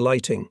up all the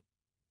lighting.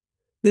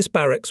 This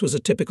barracks was a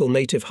typical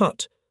native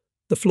hut,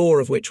 the floor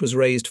of which was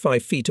raised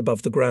 5 feet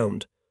above the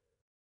ground.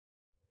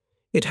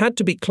 It had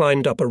to be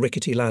climbed up a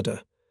rickety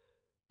ladder.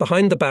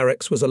 Behind the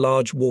barracks was a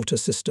large water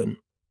cistern.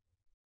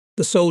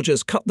 The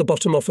soldiers cut the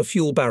bottom off a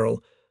fuel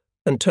barrel,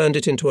 and turned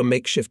it into a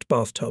makeshift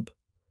bathtub.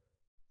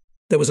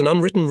 There was an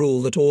unwritten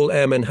rule that all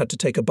airmen had to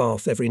take a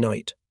bath every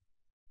night.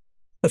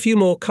 A few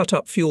more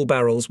cut-up fuel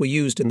barrels were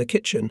used in the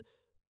kitchen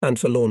and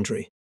for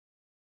laundry.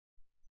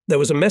 There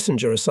was a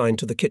messenger assigned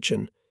to the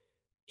kitchen.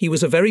 He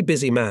was a very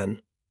busy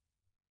man,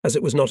 as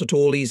it was not at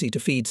all easy to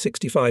feed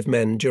 65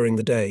 men during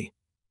the day.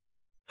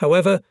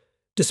 However,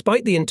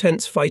 despite the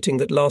intense fighting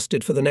that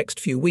lasted for the next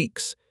few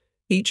weeks,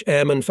 each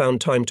airman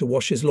found time to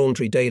wash his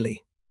laundry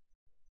daily.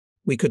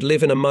 We could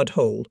live in a mud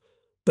hole,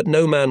 but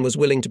no man was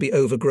willing to be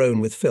overgrown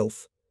with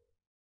filth.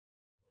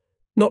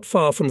 Not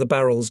far from the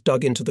barrels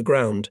dug into the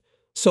ground,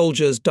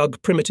 soldiers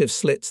dug primitive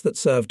slits that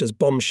served as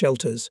bomb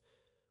shelters.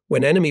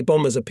 When enemy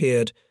bombers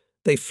appeared,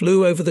 they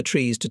flew over the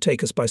trees to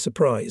take us by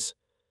surprise.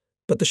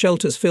 But the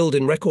shelters filled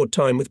in record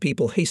time with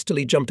people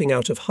hastily jumping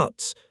out of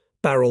huts,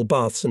 barrel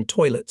baths and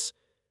toilets.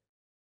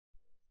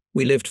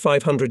 We lived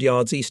 500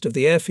 yards east of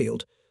the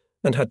airfield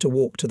and had to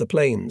walk to the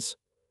plains.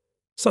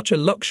 Such a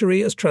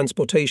luxury as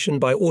transportation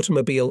by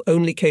automobile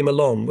only came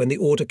along when the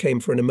order came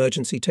for an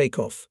emergency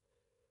takeoff.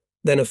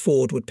 Then a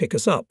Ford would pick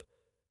us up.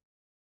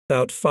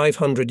 About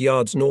 500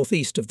 yards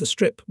northeast of the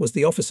strip was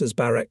the officers'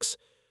 barracks.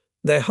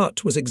 Their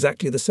hut was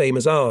exactly the same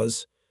as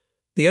ours.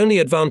 The only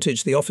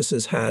advantage the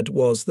officers had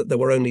was that there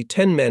were only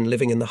 10 men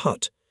living in the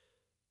hut.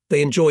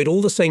 They enjoyed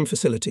all the same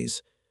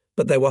facilities,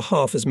 but there were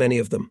half as many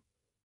of them.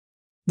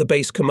 The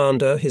base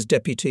commander, his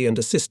deputy and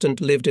assistant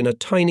lived in a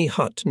tiny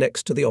hut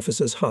next to the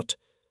officers' hut.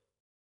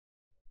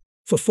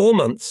 For 4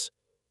 months,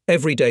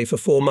 every day for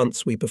 4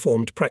 months we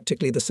performed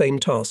practically the same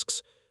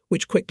tasks,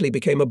 which quickly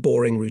became a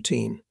boring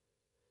routine.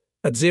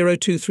 At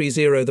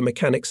 0230 the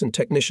mechanics and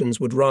technicians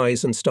would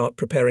rise and start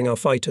preparing our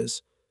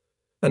fighters.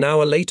 An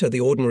hour later the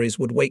ordinaries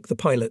would wake the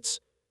pilots.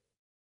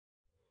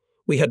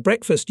 We had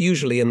breakfast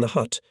usually in the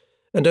hut,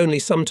 and only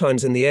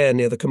sometimes in the air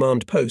near the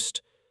command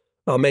post.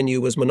 Our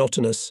menu was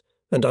monotonous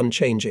and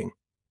unchanging.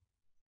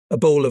 A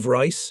bowl of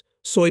rice,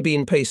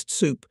 soybean paste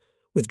soup,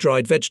 with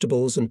dried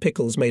vegetables and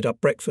pickles made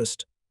up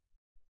breakfast.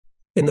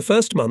 In the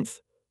first month,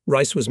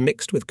 rice was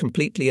mixed with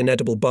completely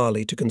inedible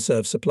barley to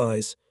conserve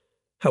supplies.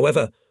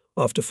 However,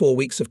 after 4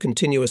 weeks of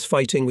continuous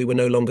fighting we were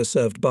no longer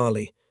served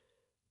barley.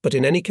 But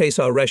in any case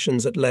our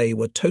rations at Leh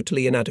were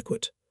totally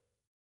inadequate.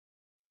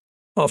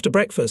 After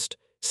breakfast,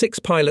 6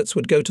 pilots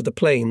would go to the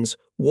planes,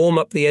 warm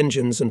up the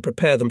engines and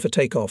prepare them for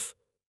takeoff.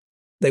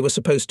 They were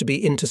supposed to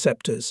be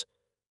interceptors.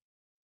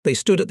 They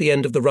stood at the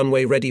end of the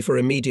runway ready for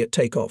immediate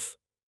takeoff.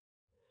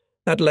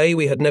 At Leh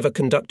we had never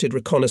conducted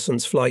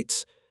reconnaissance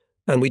flights,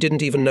 and we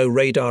didn't even know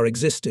radar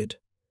existed.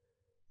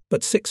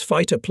 But 6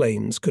 fighter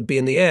planes could be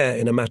in the air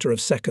in a matter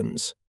of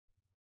seconds.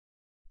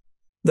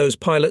 Those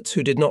pilots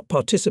who did not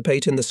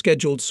participate in the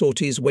scheduled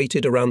sorties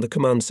waited around the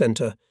command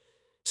center.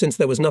 Since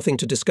there was nothing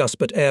to discuss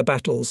but air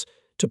battles,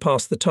 to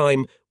pass the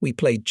time we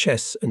played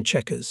chess and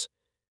checkers.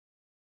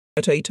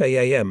 At 8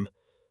 a.m.,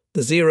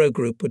 the Zero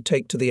group would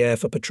take to the air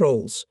for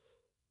patrols.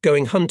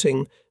 Going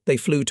hunting, they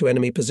flew to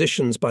enemy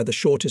positions by the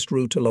shortest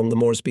route along the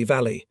Moresby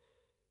Valley.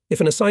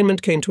 If an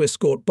assignment came to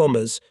escort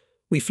bombers,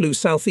 we flew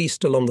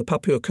southeast along the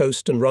Papua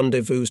coast and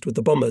rendezvoused with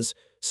the bombers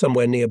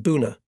somewhere near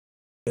Buna.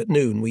 At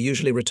noon, we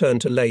usually returned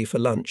to Leh for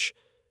lunch,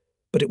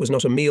 but it was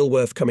not a meal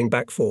worth coming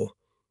back for.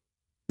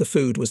 The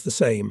food was the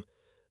same,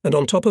 and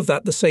on top of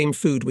that the same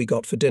food we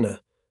got for dinner.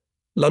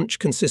 Lunch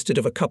consisted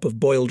of a cup of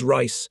boiled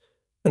rice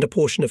and a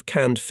portion of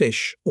canned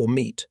fish or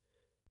meat.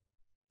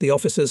 The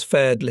officers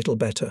fared little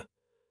better.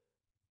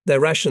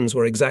 Their rations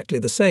were exactly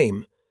the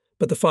same,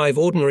 but the 5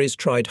 ordinaries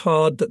tried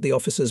hard that the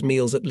officers'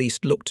 meals at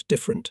least looked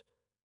different.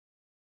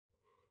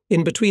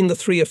 In between the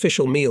 3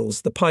 official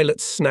meals, the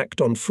pilots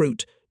snacked on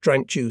fruit,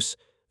 drank juice,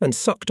 and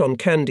sucked on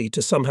candy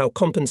to somehow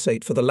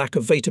compensate for the lack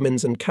of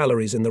vitamins and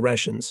calories in the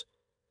rations.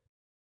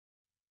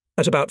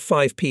 At about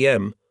 5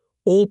 p.m.,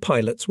 all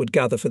pilots would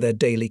gather for their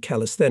daily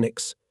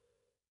calisthenics.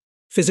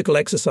 Physical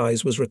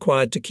exercise was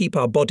required to keep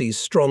our bodies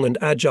strong and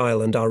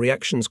agile and our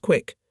reactions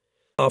quick.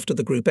 After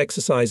the group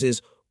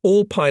exercises,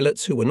 all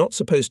pilots who were not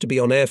supposed to be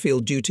on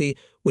airfield duty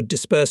would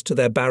disperse to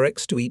their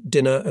barracks to eat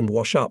dinner and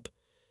wash up.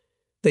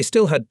 They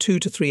still had 2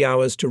 to 3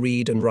 hours to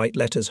read and write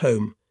letters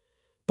home.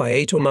 By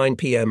 8 or 9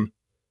 p.m.,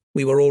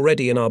 we were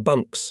already in our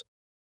bunks.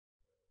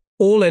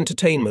 All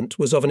entertainment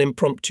was of an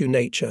impromptu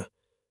nature.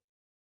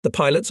 The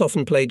pilots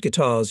often played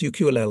guitars,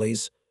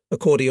 ukuleles,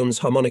 accordions,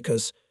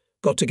 harmonicas,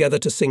 got together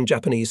to sing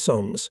Japanese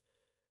songs.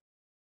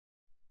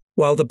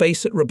 While the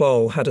base at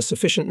Rabaul had a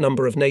sufficient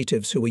number of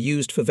natives who were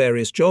used for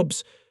various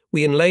jobs,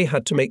 we in Leh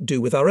had to make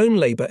do with our own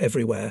labour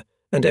everywhere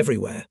and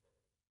everywhere.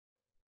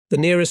 The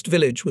nearest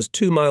village was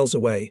 2 miles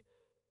away,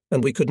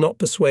 and we could not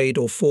persuade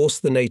or force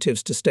the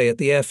natives to stay at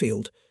the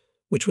airfield,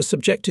 which was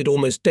subjected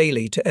almost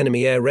daily to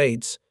enemy air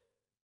raids.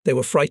 They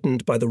were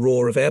frightened by the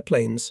roar of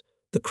airplanes,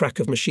 the crack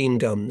of machine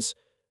guns,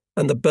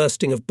 and the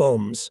bursting of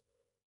bombs.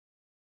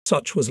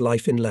 Such was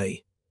life in Leh.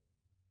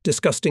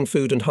 Disgusting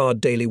food and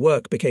hard daily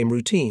work became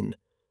routine.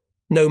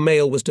 No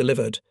mail was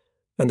delivered,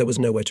 and there was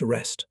nowhere to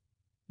rest.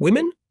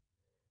 Women?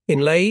 In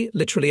Leh,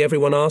 literally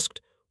everyone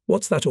asked,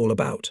 "What's that all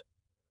about?"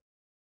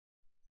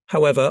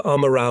 However, our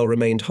morale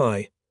remained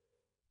high.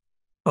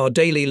 Our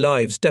daily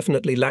lives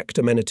definitely lacked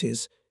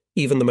amenities,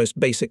 even the most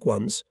basic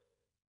ones,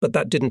 but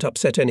that didn't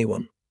upset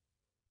anyone.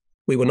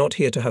 We were not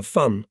here to have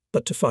fun,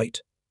 but to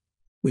fight.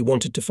 We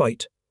wanted to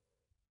fight.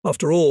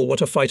 After all,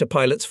 what are fighter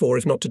pilots for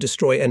if not to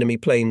destroy enemy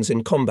planes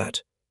in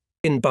combat?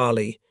 In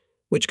Bali,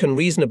 which can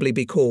reasonably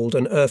be called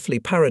an earthly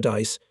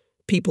paradise,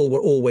 people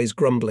were always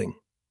grumbling.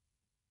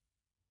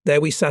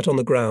 There we sat on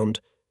the ground,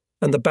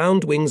 and the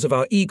bound wings of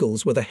our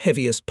eagles were the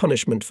heaviest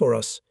punishment for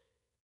us.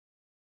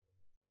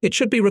 It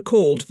should be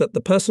recalled that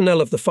the personnel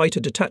of the fighter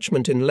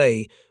detachment in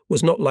Leh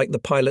was not like the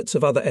pilots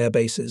of other air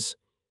bases.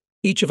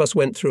 Each of us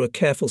went through a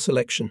careful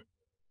selection.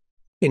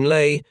 In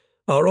Leh,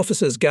 our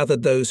officers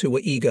gathered those who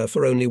were eager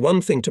for only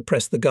one thing to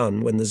press the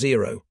gun when the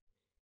Zero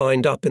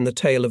lined up in the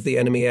tail of the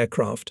enemy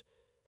aircraft.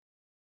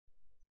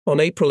 On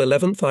April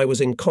 11th, I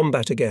was in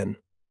combat again.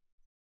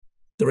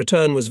 The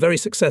return was very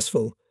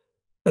successful,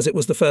 as it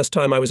was the first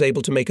time I was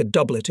able to make a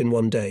doublet in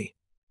one day.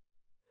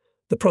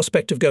 The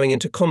prospect of going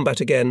into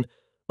combat again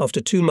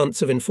after 2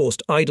 months of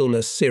enforced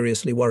idleness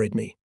seriously worried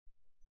me.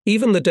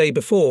 Even the day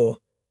before,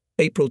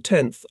 April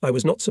 10th, I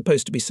was not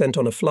supposed to be sent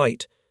on a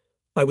flight.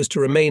 I was to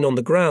remain on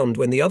the ground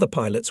when the other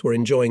pilots were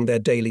enjoying their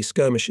daily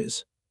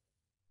skirmishes.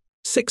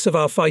 6 of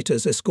our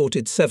fighters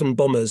escorted 7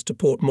 bombers to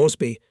Port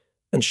Moresby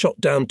and shot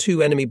down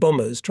 2 enemy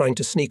bombers trying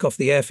to sneak off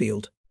the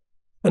airfield.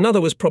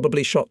 Another was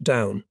probably shot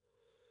down.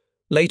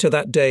 Later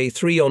that day,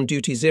 3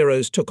 on-duty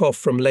Zeros took off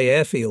from Leh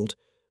Airfield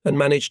and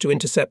managed to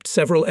intercept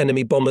several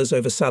enemy bombers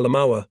over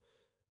Salamaua.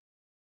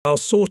 Our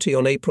sortie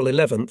on April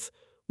 11th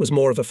was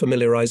more of a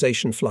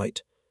familiarization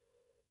flight.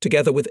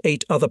 Together with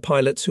 8 other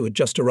pilots who had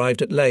just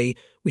arrived at Leh,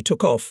 we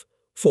took off,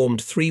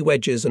 formed 3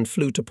 wedges and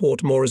flew to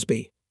Port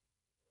Moresby.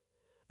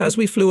 As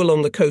we flew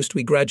along the coast,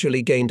 we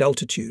gradually gained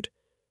altitude.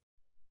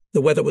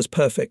 The weather was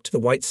perfect, the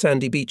white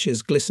sandy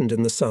beaches glistened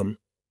in the sun.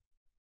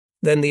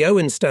 Then the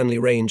Owen Stanley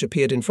Range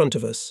appeared in front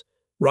of us,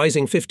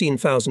 rising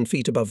 15,000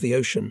 feet above the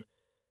ocean.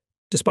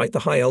 Despite the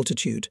high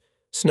altitude,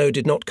 snow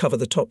did not cover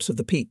the tops of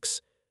the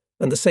peaks,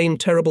 and the same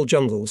terrible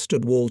jungle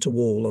stood wall to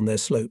wall on their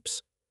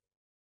slopes.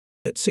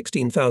 At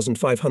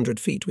 16,500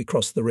 feet we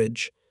crossed the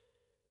ridge.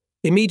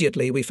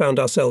 Immediately we found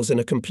ourselves in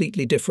a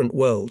completely different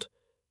world.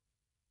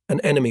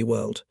 An enemy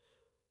world.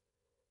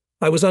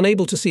 I was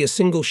unable to see a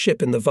single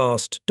ship in the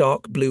vast,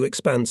 dark blue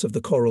expanse of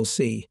the Coral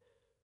Sea.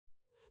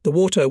 The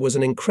water was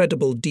an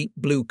incredible deep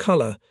blue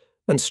colour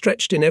and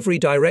stretched in every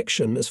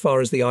direction as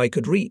far as the eye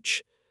could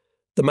reach.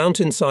 The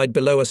mountainside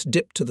below us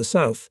dipped to the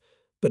south,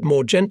 but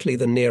more gently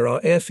than near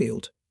our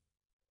airfield.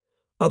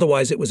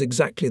 Otherwise it was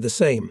exactly the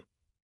same.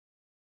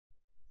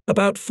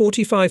 About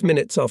 45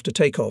 minutes after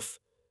takeoff,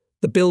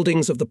 the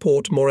buildings of the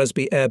Port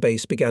Moresby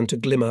airbase began to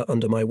glimmer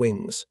under my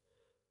wings.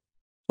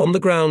 On the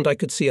ground I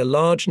could see a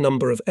large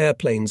number of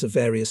airplanes of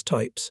various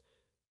types.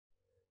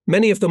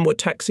 Many of them were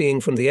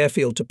taxiing from the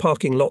airfield to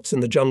parking lots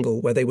in the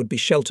jungle where they would be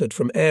sheltered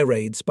from air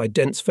raids by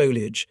dense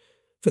foliage,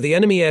 for the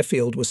enemy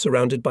airfield was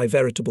surrounded by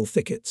veritable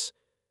thickets.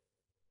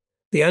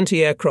 The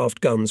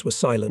anti-aircraft guns were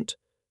silent.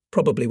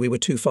 Probably we were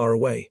too far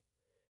away.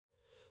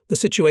 The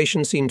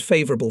situation seemed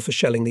favourable for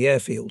shelling the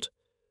airfield.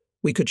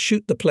 We could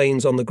shoot the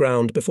planes on the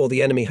ground before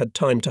the enemy had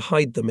time to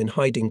hide them in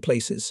hiding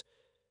places.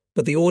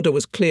 But the order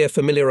was clear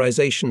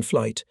familiarization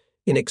flight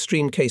in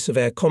extreme case of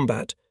air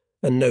combat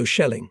and no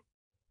shelling.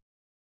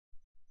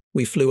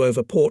 We flew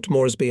over Port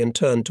Moresby and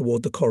turned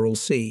toward the Coral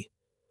Sea.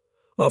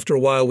 After a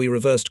while we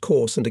reversed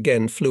course and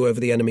again flew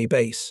over the enemy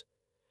base.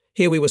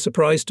 Here we were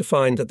surprised to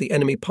find that the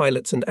enemy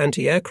pilots and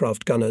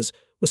anti-aircraft gunners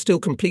were still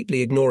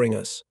completely ignoring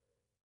us.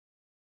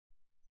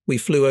 We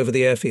flew over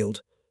the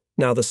airfield.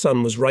 Now the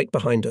sun was right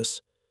behind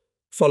us.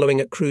 Following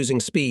at cruising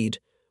speed,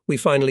 we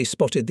finally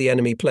spotted the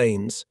enemy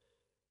planes.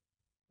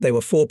 They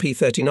were 4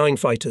 P-39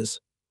 fighters,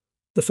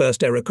 the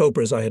first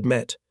Aerocobras I had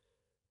met.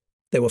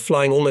 They were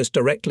flying almost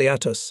directly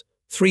at us,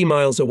 3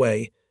 miles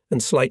away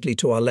and slightly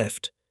to our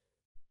left.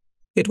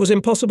 It was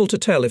impossible to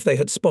tell if they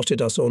had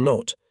spotted us or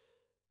not.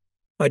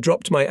 I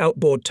dropped my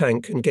outboard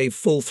tank and gave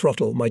full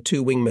throttle. My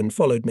 2 wingmen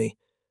followed me.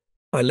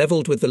 I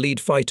levelled with the lead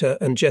fighter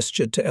and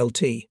gestured to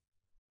LT,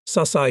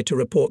 Sasai, to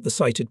report the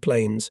sighted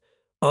planes,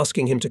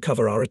 asking him to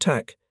cover our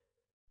attack.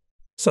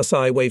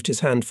 Sasai waved his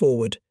hand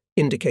forward,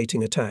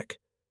 indicating attack.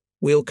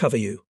 We'll cover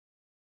you.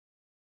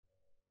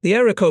 The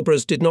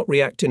Aerocobras did not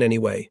react in any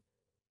way.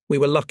 We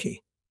were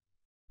lucky.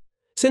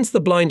 Since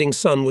the blinding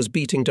sun was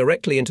beating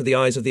directly into the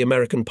eyes of the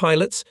American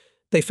pilots,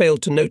 they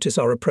failed to notice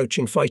our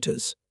approaching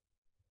fighters.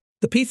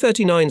 The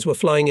P-39s were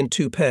flying in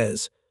 2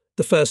 pairs,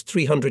 the first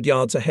 300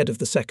 yards ahead of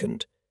the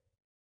second.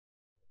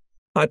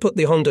 I put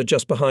the Honda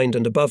just behind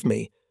and above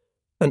me,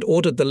 and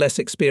ordered the less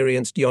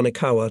experienced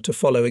Yonekawa to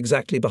follow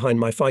exactly behind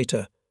my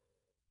fighter.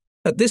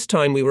 At this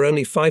time we were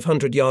only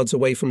 500 yards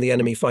away from the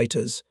enemy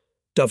fighters,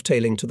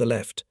 dovetailing to the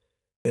left.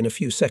 In a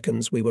few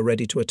seconds we were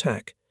ready to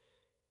attack.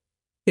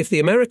 If the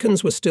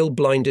Americans were still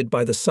blinded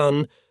by the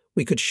sun,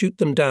 we could shoot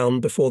them down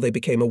before they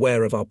became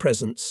aware of our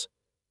presence.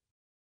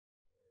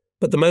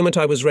 But the moment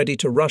I was ready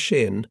to rush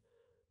in,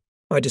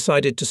 I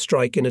decided to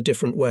strike in a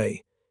different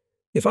way.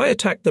 If I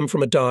attacked them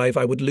from a dive,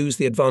 I would lose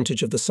the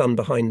advantage of the sun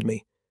behind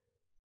me.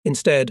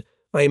 Instead,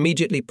 I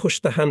immediately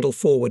pushed the handle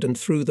forward and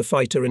threw the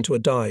fighter into a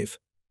dive.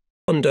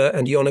 Honda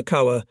and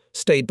Yonakawa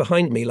stayed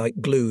behind me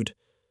like glued.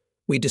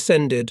 We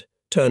descended,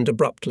 turned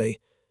abruptly,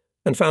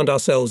 and found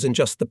ourselves in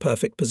just the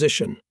perfect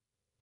position.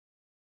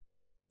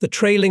 The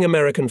trailing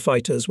American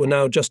fighters were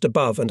now just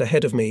above and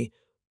ahead of me,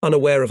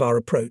 unaware of our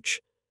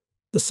approach.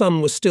 The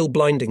sun was still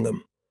blinding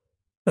them,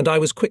 and I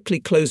was quickly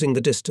closing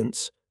the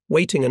distance,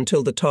 waiting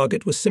until the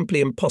target was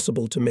simply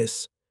impossible to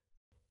miss.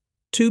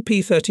 Two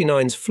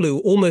P-39s flew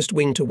almost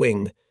wing to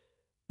wing,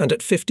 and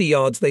at 50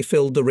 yards they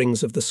filled the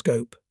rings of the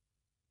scope.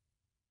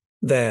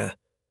 There.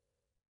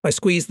 I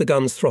squeezed the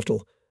gun's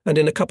throttle, and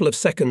in a couple of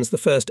seconds the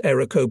first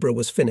Aerocobra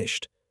was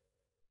finished.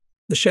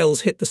 The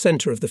shells hit the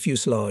center of the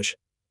fuselage.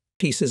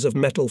 Pieces of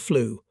metal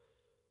flew.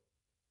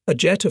 A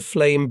jet of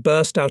flame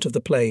burst out of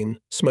the plane,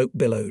 smoke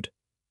billowed.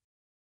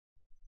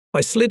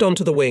 I slid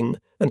onto the wing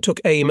and took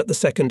aim at the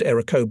second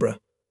Aerocobra.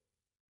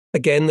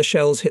 Again the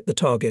shells hit the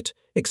target,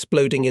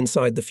 exploding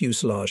inside the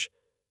fuselage.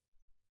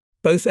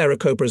 Both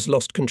Aerocobras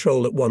lost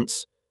control at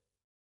once.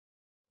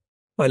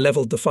 I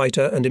leveled the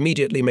fighter and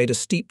immediately made a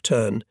steep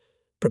turn,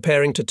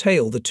 preparing to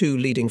tail the two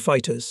leading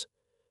fighters.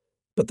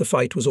 But the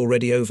fight was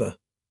already over.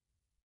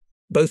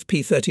 Both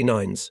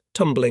P-39s,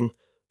 tumbling,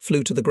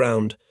 flew to the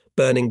ground,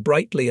 burning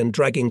brightly and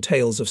dragging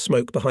tails of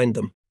smoke behind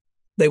them.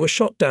 They were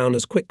shot down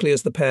as quickly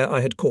as the pair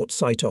I had caught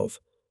sight of.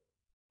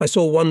 I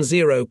saw one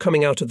Zero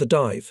coming out of the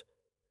dive.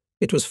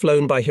 It was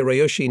flown by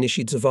Hiroyoshi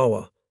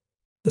Nishizawa.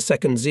 The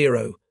second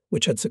Zero,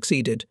 which had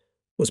succeeded,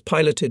 was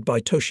piloted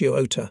by Toshio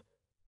Ota.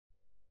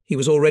 He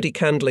was already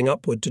candling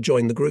upward to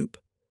join the group.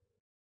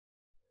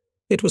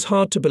 It was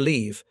hard to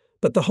believe,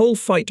 but the whole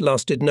fight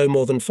lasted no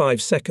more than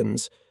 5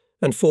 seconds,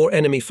 and 4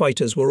 enemy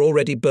fighters were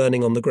already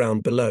burning on the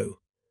ground below.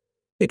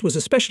 It was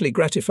especially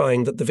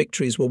gratifying that the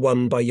victories were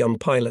won by young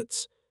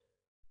pilots.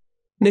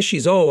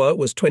 Nishizawa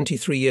was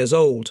 23 years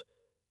old,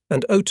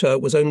 and Ota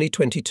was only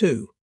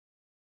 22.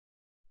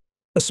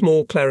 A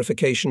small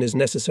clarification is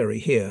necessary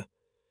here.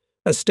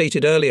 As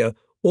stated earlier,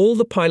 all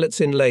the pilots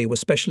in lay were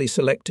specially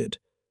selected.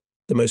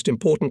 The most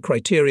important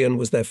criterion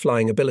was their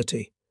flying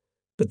ability.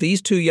 But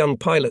these 2 young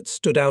pilots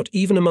stood out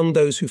even among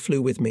those who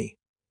flew with me.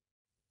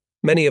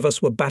 Many of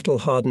us were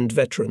battle-hardened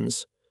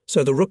veterans,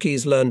 so the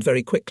rookies learned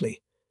very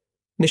quickly.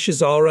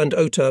 Nishizawa and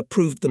Ota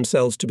proved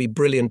themselves to be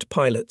brilliant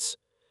pilots.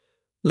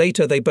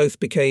 Later they both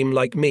became,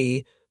 like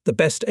me, the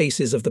best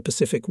aces of the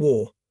Pacific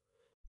War.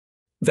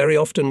 Very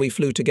often we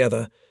flew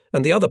together,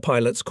 and the other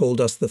pilots called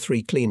us the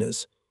 3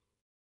 cleaners.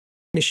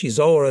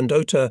 Nishizawa and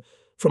Ota,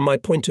 from my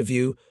point of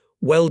view,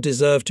 well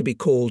deserved to be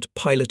called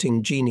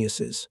piloting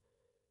geniuses.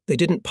 They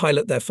didn't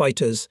pilot their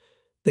fighters,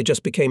 they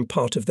just became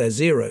part of their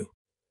Zero.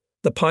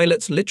 The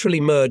pilots literally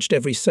merged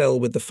every cell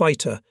with the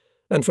fighter,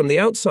 and from the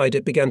outside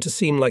it began to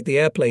seem like the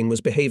airplane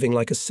was behaving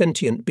like a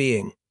sentient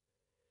being.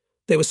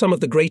 They were some of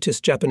the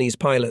greatest Japanese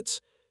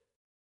pilots.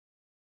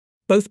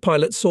 Both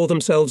pilots saw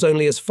themselves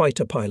only as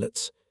fighter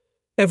pilots.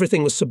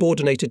 Everything was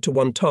subordinated to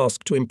one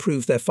task to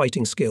improve their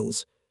fighting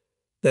skills.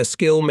 Their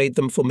skill made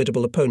them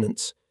formidable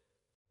opponents.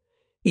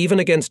 Even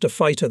against a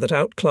fighter that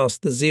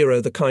outclassed the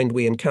Zero, the kind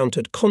we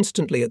encountered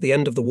constantly at the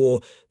end of the war,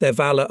 their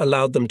valor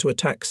allowed them to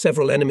attack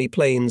several enemy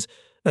planes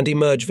and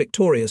emerge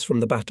victorious from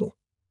the battle.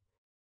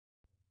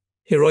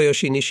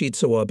 Hiroyoshi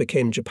Nishizawa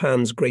became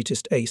Japan's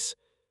greatest ace.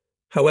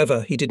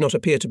 However, he did not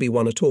appear to be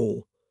one at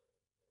all.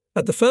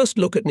 At the first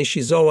look at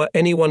Nishizawa,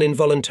 anyone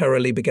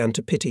involuntarily began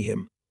to pity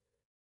him.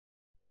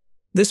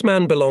 This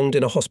man belonged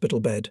in a hospital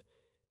bed.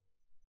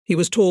 He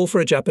was tall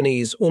for a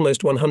Japanese,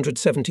 almost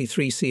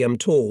 173 cm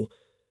tall,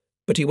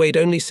 but he weighed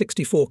only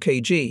 64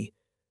 kg,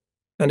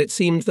 and it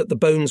seemed that the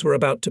bones were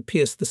about to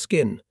pierce the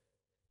skin.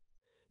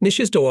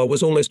 Nishizawa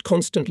was almost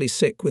constantly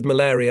sick with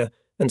malaria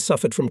and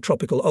suffered from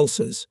tropical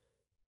ulcers.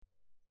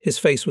 His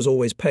face was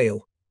always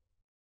pale.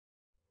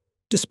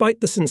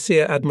 Despite the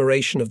sincere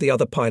admiration of the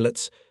other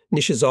pilots,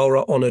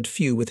 Nishizawa honored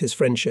few with his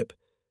friendship.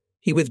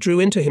 He withdrew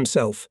into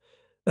himself,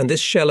 and this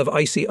shell of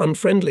icy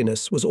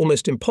unfriendliness was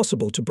almost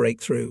impossible to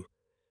break through.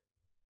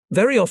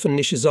 Very often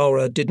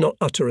Nishizawa did not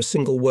utter a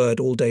single word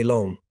all day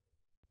long.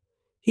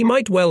 He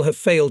might well have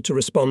failed to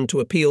respond to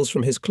appeals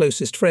from his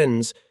closest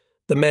friends,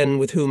 the men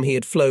with whom he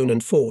had flown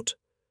and fought.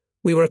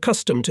 We were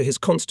accustomed to his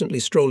constantly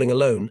strolling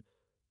alone,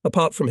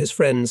 apart from his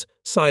friends,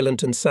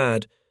 silent and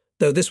sad,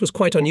 though this was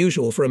quite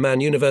unusual for a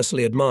man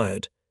universally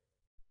admired.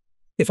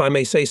 If I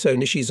may say so,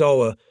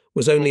 Nishizawa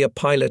was only a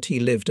pilot he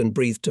lived and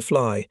breathed to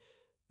fly,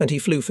 and he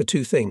flew for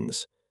 2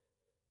 things.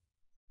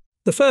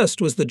 The first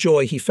was the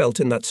joy he felt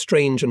in that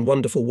strange and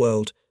wonderful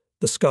world,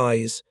 the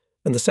skies,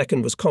 and the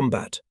second was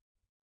combat.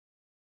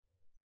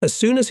 As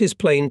soon as his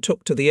plane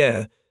took to the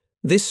air,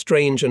 this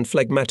strange and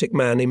phlegmatic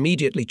man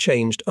immediately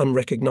changed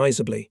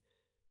unrecognizably.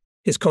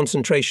 His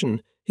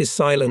concentration, his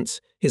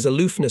silence, his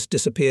aloofness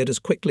disappeared as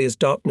quickly as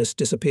darkness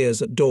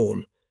disappears at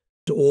dawn.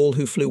 To all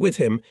who flew with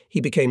him,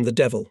 he became the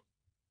devil.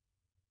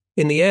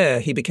 In the air,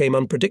 he became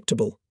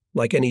unpredictable,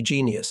 like any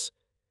genius.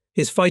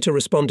 His fighter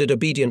responded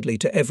obediently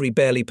to every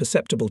barely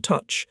perceptible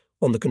touch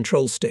on the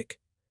control stick.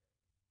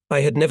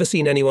 I had never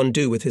seen anyone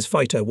do with his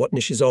fighter what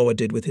Nishizawa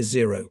did with his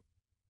Zero.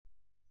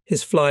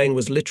 His flying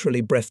was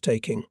literally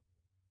breathtaking.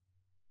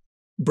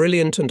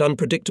 Brilliant and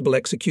unpredictable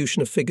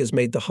execution of figures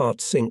made the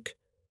heart sink.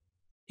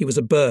 He was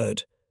a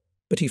bird,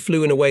 but he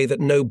flew in a way that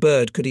no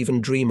bird could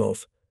even dream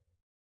of.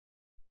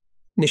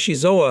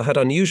 Nishizawa had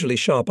unusually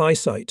sharp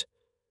eyesight.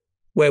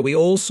 Where we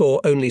all saw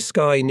only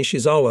sky,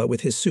 Nishizawa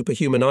with his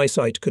superhuman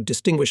eyesight could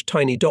distinguish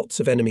tiny dots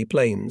of enemy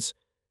planes.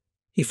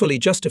 He fully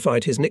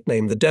justified his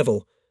nickname, the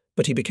Devil,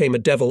 but he became a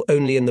devil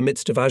only in the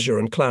midst of azure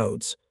and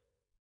clouds.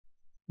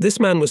 This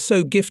man was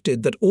so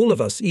gifted that all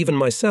of us, even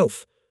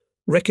myself,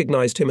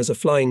 recognized him as a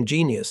flying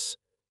genius.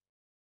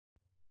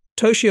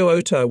 Toshio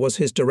Ota was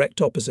his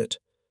direct opposite.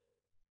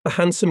 A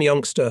handsome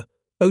youngster,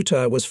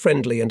 Ota was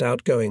friendly and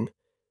outgoing.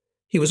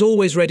 He was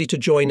always ready to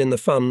join in the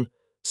fun,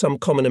 some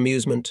common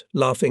amusement,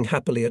 laughing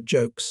happily at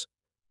jokes.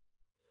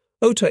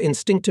 Ota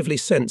instinctively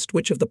sensed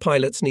which of the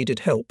pilots needed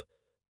help,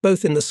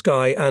 both in the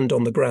sky and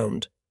on the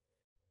ground.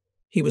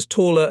 He was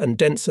taller and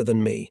denser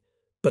than me,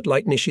 but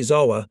like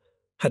Nishizawa,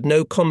 had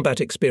no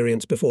combat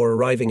experience before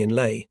arriving in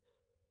Leh.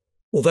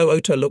 Although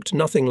Ota looked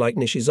nothing like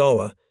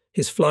Nishizawa,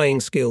 his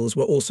flying skills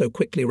were also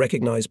quickly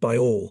recognized by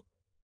all.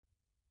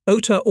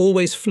 Ota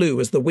always flew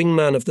as the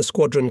wingman of the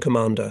squadron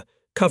commander,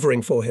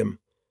 covering for him.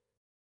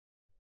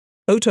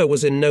 Ota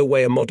was in no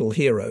way a model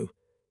hero.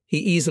 He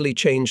easily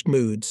changed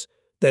moods,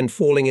 then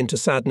falling into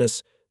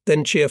sadness,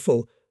 then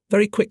cheerful,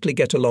 very quickly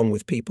get along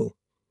with people.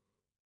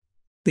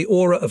 The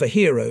aura of a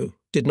hero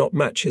did not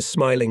match his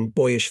smiling,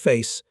 boyish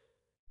face.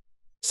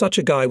 Such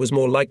a guy was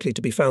more likely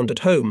to be found at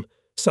home,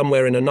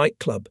 somewhere in a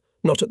nightclub,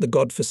 not at the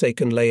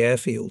god-forsaken Leh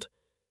airfield.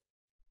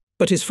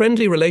 But his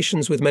friendly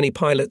relations with many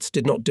pilots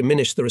did not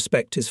diminish the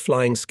respect his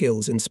flying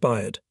skills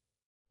inspired.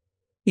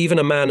 Even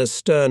a man as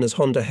stern as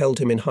Honda held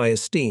him in high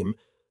esteem,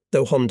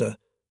 though Honda,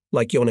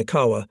 like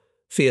Yonekawa,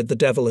 feared the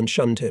devil and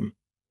shunned him.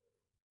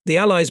 The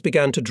Allies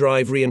began to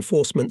drive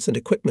reinforcements and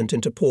equipment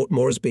into Port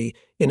Moresby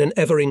in an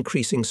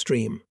ever-increasing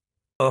stream.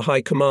 Our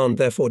High Command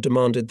therefore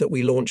demanded that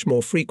we launch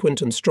more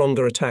frequent and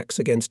stronger attacks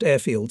against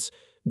airfields,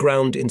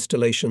 ground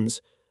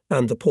installations,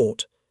 and the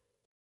port.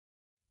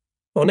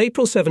 On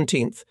April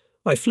 17th,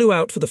 I flew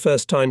out for the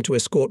first time to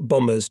escort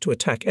bombers to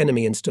attack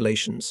enemy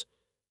installations.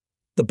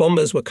 The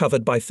bombers were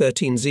covered by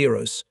 13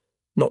 Zeros,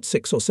 not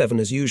 6 or 7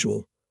 as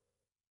usual.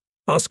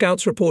 Our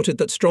scouts reported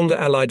that stronger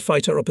Allied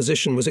fighter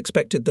opposition was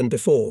expected than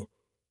before.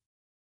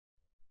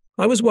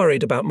 I was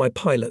worried about my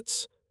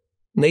pilots.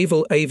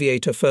 Naval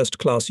Aviator First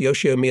Class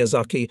Yoshio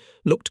Miyazaki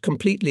looked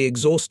completely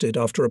exhausted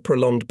after a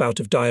prolonged bout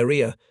of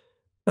diarrhea,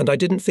 and I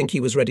didn't think he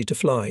was ready to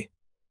fly.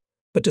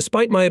 But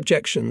despite my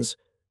objections,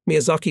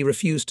 Miyazaki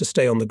refused to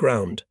stay on the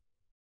ground.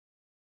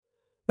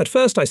 At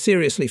first I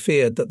seriously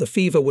feared that the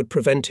fever would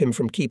prevent him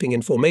from keeping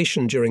in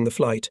formation during the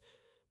flight,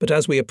 but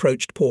as we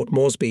approached Port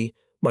Moresby,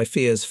 my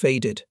fears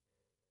faded.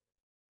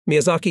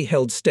 Miyazaki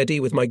held steady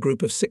with my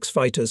group of 6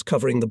 fighters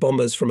covering the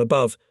bombers from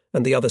above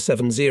and the other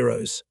 7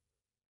 Zeros.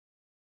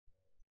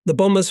 The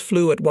bombers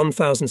flew at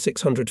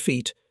 1,600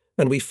 feet,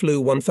 and we flew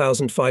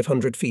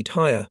 1,500 feet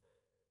higher.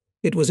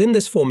 It was in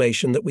this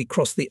formation that we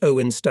crossed the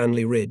Owen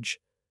Stanley Ridge.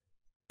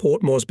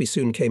 Port Moresby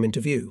soon came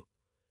into view.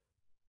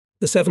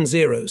 The 7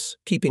 Zeros,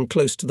 keeping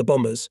close to the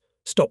bombers,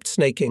 stopped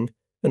snaking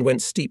and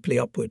went steeply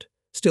upward,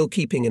 still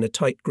keeping in a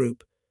tight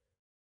group.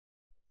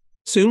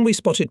 Soon we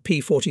spotted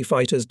P-40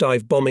 fighters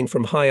dive bombing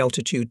from high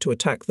altitude to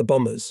attack the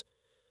bombers.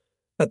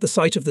 At the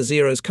sight of the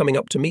Zeros coming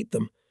up to meet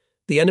them,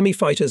 the enemy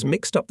fighters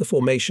mixed up the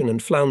formation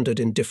and floundered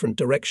in different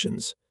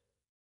directions.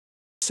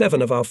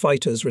 7 of our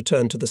fighters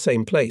returned to the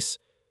same place.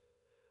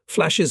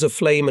 Flashes of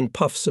flame and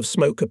puffs of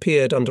smoke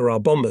appeared under our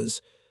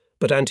bombers,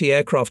 but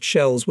anti-aircraft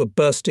shells were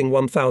bursting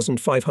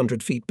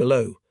 1,500 feet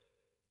below.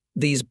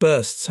 These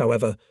bursts,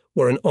 however,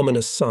 were an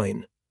ominous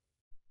sign.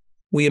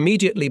 We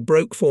immediately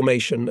broke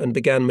formation and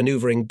began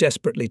maneuvering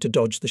desperately to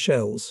dodge the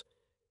shells.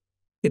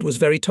 It was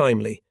very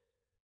timely.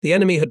 The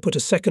enemy had put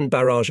a second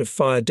barrage of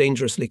fire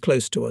dangerously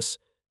close to us,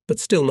 but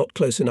still not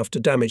close enough to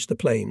damage the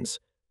planes.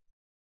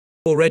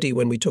 Already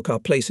when we took our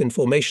place in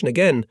formation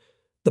again,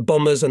 the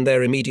bombers and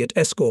their immediate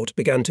escort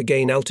began to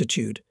gain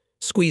altitude,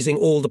 squeezing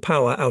all the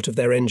power out of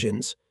their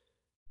engines.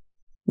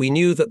 We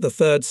knew that the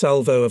third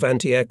salvo of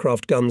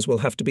anti-aircraft guns will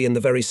have to be in the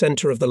very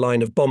center of the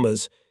line of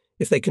bombers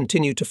if they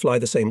continue to fly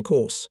the same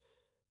course.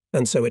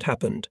 And so it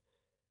happened.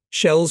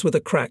 Shells with a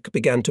crack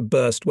began to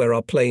burst where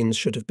our planes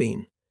should have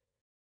been.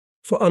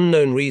 For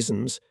unknown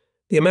reasons,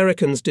 the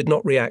Americans did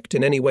not react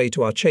in any way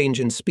to our change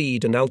in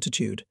speed and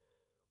altitude.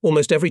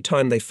 Almost every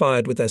time they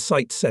fired with their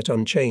sights set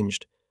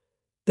unchanged.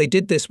 They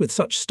did this with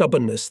such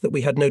stubbornness that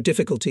we had no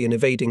difficulty in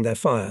evading their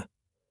fire.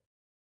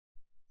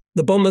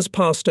 The bombers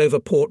passed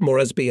over Port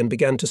Moresby and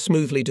began to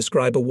smoothly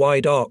describe a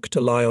wide arc to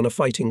lie on a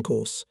fighting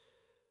course.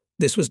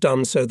 This was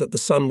done so that the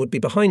sun would be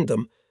behind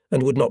them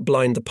and would not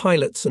blind the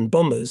pilots and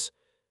bombers.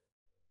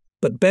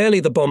 But barely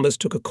the bombers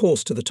took a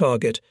course to the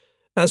target,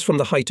 as from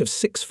the height of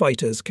 6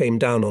 fighters came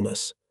down on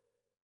us.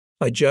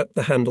 I jerked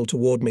the handle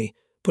toward me,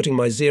 putting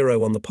my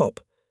Zero on the pop.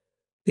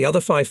 The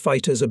other 5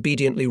 fighters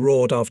obediently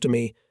roared after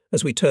me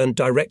as we turned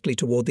directly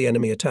toward the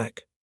enemy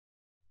attack.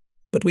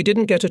 But we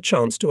didn't get a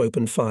chance to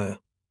open fire.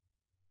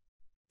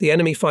 The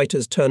enemy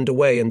fighters turned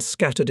away and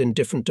scattered in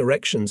different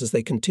directions as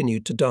they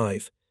continued to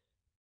dive.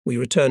 We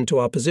returned to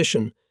our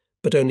position,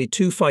 but only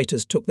 2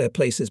 fighters took their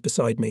places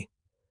beside me.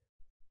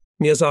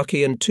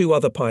 Miyazaki and 2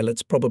 other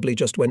pilots probably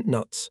just went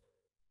nuts.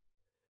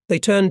 They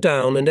turned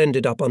down and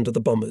ended up under the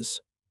bombers.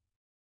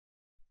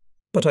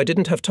 But I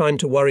didn't have time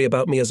to worry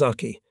about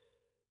Miyazaki.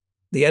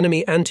 The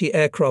enemy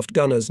anti-aircraft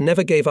gunners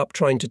never gave up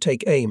trying to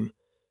take aim,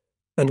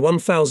 and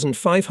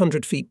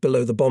 1,500 feet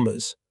below the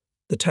bombers,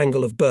 the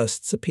tangle of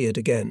bursts appeared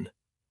again.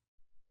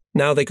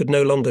 Now they could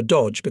no longer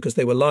dodge because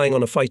they were lying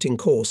on a fighting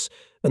course,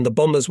 and the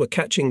bombers were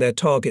catching their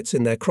targets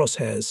in their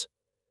crosshairs.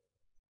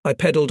 I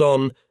pedaled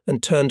on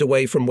and turned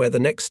away from where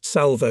the next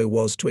salvo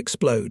was to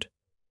explode.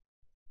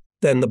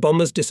 Then the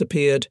bombers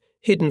disappeared,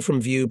 hidden from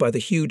view by the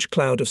huge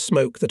cloud of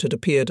smoke that had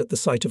appeared at the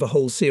site of a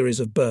whole series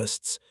of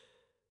bursts.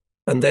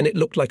 And then it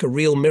looked like a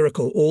real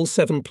miracle. All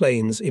 7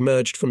 planes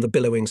emerged from the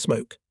billowing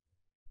smoke.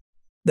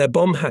 Their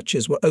bomb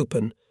hatches were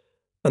open,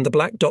 and the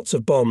black dots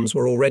of bombs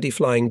were already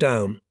flying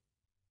down.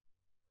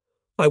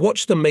 I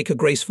watched them make a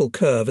graceful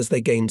curve as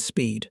they gained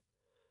speed.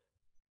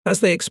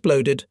 As they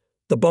exploded,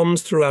 the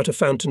bombs threw out a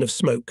fountain of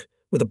smoke,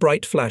 with a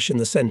bright flash in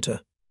the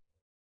center.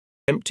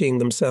 Emptying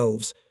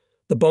themselves,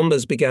 the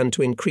bombers began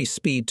to increase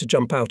speed to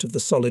jump out of the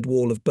solid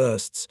wall of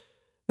bursts,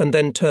 and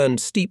then turned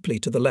steeply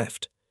to the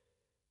left.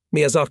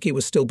 Miyazaki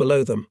was still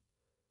below them,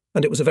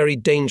 and it was a very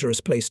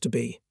dangerous place to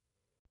be.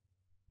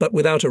 But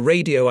without a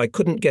radio, I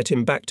couldn't get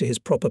him back to his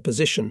proper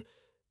position,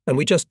 and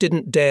we just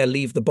didn't dare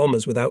leave the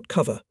bombers without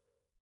cover.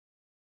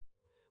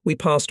 We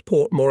passed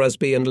Port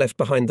Moresby and left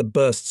behind the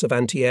bursts of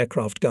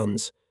anti-aircraft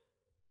guns.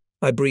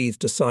 I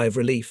breathed a sigh of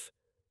relief.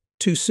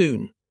 Too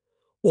soon.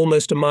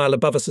 Almost a mile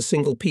above us, a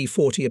single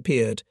P-40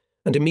 appeared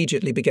and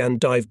immediately began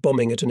dive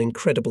bombing at an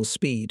incredible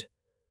speed.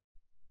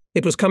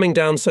 It was coming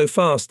down so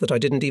fast that I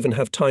didn't even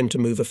have time to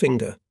move a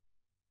finger.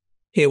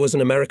 Here was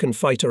an American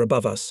fighter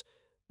above us,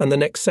 and the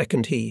next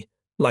second he,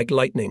 like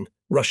lightning,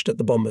 rushed at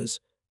the bombers.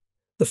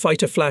 The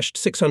fighter flashed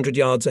 600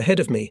 yards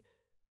ahead of me,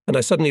 and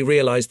I suddenly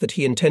realized that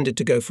he intended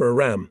to go for a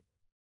ram.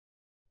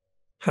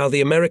 How the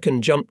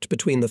American jumped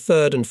between the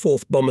 3rd and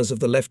 4th bombers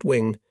of the left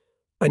wing,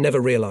 I never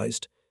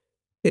realized.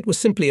 It was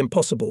simply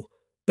impossible,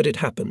 but it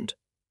happened.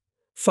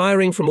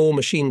 Firing from all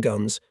machine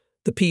guns,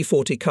 the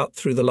P-40 cut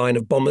through the line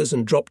of bombers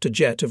and dropped a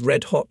jet of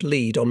red-hot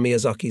lead on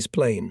Miyazaki's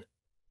plane.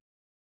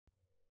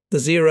 The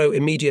Zero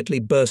immediately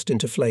burst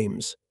into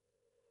flames.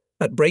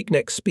 At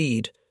breakneck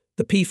speed,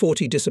 the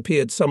P-40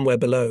 disappeared somewhere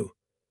below.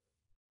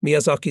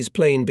 Miyazaki's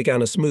plane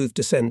began a smooth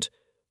descent,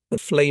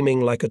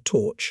 flaming like a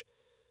torch.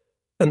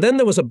 And then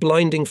there was a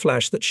blinding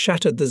flash that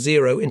shattered the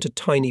Zero into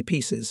tiny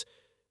pieces.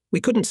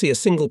 We couldn't see a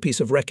single piece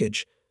of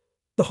wreckage.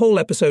 The whole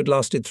episode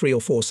lasted 3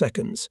 or 4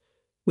 seconds.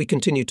 We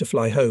continued to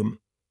fly home.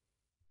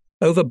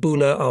 Over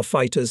Buna, our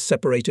fighters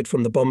separated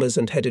from the bombers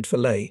and headed for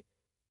Leh.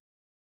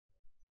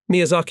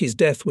 Miyazaki's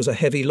death was a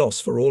heavy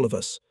loss for all of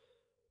us.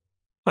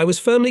 I was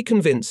firmly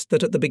convinced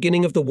that at the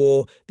beginning of the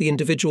war, the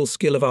individual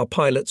skill of our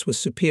pilots was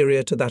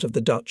superior to that of the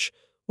Dutch,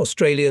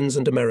 Australians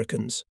and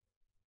Americans.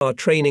 Our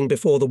training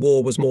before the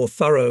war was more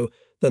thorough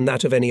than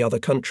that of any other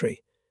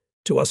country.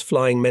 To us,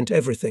 flying meant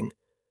everything.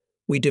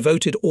 We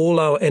devoted all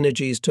our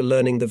energies to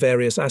learning the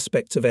various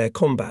aspects of air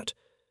combat,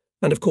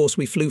 and of course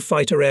we flew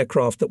fighter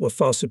aircraft that were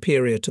far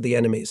superior to the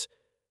enemy's.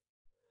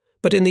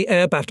 But in the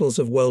air battles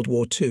of World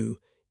War II,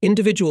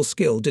 individual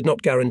skill did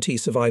not guarantee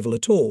survival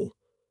at all.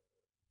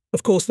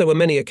 Of course, there were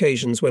many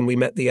occasions when we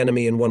met the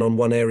enemy in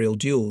one-on-one aerial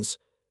duels,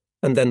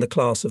 and then the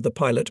class of the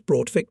pilot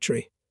brought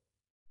victory.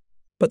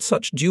 But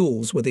such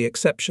duels were the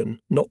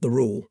exception, not the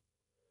rule.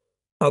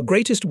 Our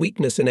greatest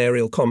weakness in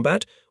aerial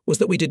combat was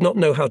that we did not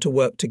know how to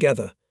work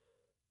together,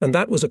 and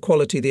that was a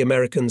quality the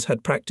Americans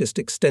had practiced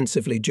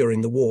extensively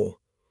during the war.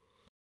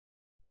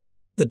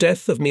 The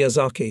death of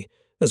Miyazaki,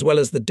 as well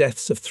as the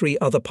deaths of 3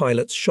 other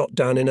pilots shot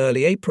down in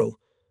early April,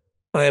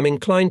 I am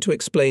inclined to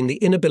explain the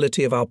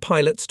inability of our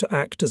pilots to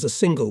act as a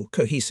single,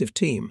 cohesive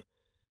team.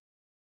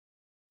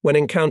 When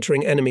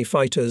encountering enemy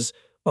fighters,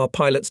 our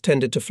pilots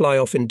tended to fly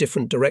off in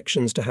different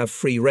directions to have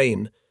free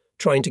rein,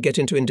 trying to get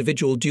into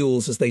individual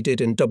duels as they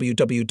did in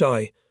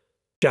WW-Die.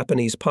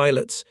 Japanese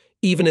pilots,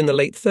 even in the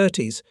late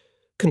 30s,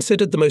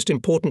 considered the most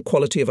important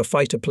quality of a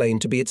fighter plane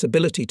to be its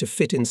ability to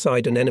fit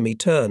inside an enemy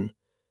turn.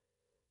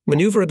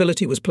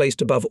 Maneuverability was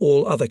placed above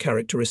all other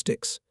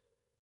characteristics.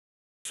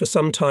 For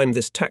some time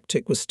this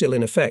tactic was still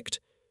in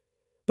effect,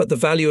 but the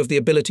value of the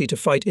ability to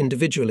fight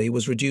individually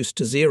was reduced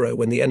to 0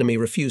 when the enemy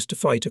refused to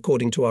fight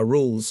according to our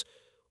rules,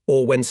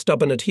 or when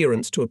stubborn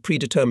adherence to a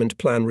predetermined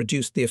plan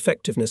reduced the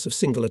effectiveness of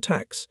single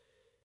attacks.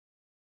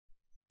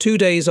 2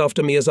 days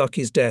after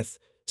Miyazaki's death,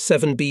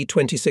 7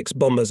 B-26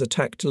 bombers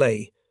attacked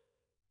Leh.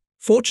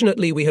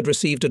 Fortunately, we had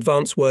received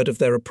advance word of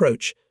their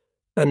approach,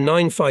 and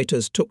 9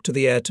 fighters took to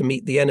the air to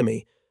meet the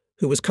enemy,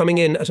 who was coming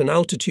in at an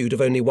altitude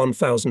of only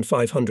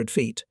 1,500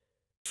 feet.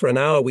 For an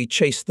hour we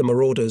chased the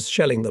marauders,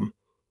 shelling them.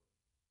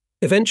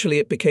 Eventually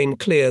it became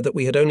clear that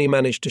we had only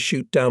managed to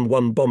shoot down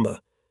 1 bomber.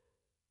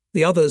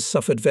 The others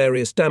suffered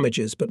various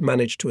damages but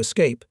managed to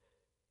escape.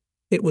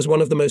 It was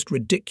one of the most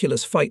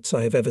ridiculous fights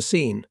I have ever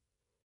seen.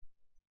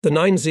 The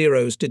 9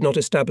 Zeros did not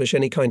establish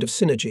any kind of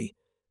synergy.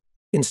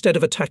 Instead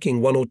of attacking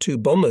one or two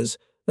bombers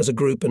as a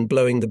group and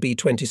blowing the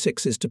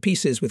B-26s to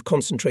pieces with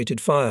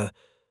concentrated fire,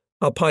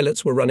 our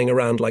pilots were running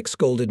around like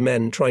scolded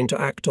men trying to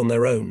act on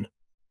their own.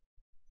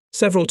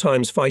 Several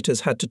times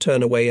fighters had to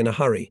turn away in a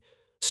hurry,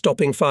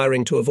 stopping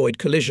firing to avoid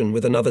collision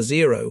with another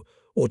Zero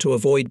or to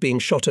avoid being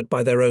shot at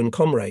by their own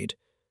comrade.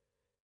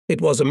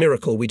 It was a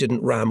miracle we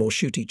didn't ram or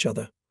shoot each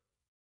other.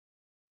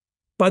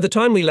 By the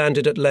time we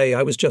landed at Leh,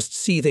 I was just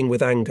seething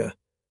with anger.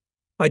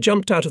 I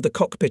jumped out of the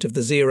cockpit of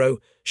the Zero,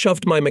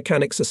 shoved my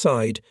mechanics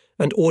aside,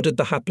 and ordered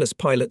the hapless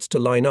pilots to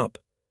line up.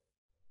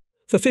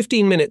 For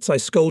 15 minutes I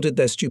scolded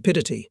their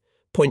stupidity,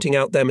 pointing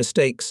out their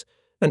mistakes,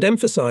 and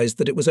emphasized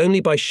that it was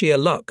only by sheer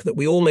luck that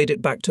we all made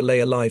it back to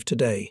Leh alive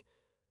today.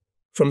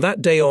 From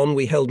that day on,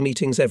 we held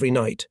meetings every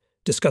night,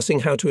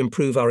 discussing how to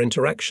improve our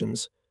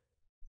interactions.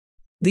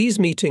 These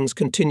meetings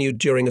continued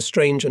during a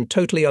strange and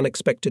totally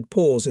unexpected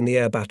pause in the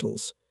air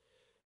battles.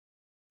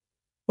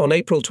 On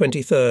April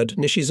 23rd,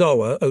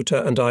 Nishizawa,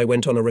 Ota and I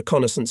went on a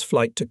reconnaissance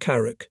flight to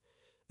Karuk,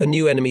 a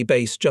new enemy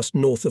base just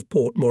north of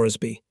Port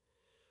Moresby.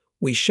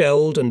 We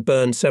shelled and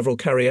burned several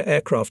carrier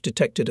aircraft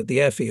detected at the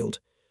airfield.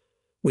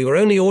 We were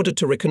only ordered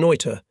to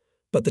reconnoitre,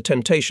 but the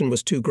temptation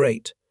was too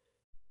great,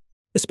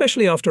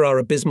 especially after our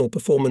abysmal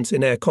performance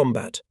in air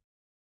combat.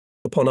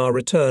 Upon our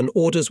return,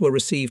 orders were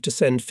received to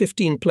send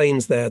 15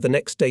 planes there the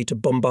next day to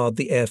bombard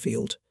the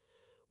airfield.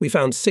 We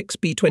found 6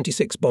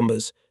 B-26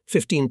 bombers,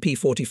 15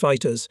 P-40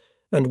 fighters,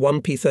 and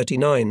 1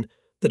 P-39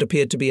 that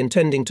appeared to be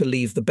intending to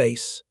leave the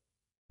base.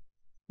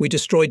 We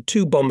destroyed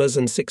 2 bombers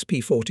and 6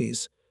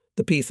 P-40s.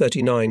 The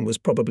P-39 was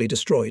probably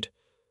destroyed.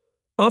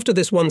 After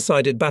this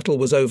one-sided battle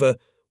was over,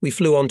 we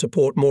flew on to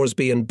Port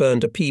Moresby and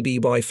burned a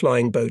PBY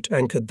flying boat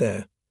anchored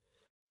there.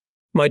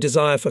 My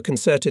desire for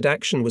concerted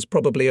action was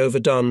probably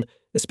overdone,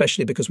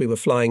 especially because we were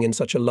flying in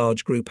such a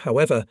large group.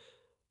 However,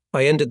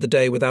 I ended the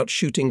day without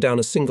shooting down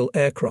a single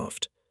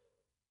aircraft.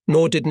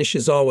 Nor did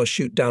Nishizawa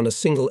shoot down a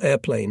single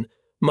airplane,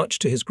 much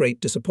to his great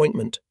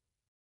disappointment.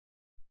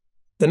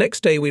 The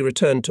next day we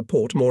returned to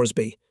Port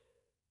Moresby.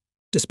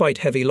 Despite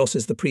heavy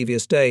losses the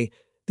previous day,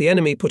 the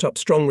enemy put up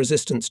strong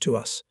resistance to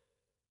us.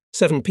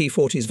 7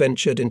 P-40s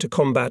ventured into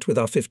combat with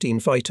our 15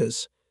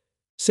 fighters.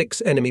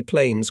 6 enemy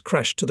planes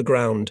crashed to the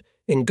ground,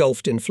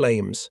 engulfed in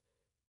flames.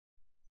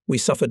 We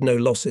suffered no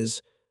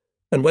losses,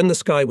 and when the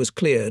sky was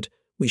cleared,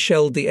 we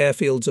shelled the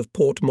airfields of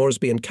Port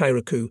Moresby and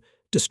Kairaku,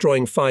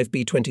 destroying 5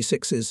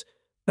 B-26s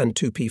and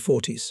 2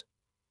 P-40s.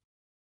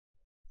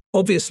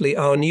 Obviously,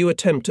 our new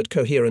attempt at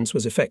coherence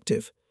was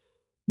effective.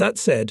 That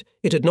said,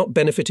 it had not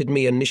benefited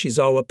me and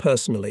Nishizawa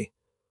personally.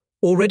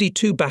 Already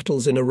 2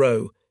 battles in a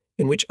row,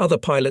 in which other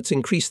pilots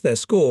increased their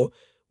score,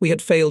 we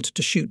had failed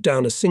to shoot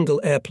down a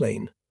single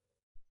airplane.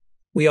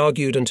 We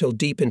argued until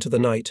deep into the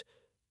night,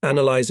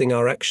 analyzing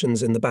our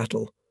actions in the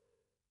battle.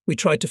 We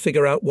tried to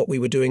figure out what we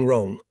were doing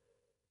wrong.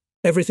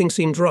 Everything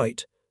seemed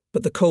right,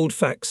 but the cold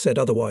facts said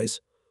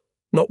otherwise.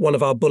 Not one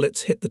of our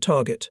bullets hit the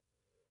target.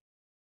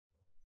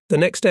 The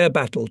next air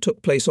battle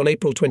took place on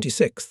April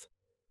 26th.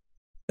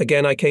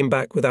 Again, I came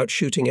back without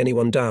shooting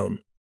anyone down.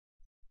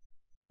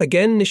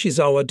 Again,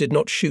 Nishizawa did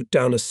not shoot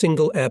down a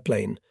single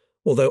airplane,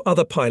 although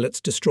other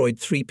pilots destroyed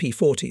 3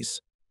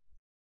 P-40s.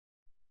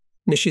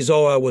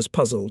 Nishizawa was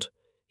puzzled.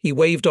 He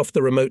waved off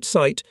the remote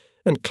site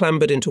and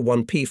clambered into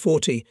 1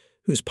 P-40,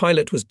 whose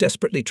pilot was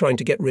desperately trying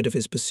to get rid of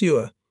his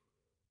pursuer.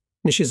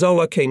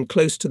 Nishizawa came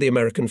close to the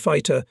American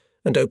fighter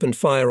and opened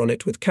fire on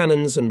it with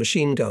cannons and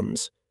machine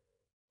guns.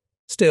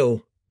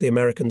 Still, the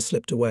American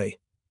slipped away.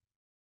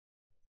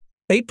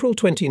 April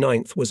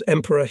 29th was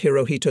Emperor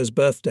Hirohito's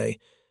birthday,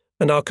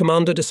 and our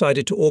commander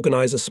decided to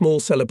organize a small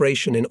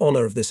celebration in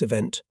honor of this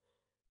event.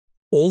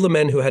 All the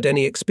men who had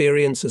any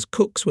experience as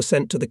cooks were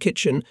sent to the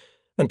kitchen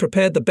and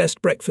prepared the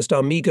best breakfast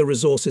our meager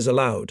resources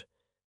allowed.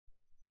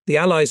 The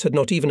Allies had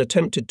not even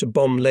attempted to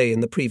bomb Leh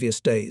in the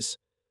previous days.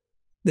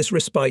 This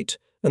respite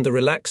and the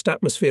relaxed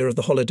atmosphere of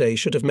the holiday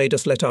should have made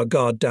us let our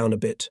guard down a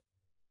bit.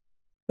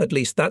 At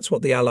least that's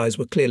what the Allies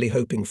were clearly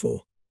hoping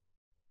for.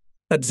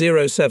 At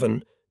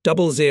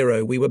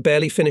 0700, we were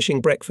barely finishing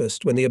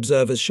breakfast when the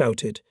observers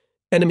shouted,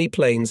 enemy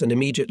planes, and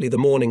immediately the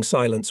morning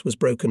silence was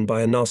broken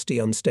by a nasty,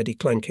 unsteady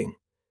clanking.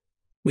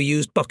 We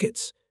used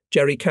buckets,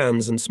 jerry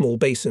cans, and small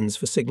basins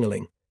for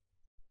signalling.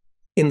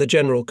 In the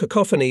general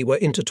cacophony were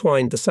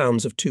intertwined the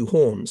sounds of 2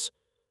 horns.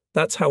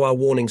 That's how our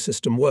warning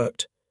system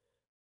worked.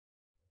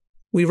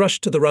 We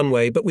rushed to the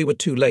runway, but we were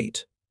too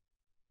late.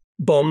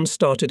 Bombs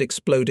started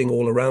exploding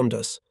all around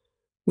us.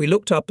 We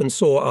looked up and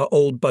saw our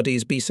old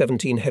buddies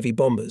B-17 heavy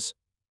bombers.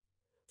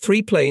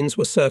 3 planes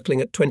were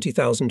circling at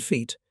 20,000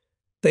 feet.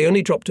 They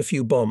only dropped a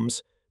few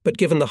bombs, but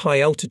given the high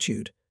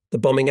altitude, the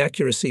bombing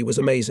accuracy was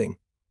amazing.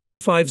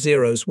 5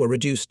 Zeros were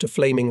reduced to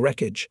flaming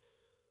wreckage.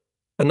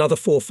 Another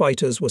 4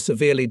 fighters were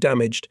severely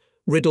damaged,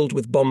 riddled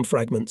with bomb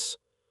fragments.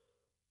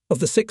 Of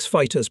the 6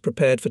 fighters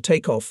prepared for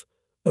takeoff,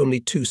 only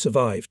 2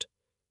 survived.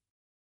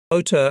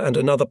 Ota and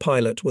another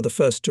pilot were the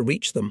first to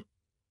reach them.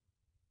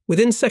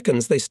 Within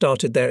seconds, they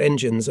started their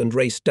engines and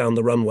raced down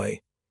the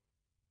runway.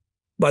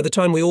 By the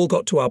time we all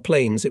got to our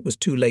planes, it was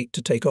too late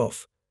to take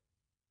off.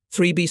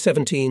 3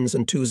 B-17s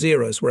and 2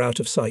 Zeros were out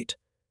of sight.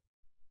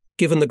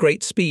 Given the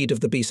great speed of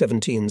the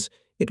B-17s,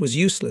 it was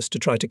useless to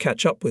try to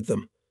catch up with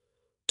them.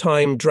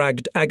 Time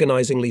dragged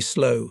agonizingly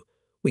slow.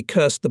 We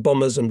cursed the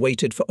bombers and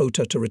waited for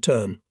Ota to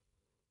return.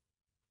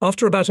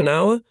 After about an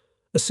hour,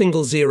 a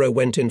single Zero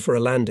went in for a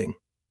landing.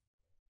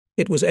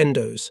 It was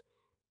Endo's.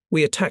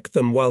 We attacked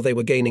them while they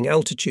were gaining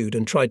altitude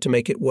and tried to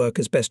make it work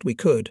as best we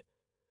could.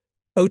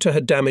 Ota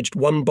had damaged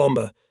one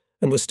bomber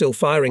and was still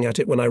firing at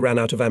it when I ran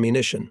out of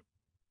ammunition.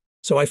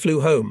 So I flew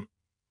home.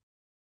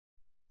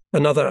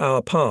 Another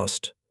hour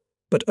passed,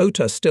 but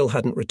Ota still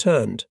hadn't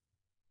returned.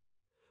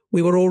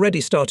 We were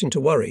already starting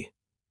to worry.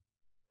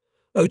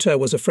 Ota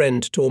was a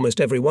friend to almost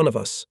every one of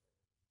us.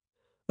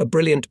 A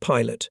brilliant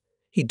pilot,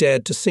 he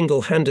dared to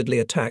single-handedly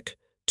attack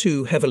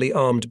 2 heavily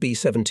armed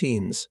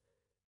B-17s.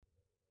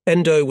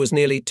 Endo was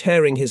nearly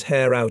tearing his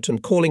hair out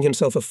and calling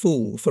himself a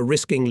fool for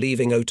risking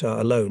leaving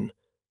Ota alone.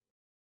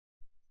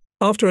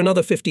 After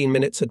another 15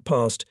 minutes had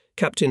passed,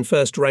 Captain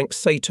First Rank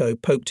Sato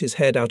poked his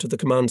head out of the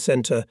command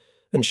center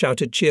and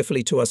shouted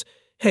cheerfully to us,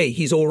 "Hey,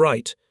 he's all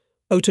right.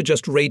 Ota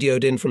just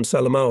radioed in from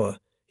Salamaua.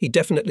 He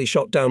definitely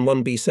shot down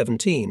one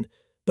B-17,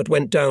 but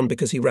went down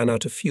because he ran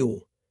out of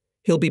fuel.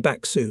 He'll be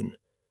back soon."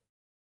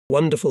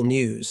 Wonderful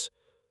news.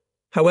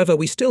 However,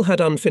 we still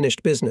had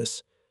unfinished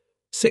business.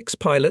 6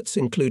 pilots,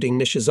 including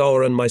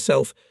Nishizawa and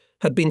myself,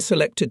 had been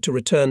selected to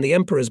return the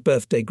Emperor's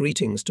birthday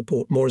greetings to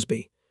Port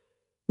Moresby.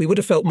 We would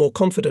have felt more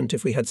confident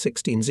if we had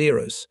 16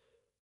 Zeros.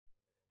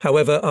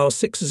 However, our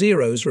 6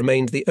 Zeros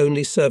remained the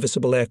only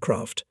serviceable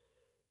aircraft.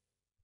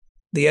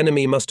 The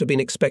enemy must have been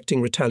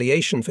expecting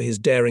retaliation for his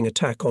daring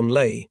attack on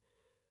Lae.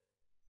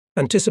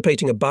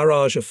 Anticipating a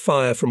barrage of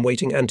fire from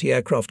waiting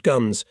anti-aircraft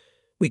guns,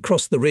 we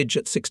crossed the ridge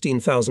at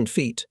 16,000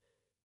 feet.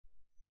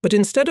 But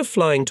instead of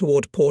flying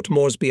toward Port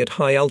Moresby at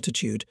high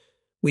altitude,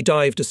 we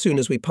dived as soon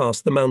as we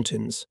passed the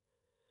mountains.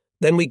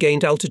 Then we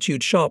gained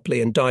altitude sharply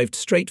and dived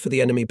straight for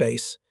the enemy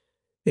base.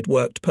 It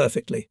worked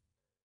perfectly.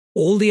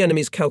 All the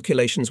enemy's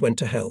calculations went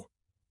to hell.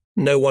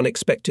 No one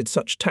expected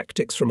such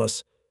tactics from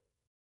us.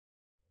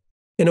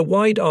 In a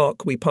wide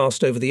arc we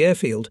passed over the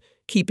airfield,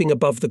 keeping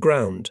above the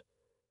ground.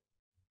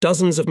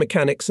 Dozens of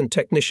mechanics and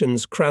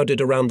technicians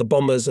crowded around the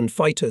bombers and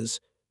fighters,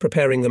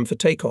 preparing them for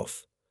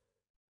takeoff.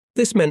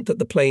 This meant that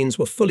the planes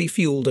were fully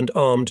fueled and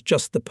armed,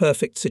 just the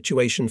perfect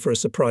situation for a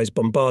surprise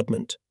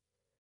bombardment.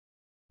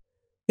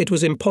 It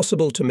was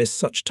impossible to miss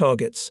such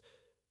targets,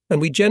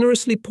 and we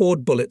generously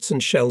poured bullets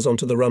and shells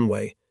onto the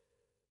runway.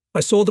 I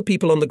saw the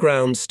people on the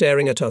ground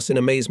staring at us in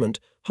amazement,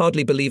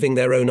 hardly believing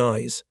their own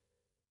eyes.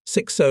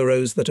 6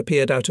 Zeros that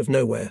appeared out of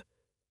nowhere.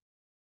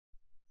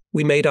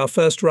 We made our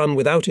first run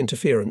without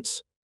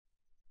interference.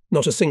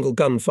 Not a single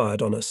gun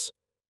fired on us.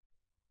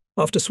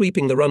 After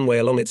sweeping the runway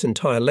along its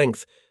entire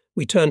length,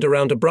 we turned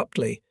around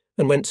abruptly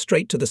and went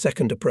straight to the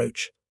second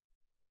approach.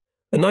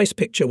 A nice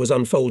picture was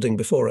unfolding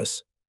before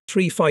us.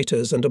 3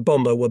 fighters and a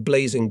bomber were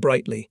blazing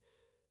brightly.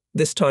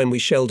 This time we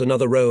shelled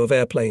another row of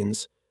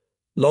airplanes.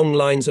 Long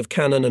lines of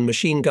cannon and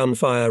machine gun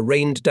fire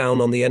rained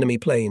down on the enemy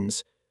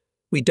planes.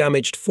 We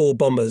damaged 4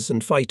 bombers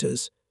and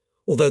fighters,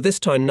 although this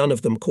time none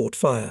of them caught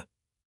fire.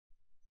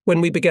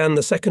 When we began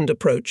the second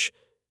approach,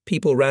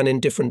 people ran in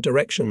different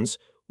directions,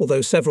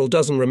 although several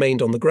dozen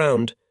remained on the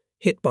ground,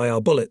 hit by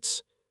our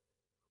bullets.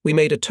 We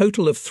made a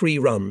total of 3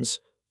 runs,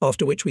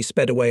 after which we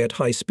sped away at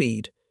high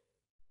speed.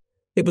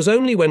 It was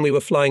only when we were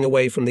flying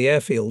away from the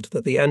airfield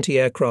that the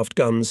anti-aircraft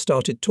guns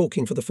started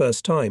talking for the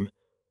first time.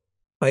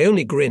 I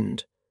only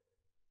grinned.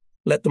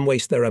 Let them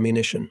waste their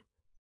ammunition.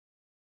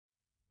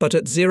 But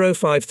at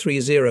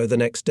 0530 the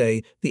next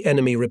day, the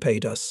enemy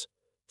repaid us.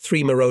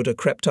 3 Marauder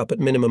crept up at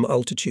minimum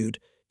altitude,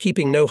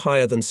 keeping no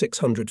higher than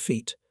 600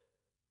 feet.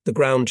 The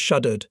ground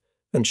shuddered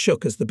and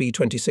shook as the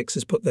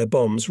B-26s put their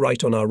bombs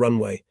right on our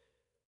runway.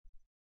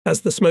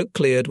 As the smoke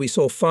cleared, we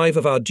saw 5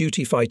 of our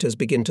duty fighters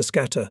begin to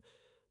scatter,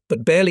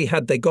 but barely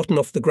had they gotten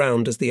off the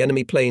ground as the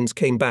enemy planes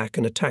came back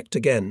and attacked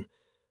again.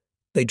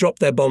 They dropped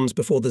their bombs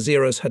before the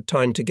Zeros had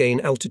time to gain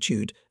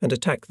altitude and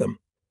attack them.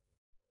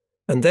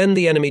 And then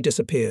the enemy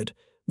disappeared,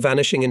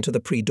 vanishing into the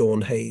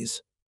pre-dawn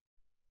haze.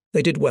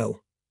 They did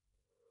well.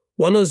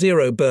 1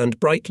 Zero burned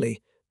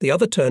brightly, the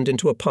other turned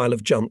into a pile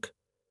of junk.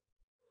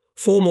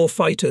 4 more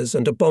fighters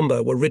and a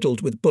bomber were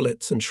riddled with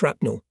bullets and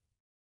shrapnel.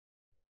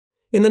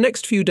 In the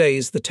next few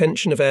days, the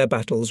tension of air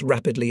battles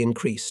rapidly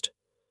increased.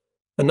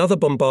 Another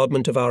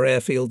bombardment of our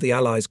airfield the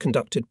Allies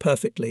conducted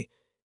perfectly,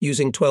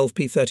 using 12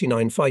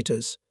 P-39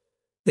 fighters.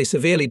 They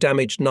severely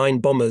damaged 9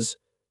 bombers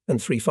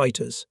and 3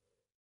 fighters.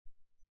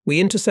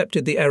 We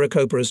intercepted the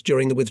Airacobras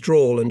during the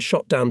withdrawal and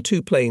shot down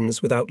 2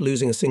 planes without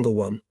losing a single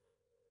one.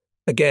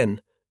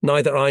 Again,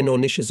 neither I nor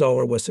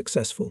Nishizawa were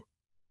successful.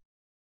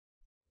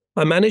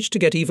 I managed to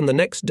get even the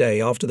next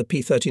day after the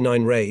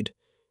P-39 raid.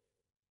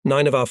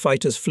 9 of our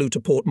fighters flew to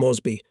Port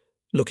Moresby,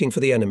 looking for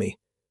the enemy.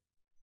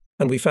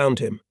 And we found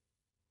him.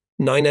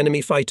 9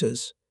 enemy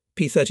fighters,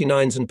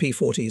 P-39s and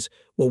P-40s,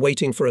 were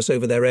waiting for us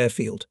over their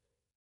airfield.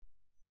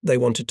 They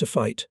wanted to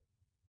fight.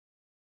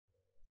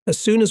 As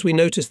soon as we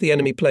noticed the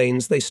enemy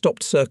planes, they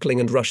stopped circling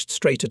and rushed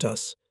straight at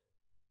us.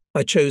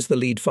 I chose the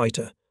lead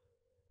fighter.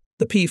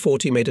 The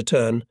P-40 made a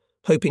turn,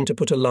 hoping to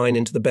put a line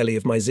into the belly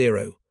of my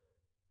Zero.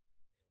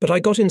 But I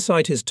got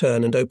inside his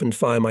turn and opened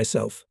fire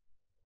myself.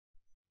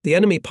 The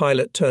enemy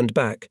pilot turned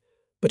back,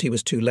 but he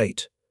was too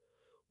late.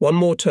 One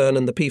more turn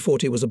and the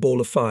P-40 was a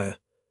ball of fire.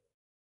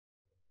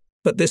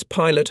 But this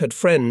pilot had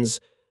friends,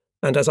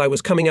 and as I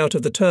was coming out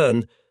of the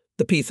turn,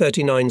 the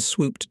P-39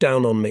 swooped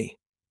down on me.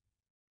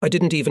 I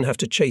didn't even have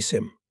to chase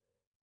him.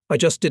 I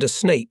just did a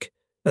snake,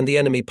 and the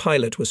enemy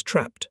pilot was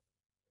trapped.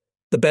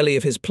 The belly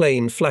of his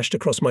plane flashed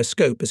across my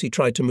scope as he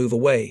tried to move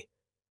away.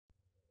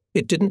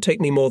 It didn't take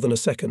me more than a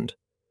second.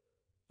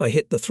 I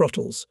hit the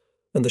throttles,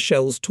 and the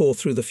shells tore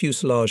through the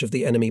fuselage of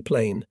the enemy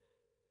plane.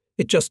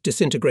 It just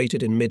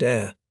disintegrated in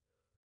mid-air.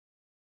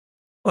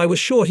 I was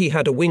sure he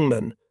had a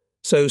wingman,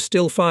 so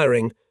still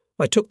firing,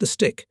 I took the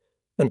stick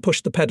and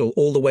pushed the pedal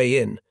all the way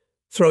in,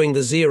 throwing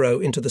the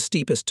Zero into the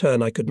steepest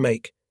turn I could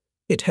make.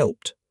 It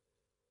helped.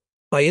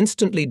 I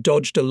instantly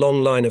dodged a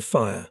long line of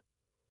fire.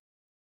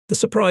 The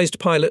surprised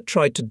pilot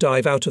tried to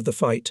dive out of the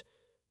fight,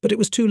 but it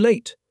was too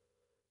late.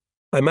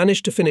 I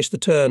managed to finish the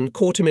turn,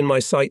 caught him in my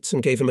sights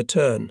and gave him a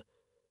turn.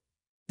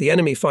 The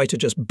enemy fighter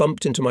just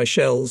bumped into my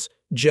shells,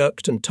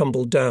 jerked and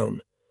tumbled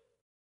down.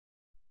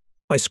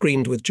 I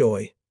screamed with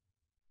joy.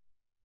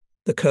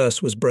 The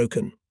curse was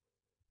broken.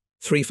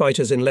 3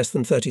 fighters in less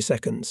than 30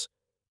 seconds.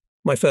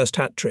 My first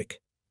hat trick.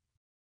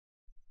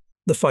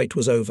 The fight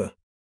was over.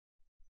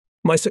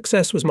 My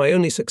success was my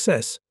only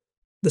success.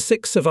 The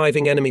 6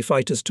 surviving enemy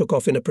fighters took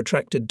off in a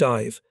protracted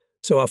dive,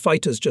 so our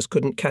fighters just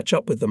couldn't catch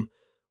up with them,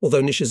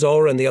 although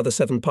Nishizawa and the other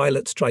 7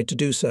 pilots tried to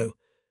do so.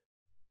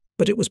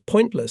 But it was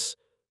pointless.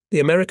 The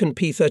American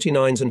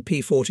P-39s and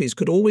P-40s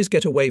could always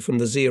get away from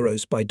the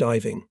Zeros by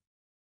diving.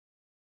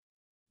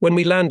 When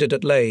we landed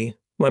at Leh,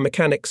 my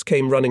mechanics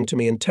came running to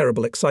me in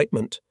terrible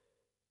excitement.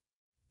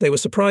 They were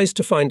surprised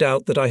to find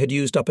out that I had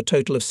used up a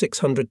total of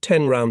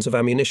 610 rounds of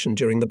ammunition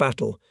during the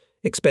battle,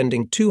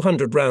 expending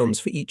 200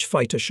 rounds for each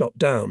fighter shot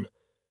down.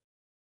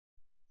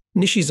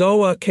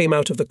 Nishizawa came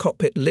out of the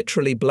cockpit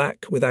literally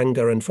black with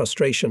anger and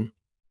frustration.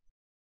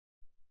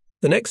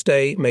 The next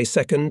day, May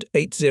 2nd,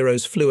 8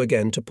 Zeros flew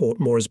again to Port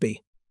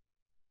Moresby.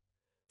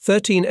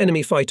 13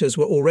 enemy fighters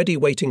were already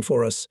waiting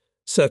for us,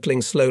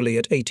 circling slowly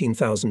at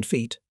 18,000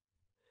 feet.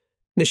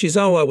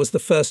 Nishizawa was the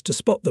first to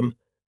spot them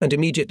and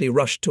immediately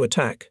rushed to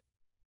attack.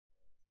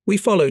 We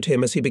followed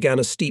him as he began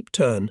a steep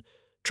turn,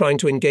 trying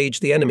to engage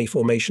the enemy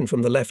formation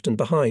from the left and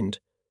behind.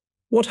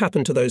 What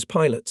happened to those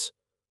pilots?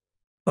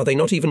 Are they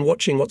not even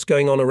watching what's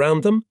going on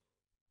around them?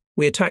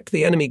 We attacked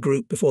the enemy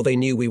group before they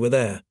knew we were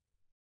there.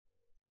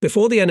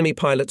 Before the enemy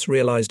pilots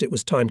realized it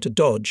was time to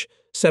dodge,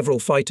 several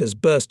fighters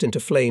burst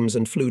into flames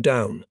and flew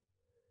down.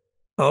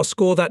 Our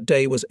score that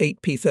day was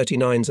 8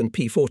 P-39s and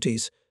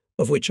P-40s,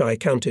 of which I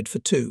accounted for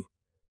 2.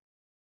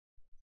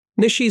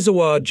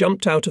 Nishizawa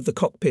jumped out of the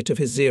cockpit of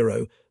his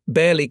Zero,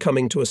 barely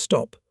coming to a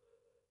stop.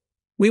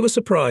 We were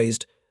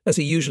surprised, as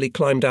he usually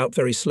climbed out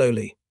very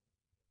slowly.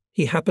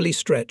 He happily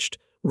stretched,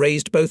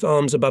 raised both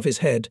arms above his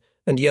head,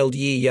 and yelled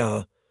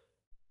 "Yi-ya."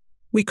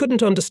 We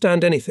couldn't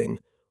understand anything.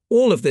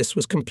 All of this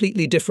was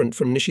completely different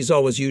from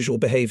Nishizawa's usual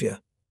behavior.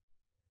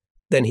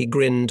 Then he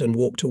grinned and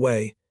walked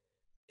away.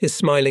 His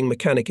smiling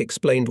mechanic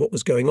explained what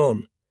was going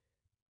on.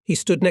 He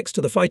stood next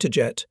to the fighter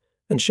jet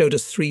and showed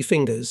us 3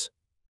 fingers.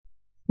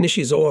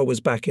 Nishizawa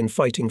was back in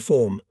fighting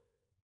form.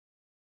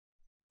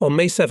 On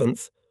May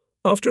 7th,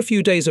 after a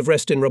few days of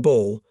rest in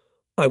Rabaul,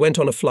 I went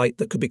on a flight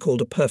that could be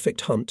called a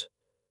perfect hunt.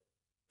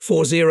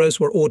 4 Zeros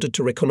were ordered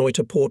to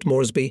reconnoitre Port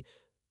Moresby,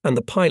 and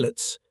the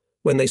pilots,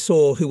 when they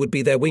saw who would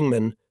be their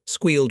wingmen,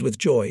 squealed with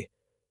joy.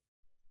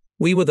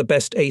 We were the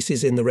best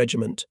aces in the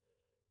regiment.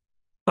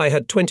 I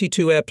had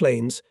 22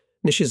 airplanes,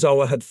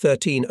 Nishizawa had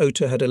 13,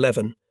 Ota had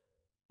 11,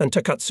 and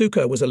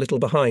Takatsuka was a little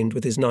behind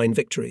with his 9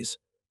 victories.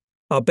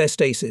 Our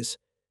best aces.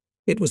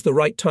 It was the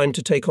right time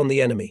to take on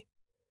the enemy.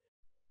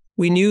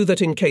 We knew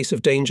that in case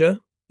of danger,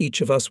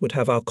 each of us would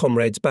have our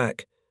comrades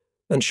back,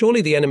 and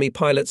surely the enemy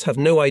pilots have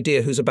no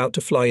idea who's about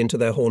to fly into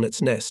their hornet's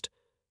nest.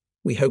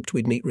 We hoped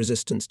we'd meet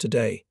resistance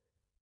today.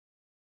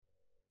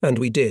 And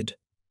we did.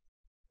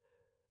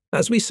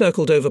 As we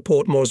circled over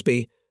Port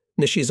Moresby,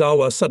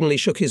 Nishizawa suddenly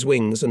shook his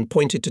wings and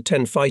pointed to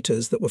 10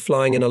 fighters that were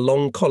flying in a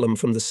long column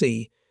from the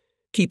sea,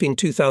 keeping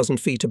 2,000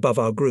 feet above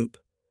our group.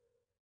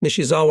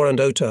 Nishizawa and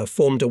Ota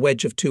formed a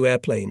wedge of 2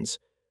 airplanes,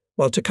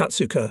 while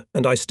Takatsuka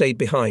and I stayed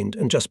behind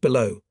and just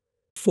below.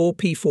 4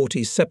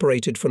 P-40s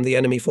separated from the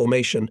enemy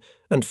formation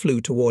and flew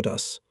toward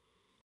us.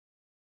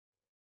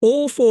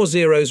 All 4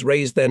 Zeros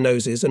raised their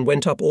noses and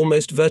went up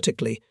almost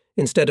vertically,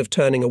 instead of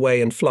turning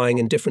away and flying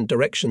in different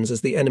directions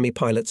as the enemy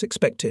pilots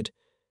expected.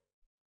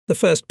 The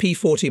first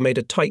P-40 made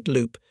a tight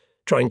loop,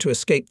 trying to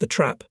escape the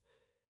trap.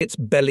 Its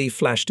belly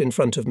flashed in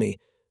front of me,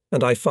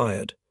 and I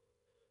fired.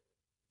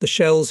 The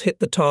shells hit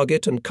the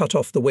target and cut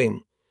off the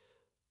wing.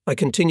 I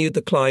continued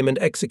the climb and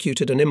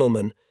executed an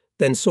Immelmann,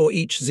 then saw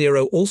each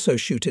Zero also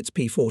shoot its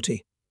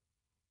P-40.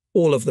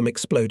 All of them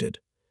exploded.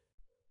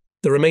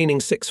 The remaining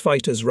 6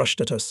 fighters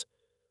rushed at us.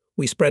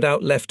 We spread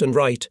out left and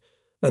right,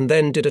 and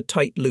then did a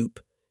tight loop,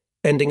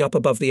 ending up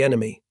above the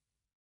enemy.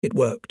 It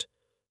worked.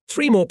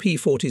 3 more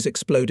P-40s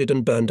exploded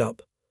and burned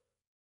up.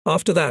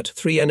 After that,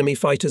 3 enemy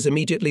fighters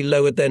immediately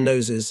lowered their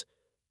noses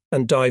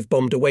and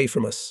dive-bombed away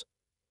from us.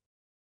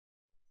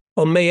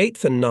 On May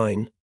 8th and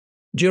 9,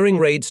 during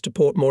raids to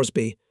Port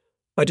Moresby,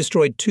 I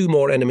destroyed 2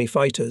 more enemy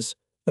fighters,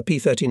 a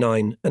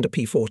P-39 and a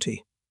P-40.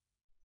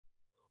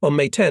 On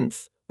May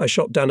 10th, I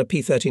shot down a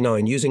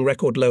P-39 using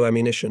record-low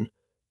ammunition,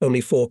 only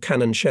 4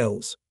 cannon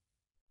shells.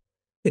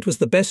 It was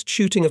the best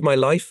shooting of my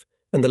life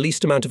and the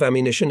least amount of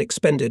ammunition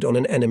expended on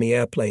an enemy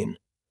airplane.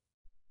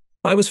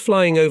 I was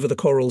flying over the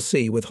Coral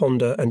Sea with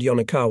Honda and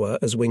Yonekawa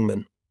as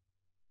wingmen.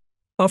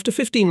 After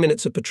 15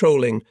 minutes of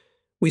patrolling,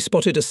 we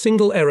spotted a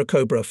single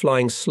Airacobra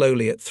flying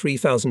slowly at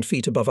 3,000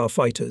 feet above our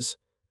fighters.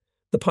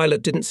 The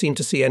pilot didn't seem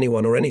to see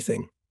anyone or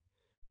anything.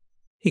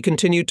 He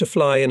continued to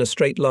fly in a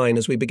straight line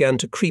as we began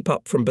to creep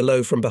up from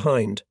below from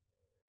behind.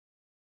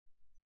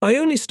 I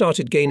only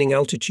started gaining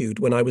altitude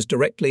when I was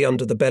directly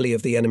under the belly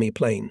of the enemy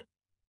plane.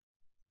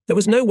 There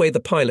was no way the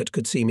pilot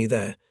could see me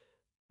there,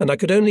 and I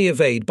could only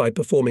evade by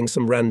performing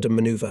some random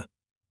maneuver.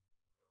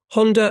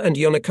 Honda and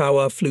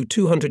Yonekawa flew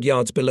 200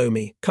 yards below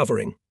me,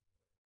 covering.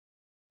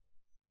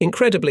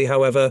 Incredibly,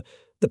 however,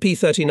 the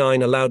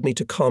P-39 allowed me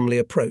to calmly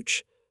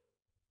approach.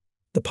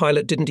 The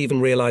pilot didn't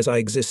even realize I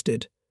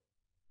existed.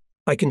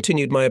 I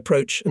continued my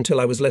approach until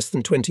I was less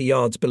than 20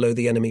 yards below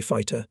the enemy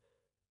fighter,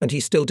 and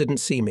he still didn't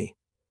see me.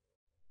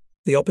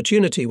 The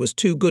opportunity was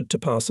too good to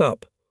pass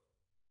up.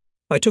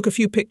 I took a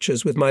few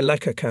pictures with my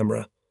Leica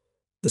camera.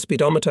 The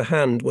speedometer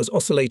hand was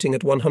oscillating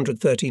at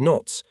 130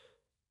 knots,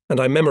 and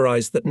I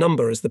memorized that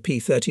number as the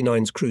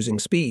P-39's cruising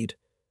speed.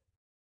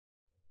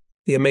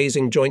 The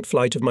amazing joint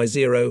flight of my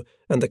Zero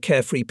and the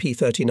carefree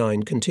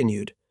P-39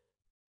 continued.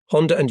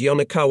 Honda and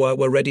Yonekawa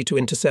were ready to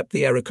intercept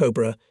the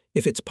Airacobra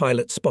if its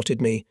pilot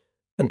spotted me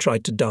and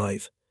tried to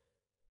dive.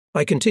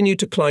 I continued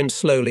to climb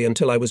slowly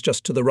until I was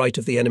just to the right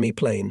of the enemy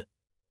plane.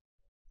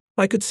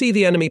 I could see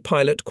the enemy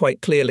pilot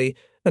quite clearly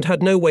and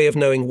had no way of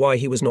knowing why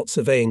he was not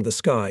surveying the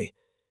sky.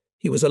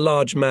 He was a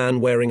large man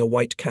wearing a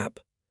white cap.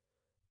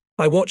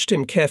 I watched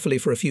him carefully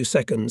for a few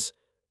seconds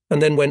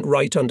and then went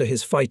right under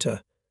his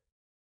fighter.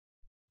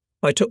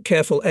 I took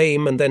careful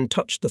aim and then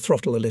touched the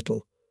throttle a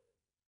little.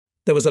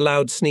 There was a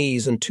loud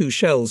sneeze and 2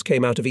 shells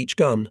came out of each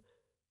gun.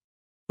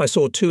 I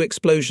saw 2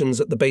 explosions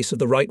at the base of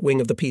the right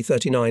wing of the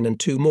P-39 and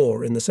 2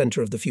 more in the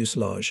center of the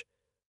fuselage.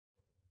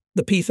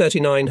 The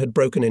P-39 had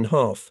broken in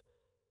half.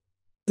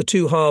 The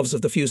 2 halves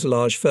of the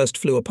fuselage first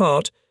flew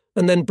apart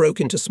and then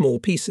broke into small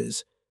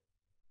pieces.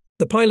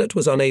 The pilot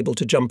was unable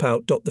to jump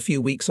out. The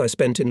few weeks I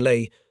spent in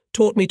Leh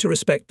taught me to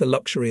respect the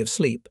luxury of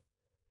sleep.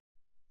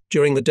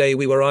 During the day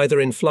we were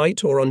either in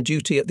flight or on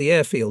duty at the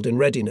airfield in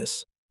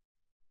readiness.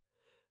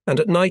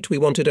 And at night we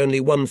wanted only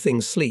one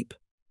thing: sleep.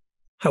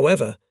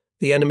 However,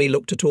 the enemy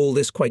looked at all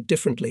this quite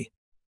differently.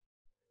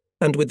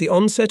 And with the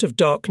onset of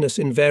darkness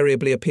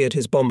invariably appeared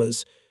his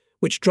bombers,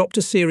 which dropped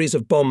a series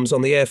of bombs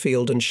on the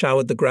airfield and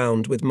showered the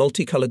ground with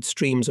multicolored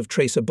streams of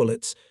tracer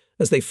bullets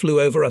as they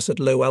flew over us at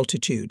low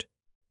altitude.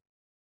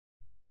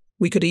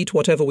 We could eat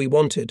whatever we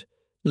wanted,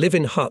 live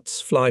in huts,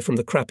 fly from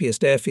the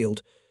crappiest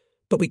airfield,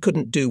 but we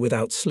couldn't do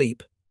without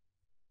sleep.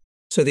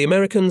 So the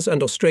Americans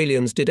and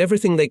Australians did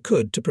everything they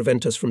could to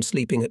prevent us from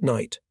sleeping at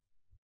night.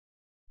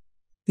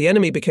 The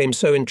enemy became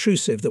so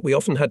intrusive that we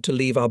often had to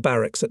leave our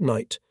barracks at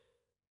night.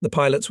 The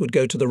pilots would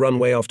go to the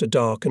runway after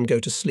dark and go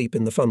to sleep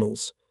in the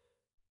funnels.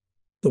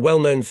 The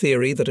well-known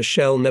theory that a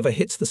shell never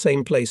hits the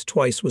same place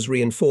twice was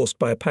reinforced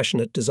by a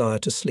passionate desire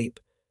to sleep.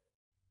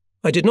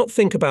 I did not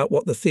think about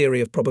what the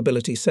theory of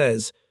probability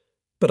says,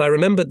 but I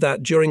remembered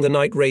that during the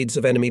night raids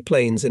of enemy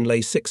planes in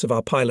Leh 6 of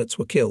our pilots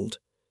were killed.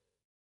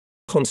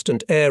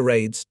 Constant air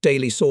raids,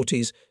 daily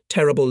sorties,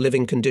 terrible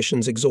living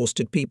conditions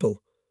exhausted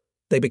people.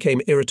 They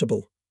became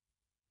irritable.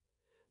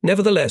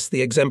 Nevertheless,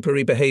 the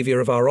exemplary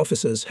behavior of our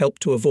officers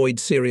helped to avoid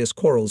serious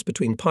quarrels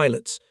between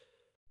pilots.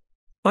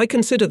 I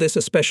consider this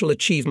a special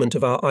achievement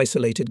of our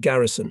isolated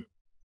garrison.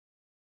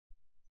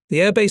 The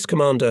airbase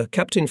commander,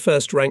 Captain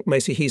First Rank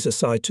Masahisa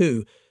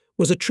Saito,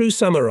 was a true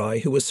samurai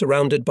who was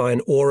surrounded by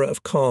an aura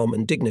of calm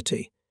and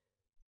dignity.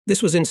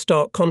 This was in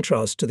stark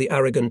contrast to the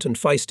arrogant and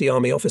feisty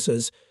army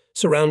officers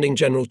surrounding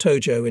General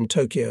Tojo in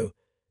Tokyo.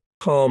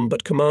 Calm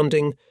but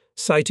commanding,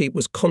 Saito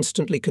was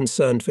constantly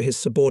concerned for his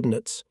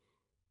subordinates.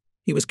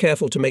 He was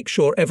careful to make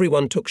sure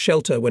everyone took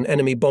shelter when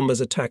enemy bombers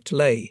attacked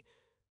Leh.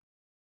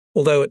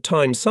 Although at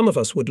times some of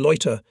us would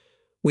loiter,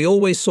 we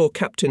always saw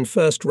Captain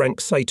First Rank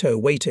Saito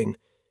waiting,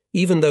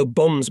 even though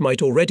bombs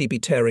might already be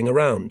tearing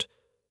around,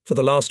 for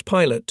the last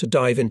pilot to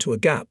dive into a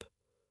gap.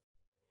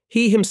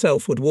 He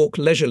himself would walk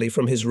leisurely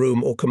from his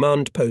room or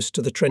command post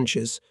to the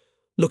trenches,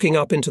 looking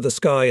up into the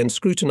sky and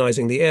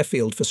scrutinizing the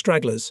airfield for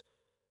stragglers.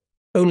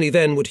 Only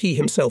then would he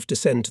himself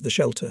descend to the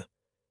shelter.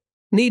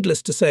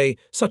 Needless to say,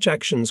 such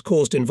actions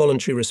caused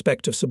involuntary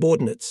respect of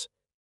subordinates.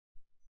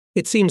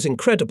 It seems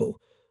incredible,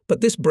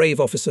 but this brave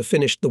officer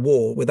finished the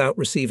war without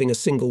receiving a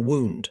single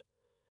wound.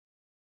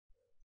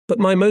 But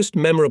my most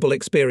memorable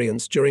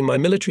experience during my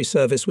military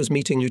service was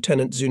meeting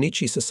Lieutenant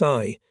Zunichi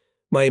Sasai,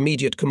 my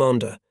immediate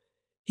commander.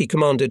 He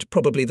commanded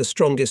probably the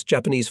strongest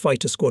Japanese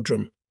fighter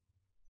squadron.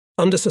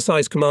 Under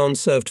Sasai's command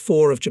served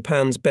 4 of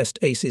Japan's best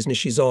aces: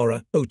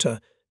 Nishizora,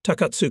 Ota,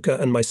 Takatsuka,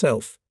 and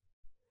myself.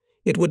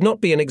 It would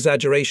not be an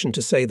exaggeration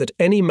to say that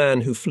any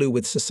man who flew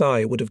with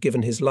Sasai would have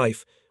given his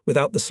life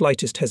without the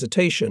slightest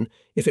hesitation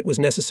if it was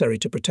necessary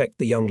to protect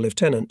the young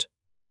lieutenant.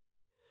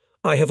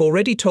 I have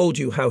already told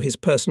you how his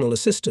personal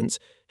assistance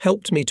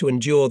helped me to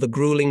endure the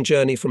grueling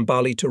journey from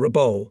Bali to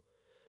Rabaul.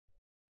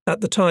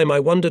 At the time, I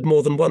wondered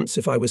more than once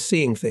if I was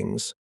seeing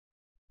things.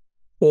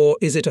 Or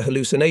is it a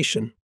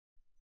hallucination?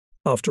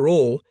 After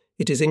all,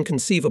 it is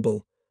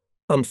inconceivable,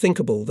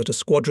 unthinkable that a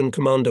squadron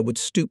commander would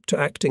stoop to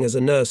acting as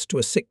a nurse to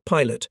a sick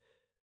pilot.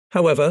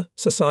 However,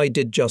 Sasai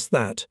did just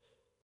that.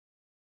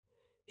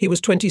 He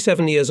was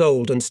 27 years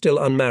old and still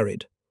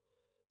unmarried.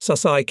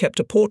 Sasai kept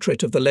a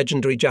portrait of the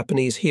legendary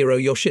Japanese hero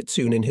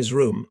Yoshitsune in his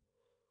room.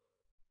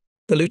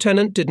 The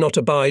lieutenant did not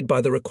abide by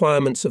the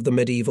requirements of the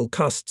medieval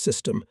caste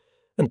system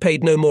and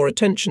paid no more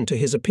attention to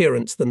his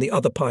appearance than the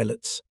other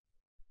pilots.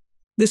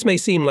 This may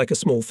seem like a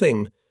small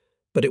thing,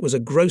 but it was a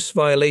gross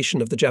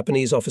violation of the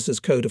Japanese officer's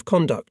code of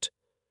conduct.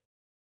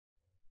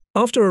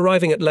 After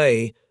arriving at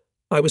Leh,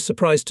 I was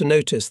surprised to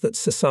notice that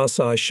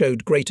Sasai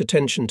showed great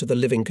attention to the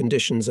living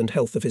conditions and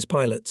health of his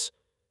pilots.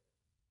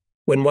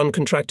 When one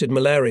contracted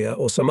malaria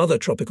or some other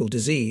tropical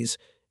disease,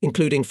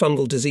 including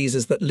fungal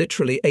diseases that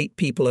literally ate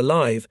people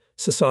alive,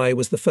 Sasai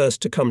was the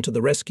first to come to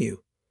the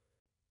rescue.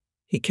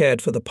 He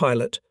cared for the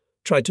pilot,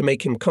 tried to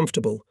make him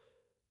comfortable,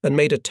 and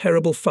made a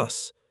terrible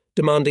fuss,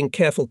 demanding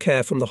careful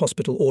care from the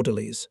hospital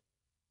orderlies.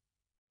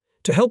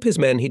 To help his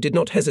men, he did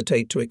not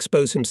hesitate to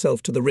expose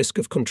himself to the risk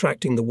of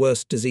contracting the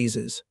worst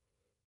diseases.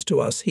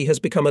 To us, he has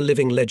become a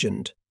living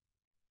legend.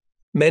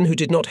 Men who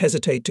did not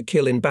hesitate to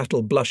kill in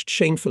battle blushed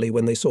shamefully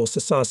when they saw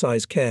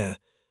Sasai's care.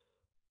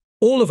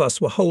 All of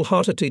us were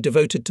wholeheartedly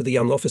devoted to the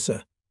young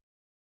officer.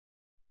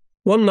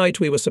 One night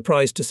we were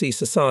surprised to see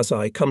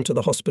Sasai come to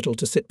the hospital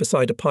to sit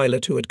beside a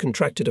pilot who had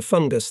contracted a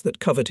fungus that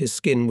covered his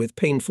skin with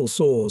painful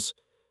sores.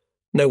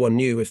 No one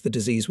knew if the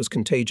disease was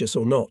contagious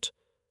or not.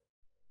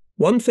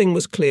 One thing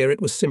was clear: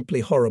 it was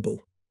simply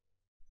horrible.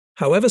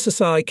 However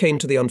Sasai came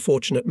to the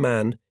unfortunate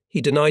man,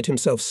 he denied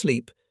himself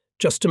sleep,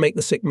 just to make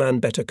the sick man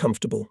better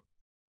comfortable.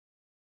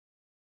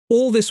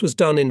 All this was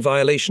done in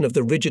violation of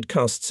the rigid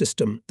caste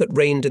system that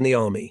reigned in the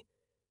army.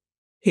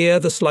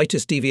 Here, the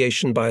slightest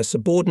deviation by a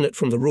subordinate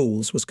from the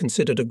rules was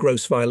considered a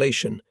gross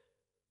violation,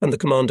 and the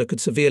commander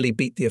could severely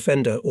beat the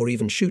offender or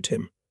even shoot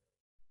him.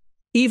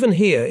 Even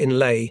here in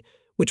Leh,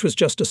 which was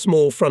just a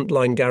small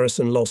frontline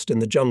garrison lost in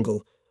the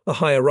jungle, a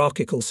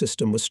hierarchical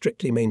system was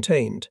strictly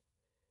maintained.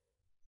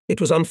 It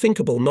was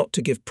unthinkable not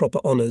to give proper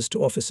honours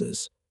to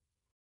officers.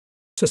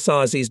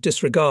 Sasai's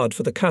disregard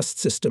for the caste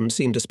system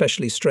seemed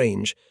especially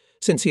strange,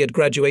 since he had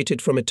graduated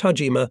from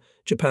Itajima,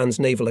 Japan's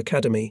naval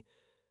academy.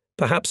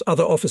 Perhaps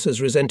other officers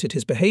resented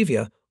his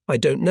behaviour, I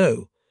don't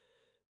know.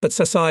 But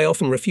Sasai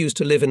often refused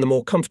to live in the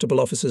more comfortable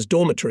officers'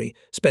 dormitory,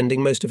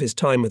 spending most of his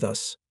time with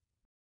us.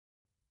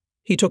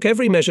 He took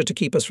every measure to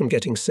keep us from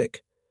getting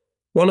sick.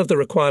 One of the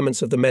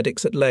requirements of the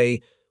medics at Leh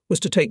was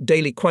to take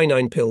daily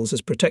quinine pills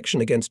as protection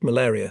against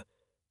malaria.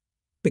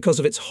 Because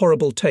of its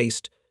horrible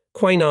taste,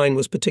 quinine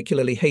was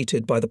particularly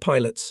hated by the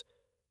pilots.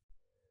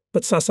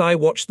 But Sasai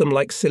watched them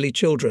like silly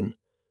children,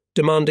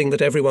 demanding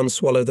that everyone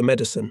swallow the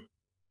medicine.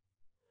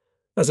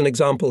 As an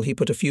example, he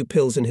put a few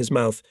pills in his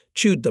mouth,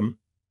 chewed them,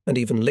 and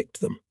even licked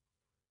them.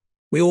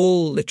 We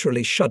all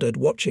literally shuddered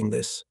watching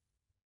this.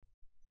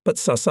 But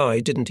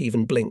Sasai didn't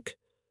even blink.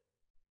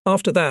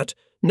 After that,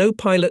 no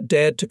pilot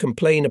dared to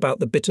complain about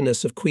the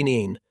bitterness of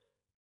quinine.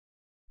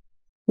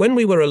 When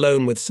we were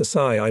alone with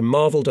Sasai, I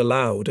marvelled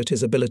aloud at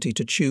his ability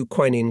to chew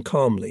quinine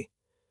calmly.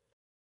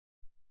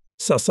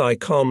 Sasai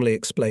calmly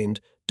explained,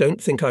 "Don't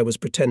think I was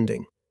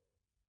pretending.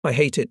 I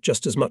hate it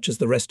just as much as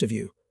the rest of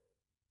you.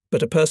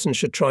 But a person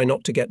should try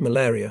not to get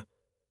malaria.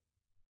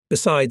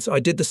 Besides, I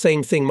did the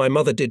same thing my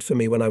mother did for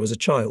me when I was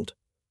a child."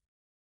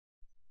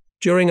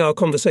 During our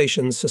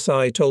conversations,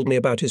 Sasai told me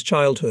about his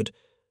childhood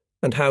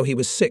and how he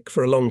was sick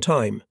for a long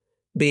time,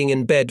 being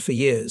in bed for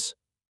years.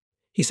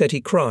 He said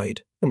he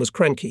cried and was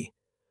cranky,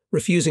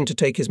 refusing to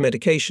take his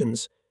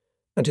medications,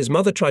 and his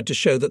mother tried to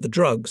show that the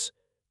drugs,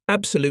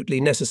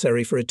 absolutely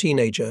necessary for a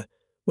teenager,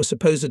 were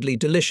supposedly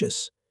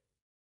delicious.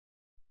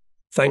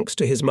 Thanks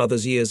to his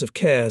mother's years of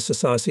care,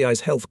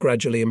 Sasai's health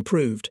gradually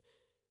improved.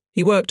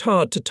 He worked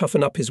hard to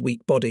toughen up his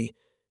weak body,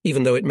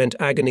 even though it meant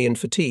agony and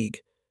fatigue.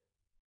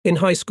 In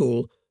high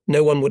school,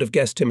 no one would have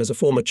guessed him as a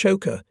former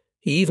choker.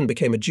 He even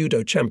became a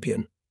judo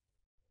champion.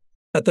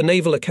 At the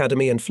Naval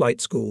Academy and Flight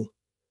School,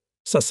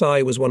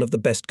 Sasai was one of the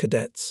best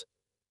cadets.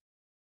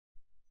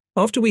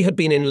 After we had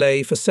been in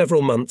Leh for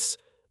several months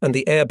and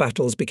the air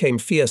battles became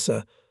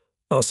fiercer,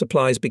 our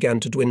supplies began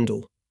to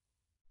dwindle.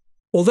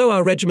 Although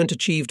our regiment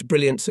achieved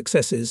brilliant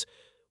successes,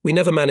 we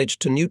never managed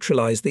to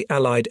neutralize the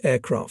Allied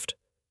aircraft.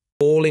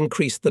 All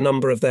increased the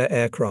number of their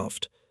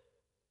aircraft.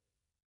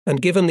 And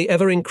given the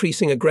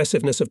ever-increasing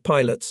aggressiveness of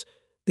pilots,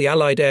 the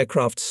Allied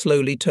aircraft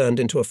slowly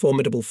turned into a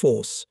formidable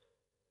force.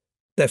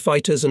 Their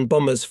fighters and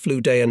bombers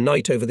flew day and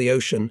night over the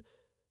ocean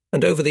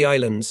and over the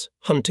islands,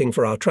 hunting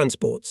for our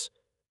transports.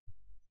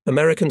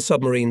 American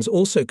submarines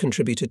also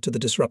contributed to the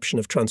disruption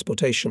of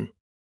transportation.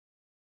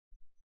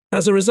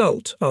 As a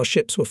result, our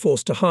ships were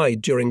forced to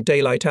hide during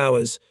daylight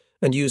hours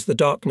and use the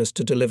darkness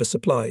to deliver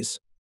supplies.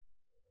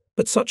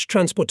 But such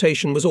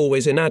transportation was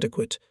always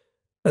inadequate,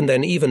 and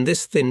then even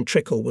this thin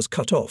trickle was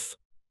cut off.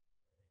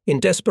 In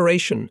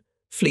desperation,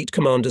 fleet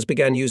commanders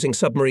began using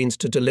submarines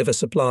to deliver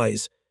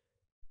supplies.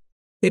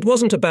 It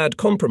wasn't a bad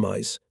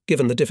compromise,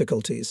 given the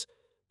difficulties,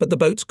 but the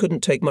boats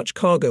couldn't take much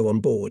cargo on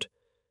board.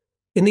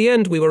 In the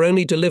end, we were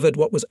only delivered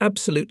what was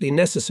absolutely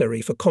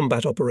necessary for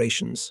combat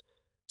operations,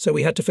 so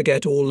we had to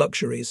forget all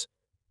luxuries.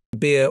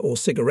 Beer or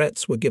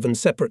cigarettes were given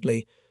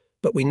separately,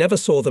 but we never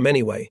saw them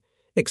anyway,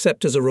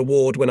 except as a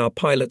reward when our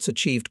pilots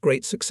achieved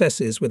great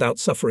successes without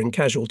suffering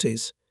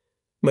casualties.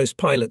 Most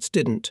pilots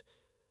didn't,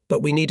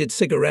 but we needed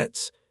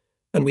cigarettes,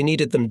 and we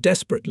needed them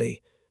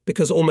desperately,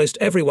 because almost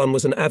everyone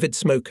was an avid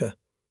smoker.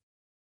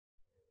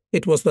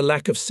 It was the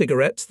lack of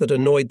cigarettes that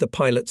annoyed the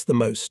pilots the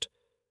most.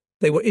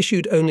 They were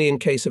issued only in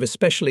case of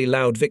especially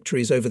loud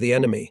victories over the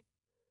enemy.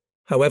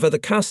 However, the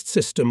caste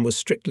system was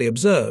strictly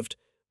observed,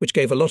 which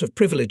gave a lot of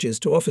privileges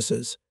to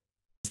officers.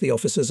 The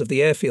officers of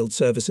the airfield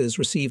services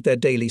received their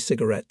daily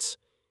cigarettes.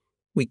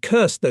 We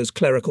cursed those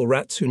clerical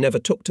rats who never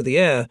took to the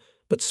air,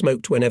 but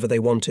smoked whenever they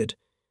wanted.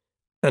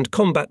 And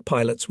combat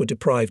pilots were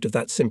deprived of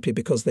that simply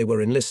because they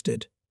were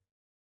enlisted.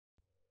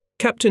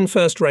 Captain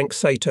First Rank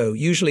Saito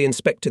usually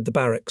inspected the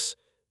barracks,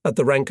 at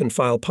the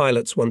rank-and-file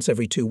pilots once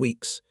every 2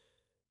 weeks.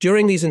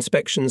 During these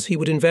inspections, he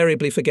would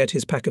invariably forget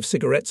his pack of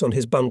cigarettes on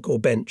his bunk or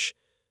bench.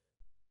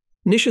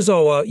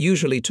 Nishizawa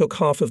usually took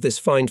half of this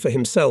find for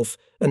himself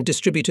and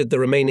distributed the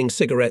remaining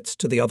cigarettes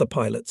to the other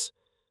pilots,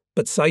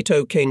 but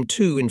Saito came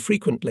too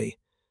infrequently.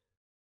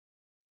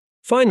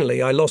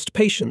 Finally, I lost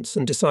patience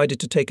and decided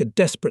to take a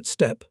desperate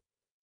step.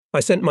 I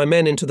sent my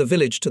men into the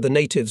village to the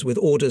natives with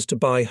orders to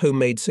buy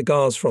homemade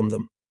cigars from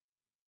them.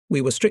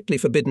 We were strictly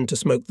forbidden to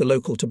smoke the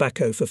local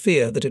tobacco for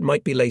fear that it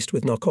might be laced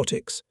with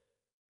narcotics.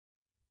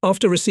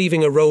 After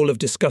receiving a roll of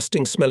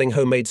disgusting-smelling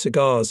homemade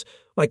cigars,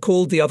 I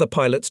called the other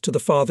pilots to the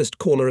farthest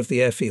corner of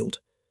the airfield.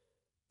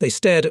 They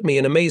stared at me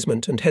in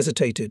amazement and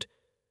hesitated,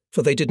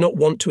 for they did not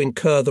want to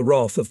incur the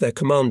wrath of their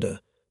commander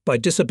by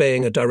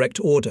disobeying a direct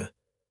order.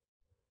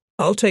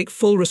 "I'll take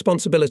full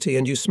responsibility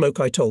and you smoke,"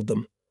 I told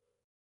them.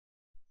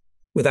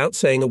 Without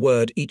saying a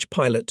word, each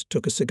pilot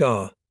took a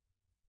cigar.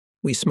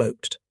 We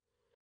smoked.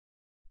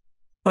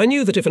 I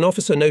knew that if an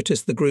officer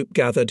noticed the group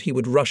gathered, he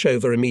would rush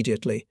over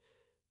immediately.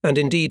 And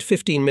indeed,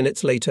 15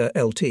 minutes later,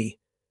 LT.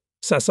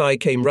 Sasai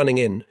came running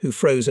in, who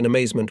froze in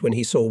amazement when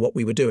he saw what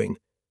we were doing.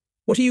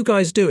 "What are you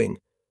guys doing?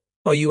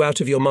 Are you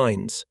out of your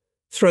minds?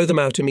 Throw them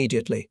out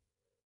immediately,"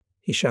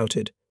 he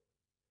shouted.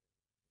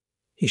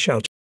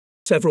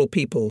 Several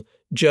people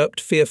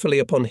jerked fearfully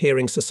upon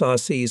hearing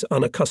Sasai's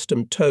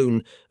unaccustomed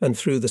tone and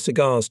threw the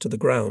cigars to the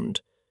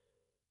ground.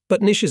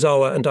 But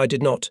Nishizawa and I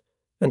did not,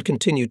 and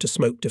continued to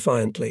smoke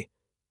defiantly.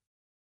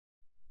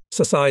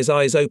 Sasai's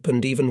eyes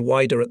opened even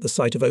wider at the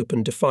sight of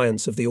open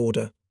defiance of the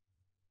order.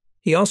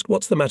 He asked,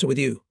 "What's the matter with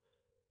you?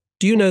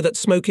 Do you know that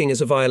smoking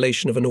is a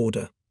violation of an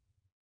order?"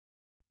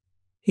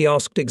 He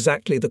asked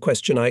exactly the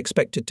question I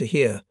expected to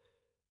hear.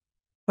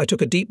 I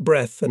took a deep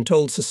breath and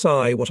told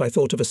Sasai what I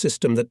thought of a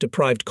system that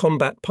deprived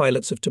combat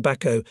pilots of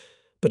tobacco,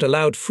 but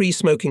allowed free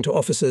smoking to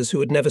officers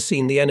who had never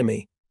seen the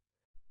enemy.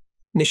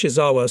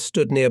 Nishizawa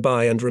stood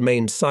nearby and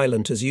remained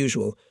silent as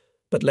usual,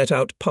 but let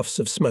out puffs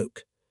of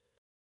smoke.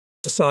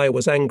 Sasai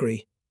was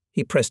angry.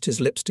 He pressed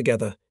his lips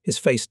together, his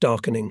face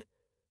darkening.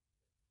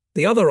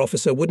 The other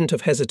officer wouldn't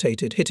have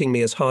hesitated, hitting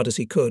me as hard as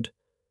he could.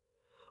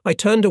 I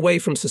turned away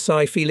from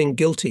Sasai feeling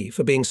guilty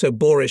for being so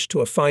boorish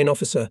to a fine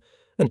officer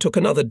and took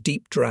another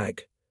deep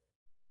drag.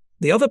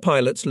 The other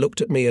pilots looked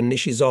at me and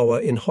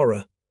Nishizawa in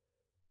horror.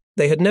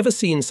 They had never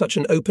seen such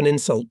an open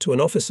insult to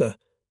an officer,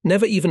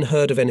 never even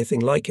heard of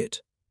anything like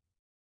it.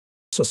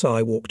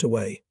 Sasai walked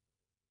away.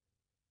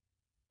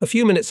 A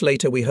few minutes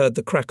later we heard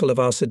the crackle of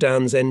our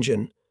sedan's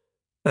engine,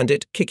 and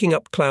it, kicking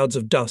up clouds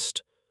of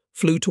dust,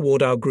 flew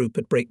toward our group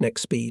at breakneck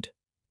speed.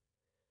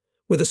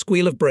 With a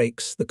squeal of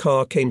brakes, the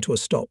car came to a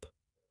stop.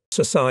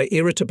 Sasai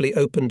irritably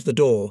opened the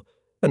door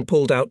and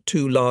pulled out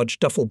 2 large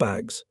duffel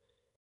bags.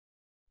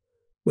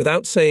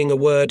 Without saying a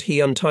word,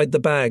 he untied the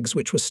bags,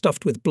 which were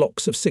stuffed with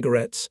blocks of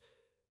cigarettes.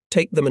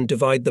 "Take them and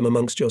divide them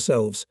amongst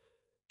yourselves.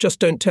 Just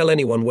don't tell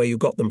anyone where you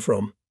got them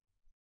from."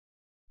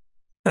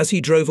 As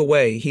he drove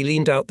away, he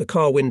leaned out the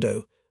car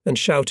window and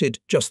shouted,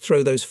 "Just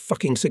throw those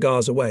fucking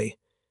cigars away."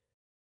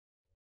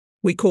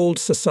 We called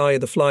Sasai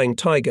the Flying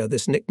Tiger.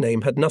 This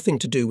nickname had nothing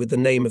to do with the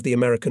name of the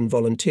American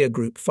volunteer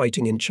group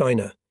fighting in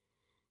China.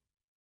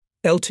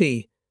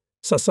 LT.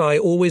 Sasai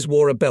always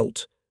wore a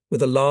belt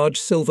with a large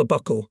silver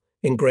buckle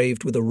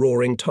engraved with a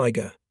roaring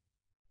tiger.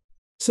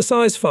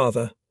 Sasai's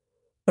father,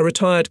 a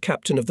retired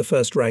captain of the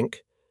first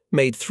rank,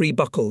 made 3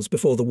 buckles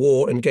before the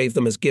war and gave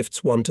them as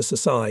gifts, one to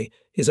Sasai,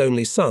 his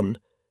only son,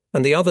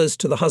 and the others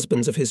to the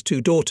husbands of his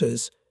 2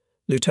 daughters,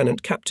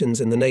 lieutenant captains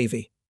in the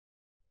Navy.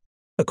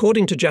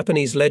 According to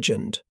Japanese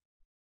legend,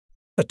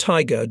 a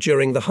tiger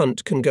during the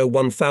hunt can go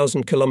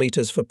 1,000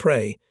 kilometers for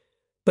prey,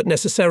 but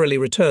necessarily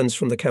returns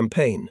from the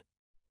campaign.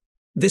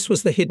 This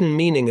was the hidden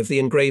meaning of the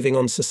engraving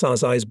on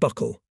Sasai's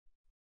buckle.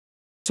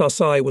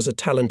 Sasai was a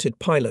talented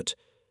pilot,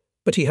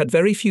 but he had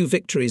very few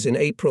victories in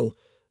April,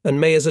 and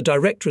may as a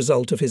direct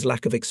result of his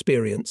lack of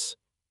experience.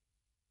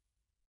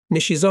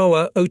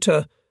 Nishizawa,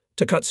 Ota,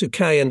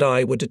 Takatsukai and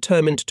I were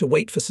determined to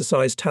wait for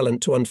Sasai's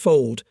talent to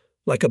unfold,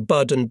 like a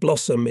bud and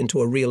blossom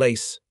into a real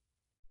ace.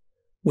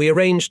 We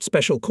arranged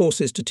special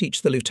courses to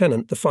teach the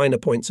lieutenant the finer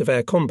points of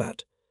air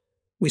combat.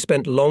 We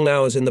spent long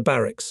hours in the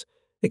barracks,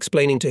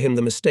 explaining to him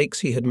the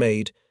mistakes he had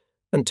made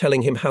and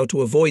telling him how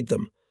to avoid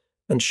them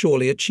and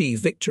surely achieve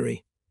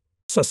victory.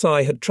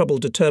 Sasai had trouble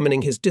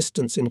determining his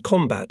distance in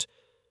combat,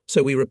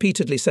 so we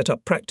repeatedly set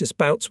up practice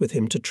bouts with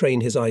him to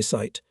train his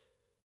eyesight.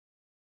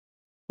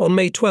 On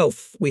May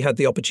 12th, we had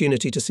the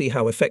opportunity to see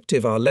how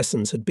effective our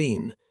lessons had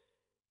been.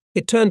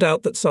 It turned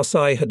out that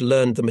Sasai had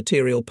learned the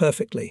material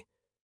perfectly.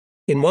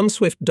 In one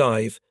swift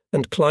dive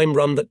and climb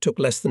run that took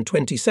less than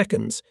 20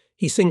 seconds,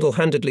 he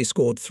single-handedly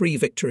scored 3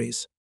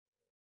 victories.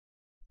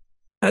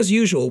 As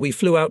usual, we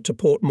flew out to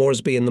Port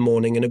Moresby in the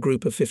morning in a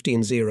group of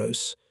 15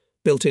 Zeros,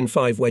 built in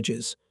 5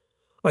 wedges.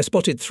 I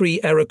spotted 3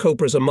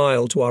 Aerocobras a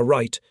mile to our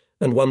right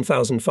and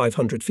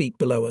 1,500 feet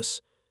below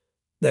us.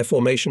 Their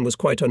formation was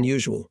quite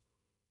unusual.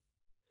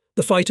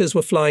 The fighters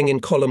were flying in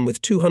column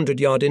with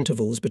 200-yard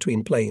intervals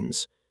between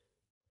planes.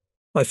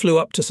 I flew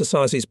up to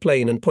Sasai's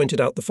plane and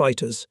pointed out the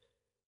fighters.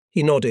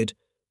 He nodded,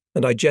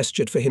 and I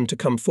gestured for him to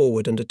come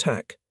forward and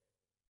attack.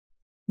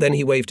 Then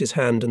he waved his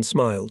hand and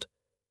smiled.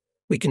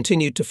 We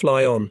continued to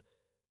fly on,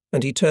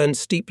 and he turned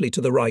steeply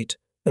to the right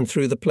and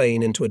threw the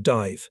plane into a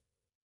dive.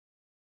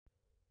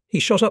 He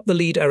shot up the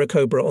lead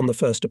Aerocobra on the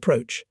first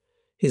approach.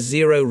 His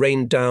Zero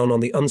rained down on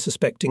the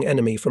unsuspecting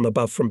enemy from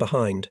above from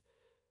behind.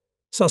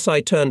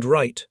 Sasai turned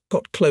right,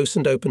 got close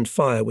and opened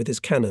fire with his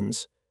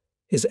cannons.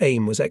 His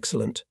aim was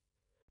excellent.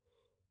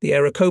 The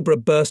Aerocobra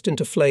burst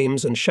into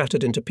flames and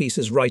shattered into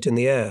pieces right in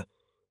the air.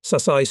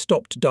 Sasai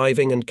stopped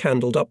diving and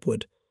candled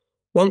upward.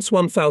 Once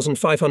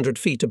 1,500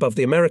 feet above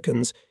the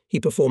Americans, he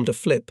performed a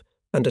flip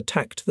and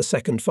attacked the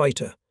second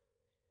fighter.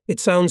 It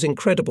sounds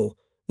incredible,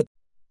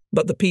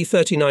 but the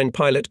P-39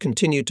 pilot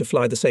continued to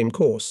fly the same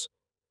course.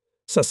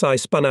 Sasai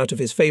spun out of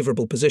his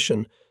favorable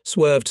position,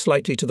 swerved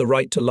slightly to the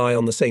right to lie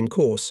on the same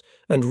course,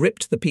 and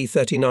ripped the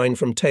P-39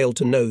 from tail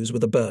to nose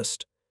with a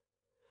burst.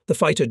 The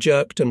fighter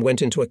jerked and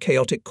went into a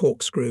chaotic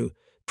corkscrew,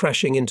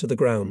 crashing into the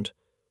ground.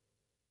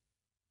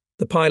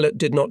 The pilot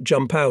did not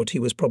jump out. He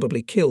was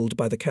probably killed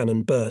by the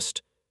cannon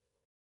burst.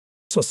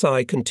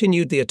 Sasai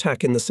continued the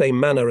attack in the same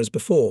manner as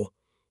before.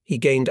 He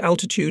gained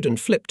altitude and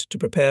flipped to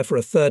prepare for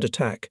a third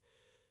attack,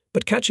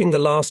 but catching the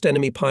last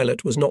enemy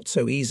pilot was not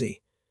so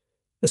easy.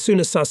 As soon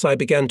as Sasai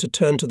began to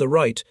turn to the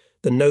right,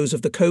 the nose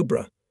of the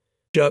Cobra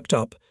jerked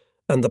up,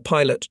 and the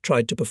pilot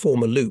tried to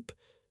perform a loop,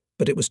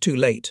 but it was too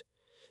late.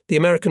 The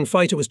American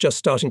fighter was just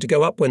starting to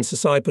go up when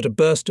Sasai put a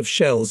burst of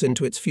shells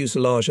into its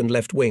fuselage and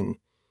left wing.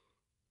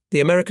 The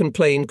American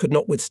plane could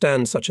not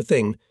withstand such a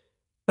thing,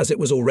 as it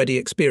was already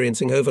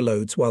experiencing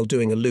overloads while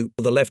doing a loop.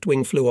 The left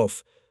wing flew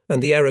off,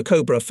 and the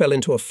Aerocobra fell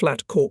into a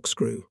flat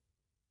corkscrew.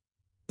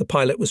 The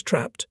pilot was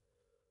trapped.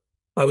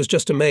 I was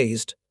just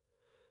amazed.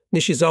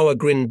 Nishizawa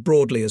grinned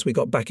broadly as we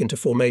got back into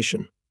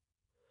formation.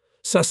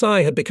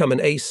 Sasai had become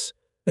an ace,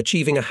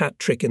 achieving a hat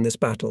trick in this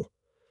battle.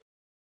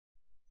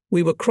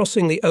 We were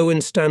crossing the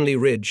Owen Stanley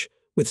Ridge,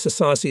 with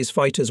Sasai's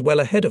fighters well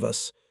ahead of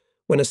us,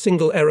 when a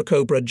single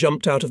Aerocobra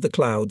jumped out of the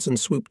clouds and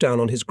swooped down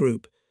on his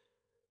group.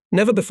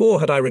 Never before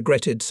had I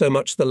regretted so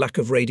much the lack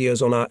of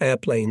radios on our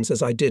airplanes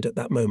as I did at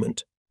that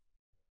moment.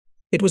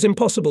 It was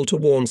impossible to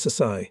warn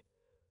Sasai.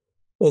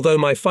 Although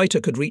my fighter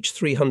could reach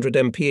 300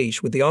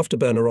 mph with the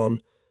afterburner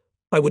on,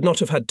 I would not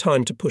have had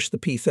time to push the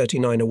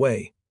P-39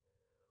 away.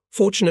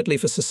 Fortunately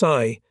for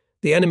Sasai,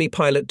 the enemy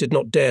pilot did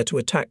not dare to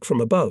attack from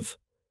above.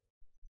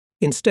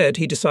 Instead,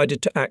 he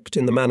decided to act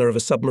in the manner of a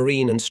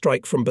submarine and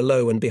strike from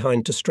below and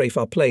behind to strafe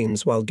our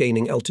planes while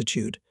gaining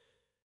altitude.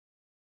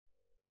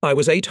 I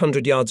was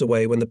 800 yards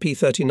away when the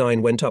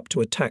P-39 went up to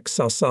attack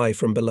Sasai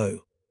from below.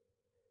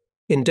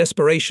 In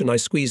desperation, I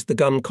squeezed the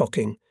gun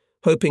cocking,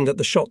 hoping that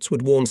the shots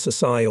would warn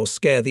Sasai or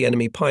scare the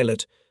enemy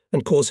pilot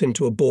and cause him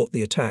to abort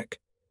the attack.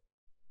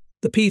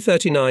 The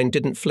P-39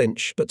 didn't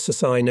flinch, but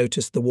Sasai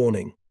noticed the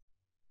warning.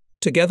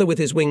 Together with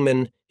his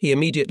wingman, he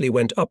immediately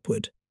went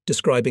upward,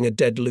 describing a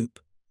dead loop.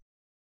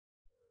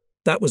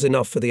 That was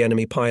enough for the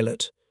enemy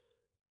pilot.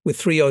 With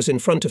 3 O's in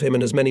front of him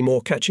and as many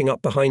more catching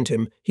up behind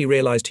him, he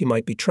realized he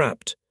might be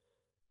trapped.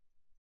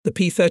 The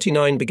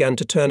P-39 began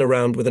to turn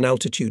around with an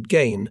altitude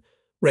gain,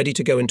 ready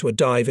to go into a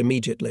dive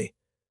immediately.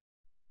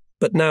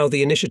 But now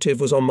the initiative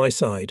was on my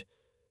side.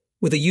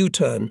 With a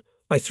U-turn,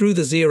 I threw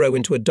the Zero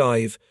into a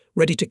dive,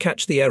 ready to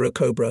catch the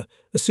Aerocobra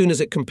as soon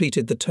as it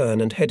completed the turn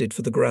and headed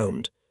for the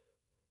ground.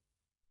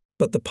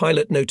 But the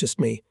pilot noticed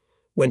me,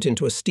 went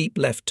into a steep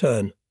left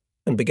turn,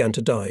 and began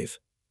to dive.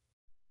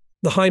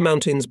 The high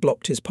mountains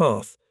blocked his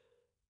path,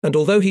 and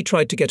although he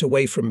tried to get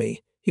away from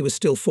me, he was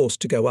still forced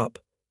to go up.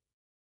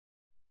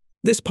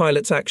 This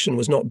pilot's action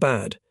was not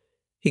bad.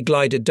 He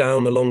glided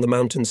down along the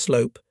mountain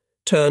slope,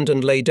 turned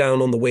and lay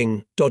down on the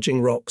wing,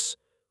 dodging rocks,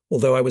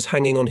 although I was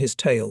hanging on his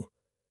tail.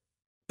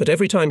 But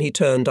every time he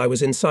turned, I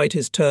was inside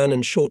his turn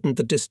and shortened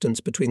the distance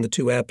between the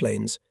two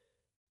airplanes.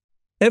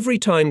 Every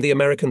time the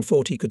American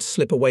thought he could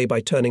slip away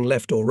by turning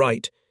left or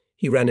right,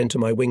 he ran into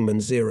my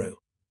wingman Zero.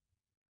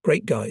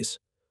 Great guys.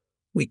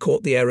 We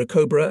caught the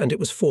Aerocobra and it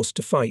was forced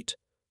to fight.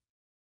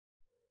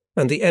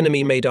 And the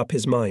enemy made up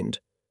his mind.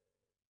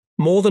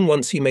 More than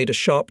once he made a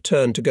sharp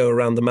turn to go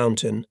around the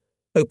mountain,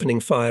 opening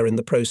fire in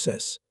the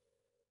process.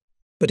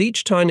 But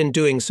each time in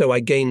doing so I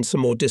gained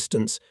some more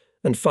distance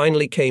and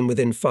finally came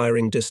within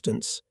firing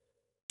distance.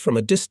 From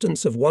a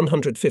distance of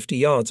 150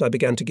 yards I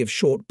began to give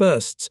short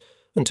bursts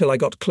until I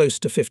got close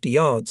to 50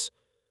 yards.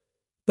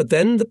 But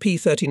then the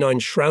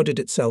P-39 shrouded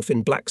itself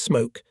in black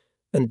smoke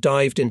and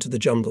dived into the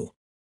jungle.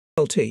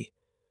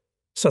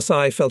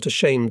 Sasai felt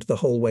ashamed the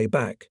whole way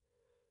back.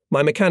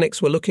 My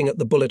mechanics were looking at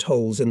the bullet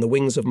holes in the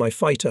wings of my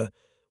fighter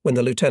when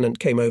the lieutenant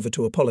came over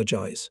to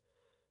apologize.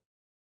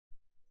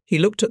 He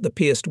looked at the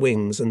pierced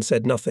wings and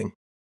said nothing.